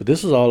 But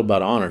this was all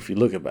about honor if you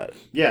look about it.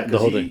 Yeah,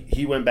 because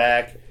he went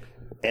back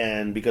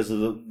and because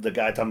of the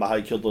guy talking about how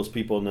he killed those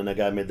people and then that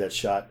guy made that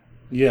shot.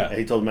 Yeah. And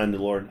he told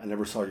Mandalorian, I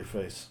never saw your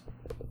face.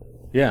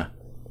 Yeah.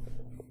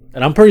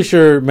 And I'm pretty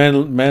sure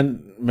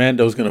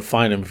Mando's going to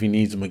find him if he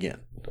needs him again.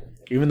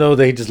 Even though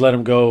they just let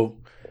him go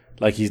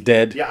like he's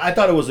dead. Yeah, I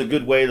thought it was a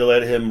good way to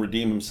let him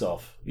redeem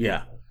himself.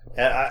 Yeah.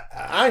 And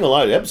I ain't gonna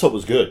lie, the episode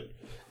was good.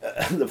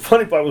 The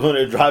funny part was when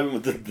they were driving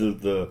with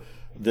the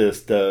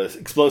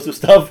explosive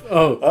stuff.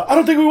 Oh. I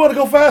don't think we want to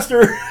go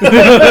faster.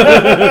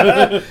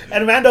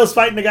 And Mando's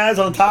fighting the guys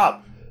on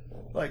top.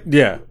 Like,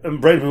 yeah.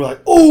 And Braden was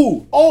like,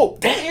 oh,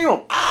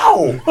 damn,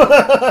 ow.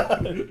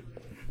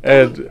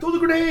 And throw the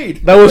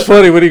grenade. That was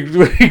funny when he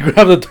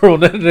grabbed the turtle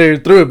detonator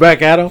and threw it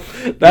back at him.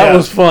 That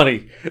was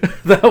funny.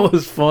 That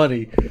was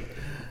funny.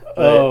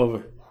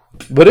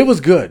 But it was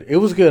good. It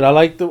was good. I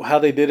liked how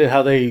they did it.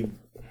 How they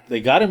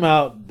got him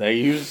out. They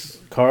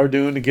used Cara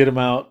Dune to get him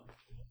out.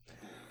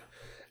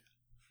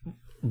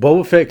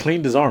 Boba Fett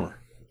cleaned his armor.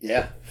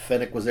 Yeah,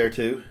 Fennec was there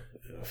too.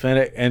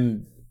 Fennec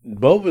and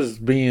Boba's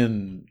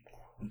being.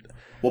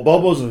 Well,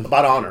 Boba's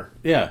about honor.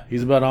 Yeah,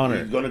 he's about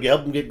honor. He's going to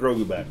help him get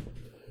Grogu back.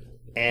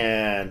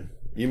 And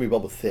you mean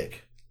Boba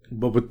Thick.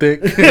 Boba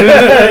Thick.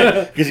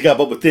 Because you got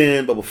Boba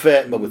Thin, Boba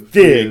Fett, Boba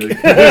Thick.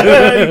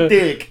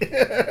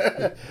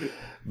 Thick.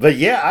 But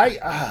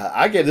yeah,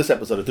 I gave this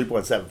episode a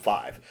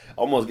 3.75.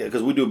 Almost,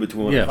 because we do it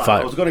between 1 and 5.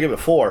 I was going to give it a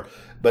 4,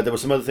 but there were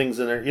some other things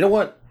in there. You know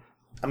what?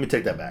 I'm going to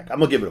take that back. I'm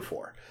going to give it a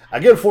 4. I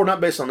give it a 4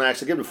 not based on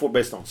action. I give it a 4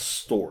 based on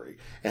story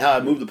and how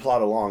I moved the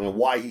plot along and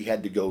why he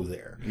had to go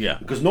there. Yeah.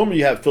 Because normally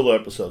you have filler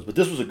episodes, but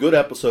this was a good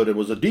episode. It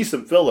was a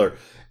decent filler,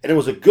 and it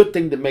was a good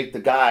thing to make the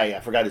guy,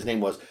 I forgot his name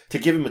was, to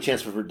give him a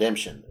chance for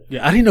redemption.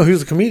 Yeah, I didn't know he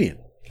was a comedian.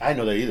 I didn't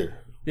know that either.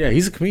 Yeah,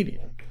 he's a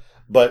comedian.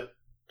 But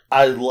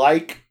I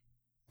like,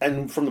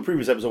 and from the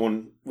previous episode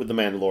when with the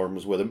Mandalorian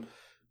was with him,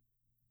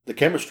 the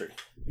chemistry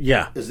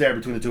is there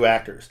between the two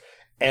actors.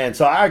 And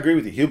so I agree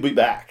with you. He'll be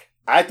back.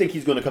 I think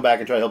he's going to come back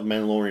and try to help the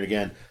Mandalorian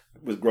again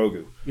with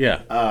Grogu.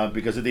 Yeah.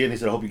 Because at the end he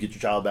said, I hope you get your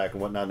child back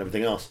and whatnot and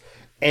everything else.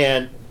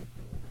 And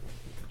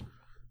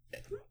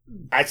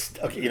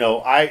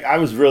I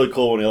was really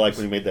cool when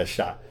he made that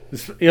shot.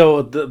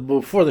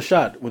 Before the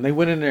shot, when they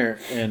went in there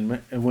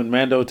and when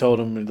Mando told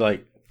him,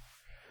 like,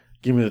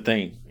 give me the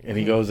thing. And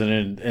he goes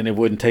in and it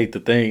wouldn't take the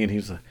thing. And he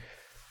was like,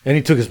 and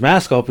he took his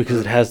mask off because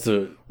it has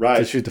to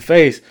shoot the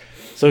face.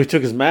 So he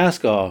took his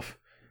mask off.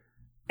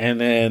 And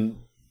then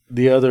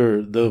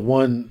the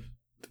one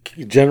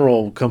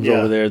general comes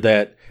over there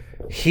that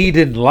he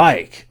didn't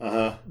like.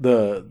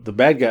 The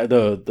bad guy,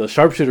 the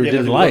sharpshooter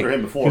didn't like.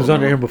 He was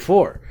under him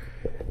before.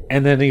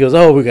 And then he goes,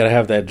 oh, we got to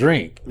have that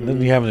drink. And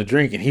then you're having a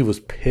drink, and he was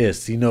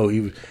pissed. He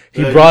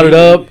brought it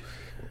up.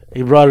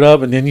 He brought it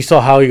up, and then you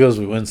saw how he goes,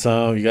 we win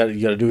some. You got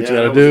to do what you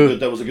got to do.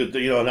 That was a good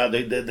thing. Now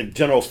the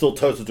general still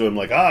toasted to him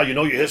like, you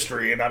know your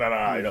history, and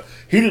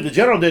the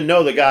general didn't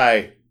know the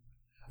guy,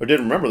 or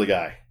didn't remember the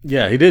guy.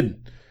 Yeah, he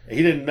didn't.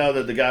 He didn't know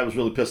that the guy was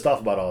really pissed off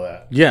about all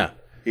that. Yeah.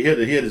 He hid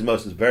his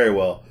emotions very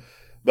well.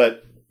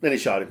 But then he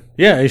shot him.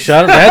 Yeah, he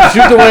shot him. They had to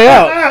shoot the way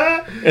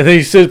out. And then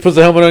he puts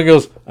the helmet on and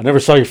goes, I never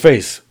saw your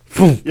face.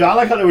 Yeah, I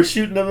like how they were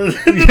shooting them.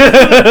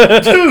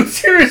 Dude,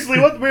 seriously,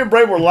 me and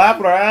Bray were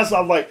laughing our ass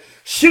off like,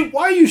 shoot,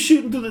 why are you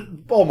shooting through the...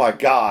 Oh, my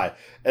God.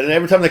 And then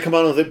every time they come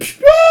out, they...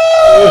 Fennec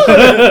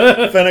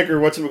or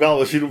whatchamacallit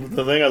was shooting with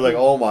the thing. I was like,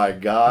 oh, my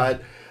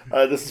God.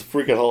 This is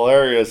freaking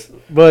hilarious.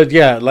 But,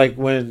 yeah, like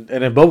when...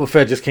 And then Boba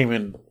Fett just came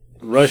in,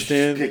 rushed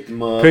in, picked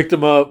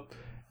him up,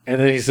 And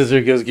then he sits there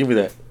and goes, give me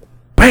that.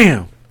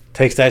 Bam!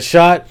 Takes that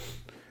shot.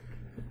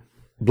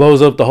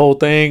 Blows up the whole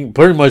thing.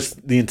 Pretty much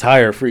the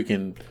entire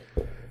freaking...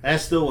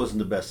 That still wasn't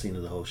the best scene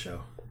of the whole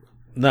show.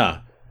 Nah.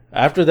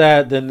 After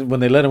that, then when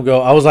they let him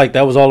go, I was like,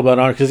 that was all about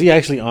honor. Because he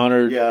actually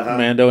honored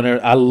Mando and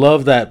everything. I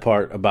love that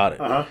part about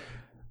it. Uh-huh.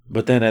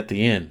 But then at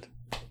the end...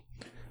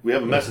 We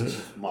have a message,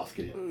 Moff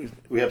Gideon.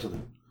 We have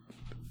something.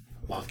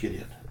 Moff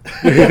Gideon.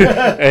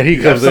 And he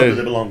comes something in.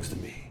 that belongs to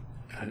me.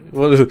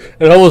 Well,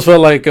 it almost felt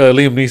like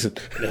Liam Neeson.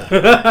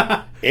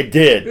 Yeah. It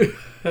did.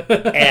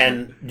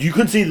 And you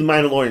couldn't see the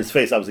Mandalorian's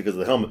face, obviously, because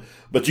of the helmet.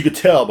 But you could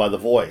tell by the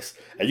voice.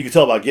 And you could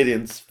tell by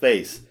Gideon's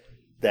face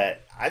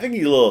that I think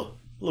he's a little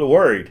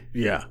worried.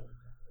 Yeah.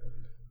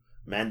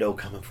 Mando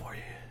coming for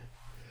you.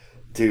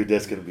 Dude,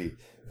 that's gonna be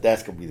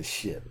the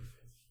shit.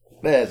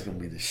 That's gonna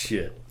be the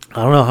shit.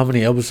 I don't know how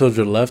many episodes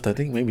are left. I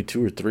think maybe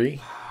 2 or 3.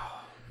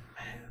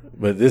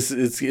 But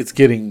it's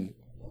getting...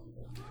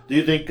 Do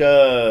you think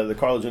the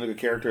Carla Juniga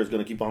character is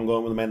going to keep on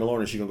going with the Mandalorian,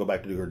 or is she going to go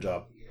back to do her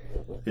job?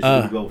 Is she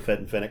going to go with Fett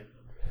and Fennec?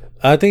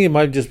 I think it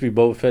might just be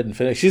Boba Fett and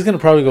Fennec. She's going to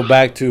probably go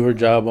back to her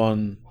job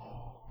on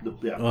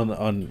where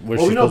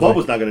well, we know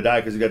Boba's not going to die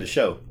because he got the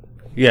show.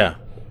 Yeah.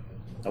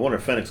 I wonder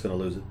if Fennec's going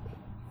to lose it.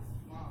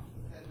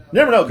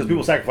 Never know, because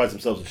people sacrifice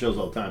themselves in shows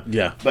all the time.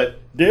 Yeah.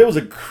 But it was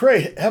a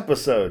great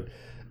episode.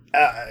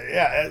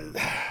 I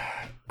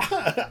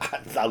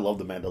love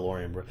The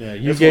Mandalorian, bro. Yeah,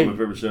 you gave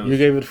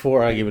it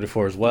 4. I gave it a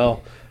 4 as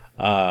well.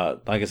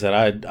 Like I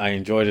said, I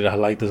enjoyed it. I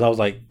liked this. I was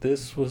like,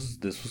 this was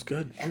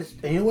good. And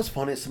you know what's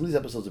funny? Some of these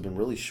episodes have been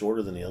really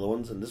shorter than the other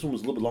ones, and this one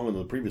was a little bit longer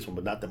than the previous one,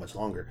 but not that much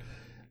longer.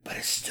 But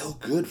it's still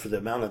good for the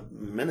amount of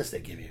minutes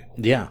they give you.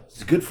 Yeah,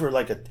 it's good for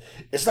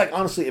it's like,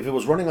 honestly, if it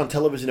was running on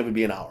television, it would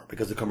be an hour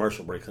because the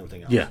commercial breaks and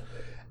everything else. Yeah.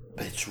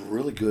 But it's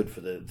really good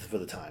for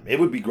the time. It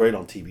would be great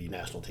on TV,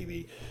 national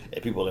TV,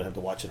 if people didn't have to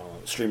watch it on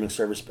a streaming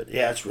service. But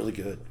yeah, it's really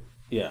good.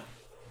 Yeah.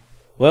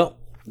 Well,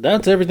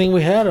 that's everything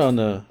we had on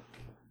the.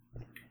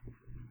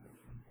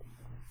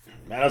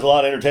 Man, that's a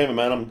lot of entertainment,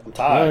 man. I'm tired.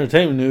 A lot of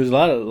entertainment news, a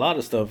lot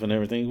of stuff and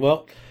everything.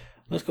 Well,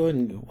 let's go ahead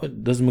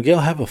and. Does Miguel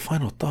have a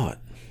final thought?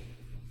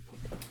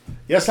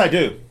 Yes, I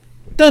do.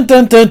 Dun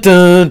dun dun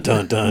dun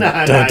dun dun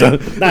Not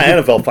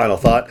NFL final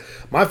thought.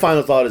 My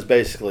final thought is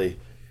basically.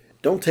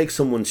 Don't take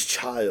someone's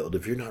child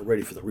if you're not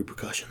ready for the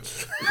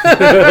repercussions.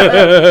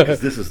 Because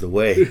this is the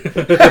way.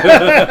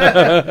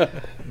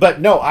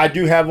 But no, I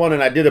do have one,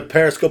 and I did a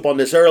Periscope on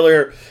this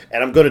earlier,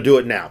 and I'm going to do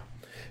it now.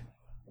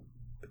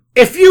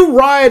 If you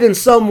ride in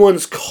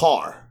someone's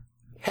car,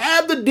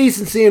 have the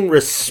decency and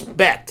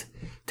respect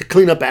to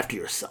clean up after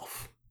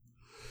yourself.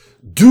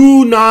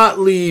 Do not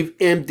leave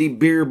empty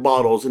beer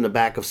bottles in the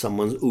back of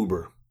someone's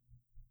Uber.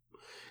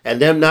 And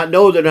them not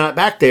know they're not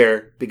back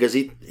there because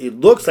it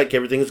looks like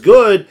everything is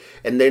good,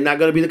 and they're not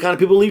going to be the kind of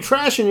people who leave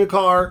trash in your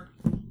car.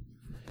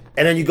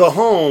 And then you go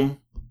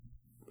home,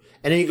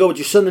 and then you go with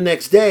your son the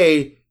next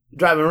day,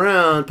 driving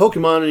around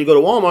Pokemon, and you go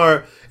to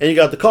Walmart, and you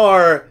got the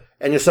car,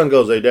 and your son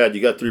goes, "Hey, Dad,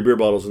 you got 3 beer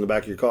bottles in the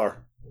back of your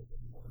car.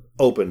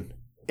 Open.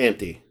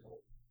 Empty."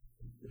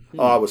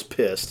 Oh, I was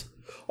pissed.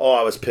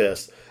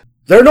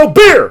 There's no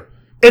beer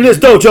in this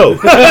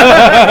dojo.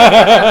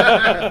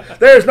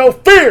 There's no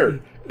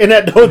fear in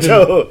that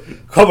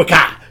dojo. Cobra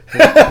Kai.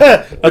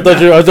 I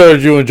thought it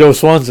was you and Joe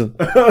Swanson.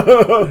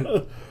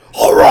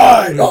 All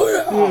right. Oh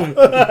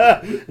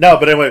yeah. No,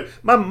 but anyway,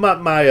 my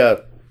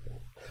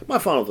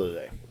final for the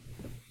day.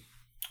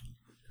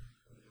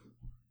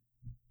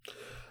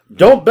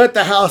 Don't bet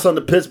the house on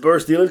the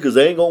Pittsburgh Steelers because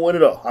they ain't gonna win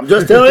it all. I'm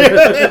just telling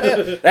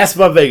you. That's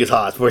my Vegas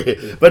odds for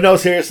you. But no,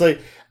 seriously,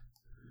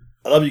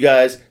 I love you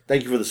guys.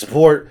 Thank you for the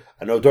support.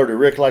 I know Dirty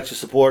Rick likes your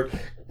support.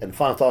 And the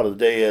final thought of the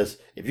day is,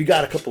 if you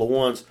got a couple of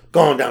ones,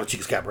 go on down to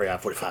Chica's Cabaret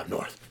I-45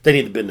 North. They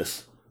need the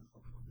business.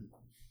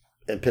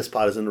 And Piss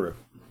Pot is in the room.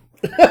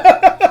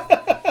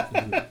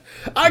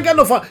 I got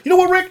no final. You know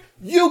what, Rick?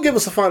 You give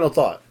us a final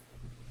thought.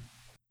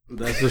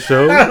 That's the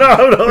show?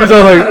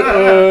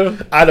 No.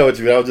 I know what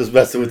you mean. I was just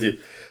messing with you.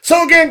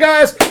 So again,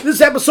 guys, this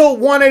is episode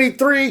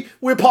 183.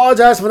 We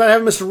apologize for not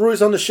having Mr.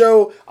 Ruiz on the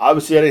show.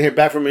 Obviously, I didn't hear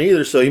back from him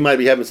either, so he might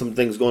be having some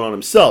things going on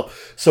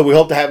himself. So we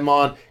hope to have him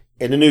on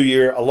in the new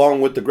year,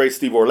 along with the great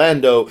Steve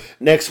Orlando.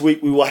 Next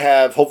week,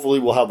 hopefully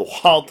we'll have the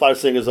Wildfire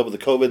Singers over the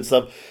COVID and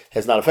stuff.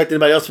 Has not affected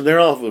anybody else from there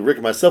on. Rick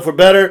and myself are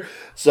better.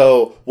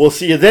 So we'll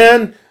see you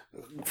then.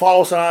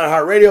 Follow us on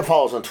iHeartRadio.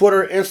 Follow us on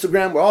Twitter,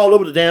 Instagram. We're all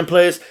over the damn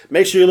place.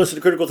 Make sure you listen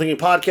to Critical Thinking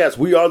Podcast.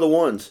 We are the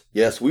ones.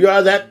 Yes, we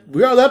are that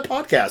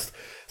podcast.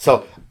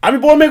 So I'm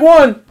your boy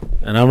Mick1.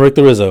 And I'm Rick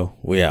the Rizzo.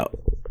 We out.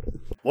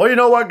 Well, you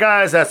know what,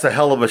 guys? That's a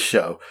hell of a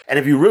show. And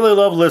if you really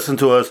love listening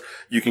to us,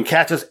 you can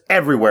catch us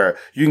everywhere.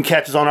 You can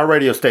catch us on our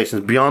radio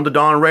stations, Beyond the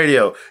Dawn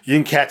Radio. You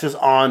can catch us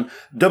on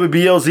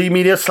WBLZ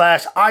Media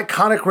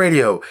 /Iconic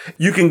Radio.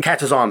 You can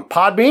catch us on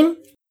Podbean,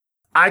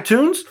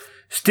 iTunes,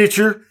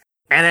 Stitcher,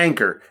 and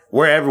Anchor.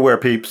 We're everywhere,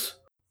 peeps.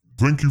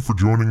 Thank you for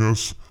joining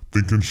us,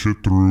 thinking shit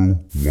through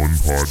one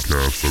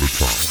podcast at a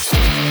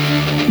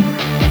time.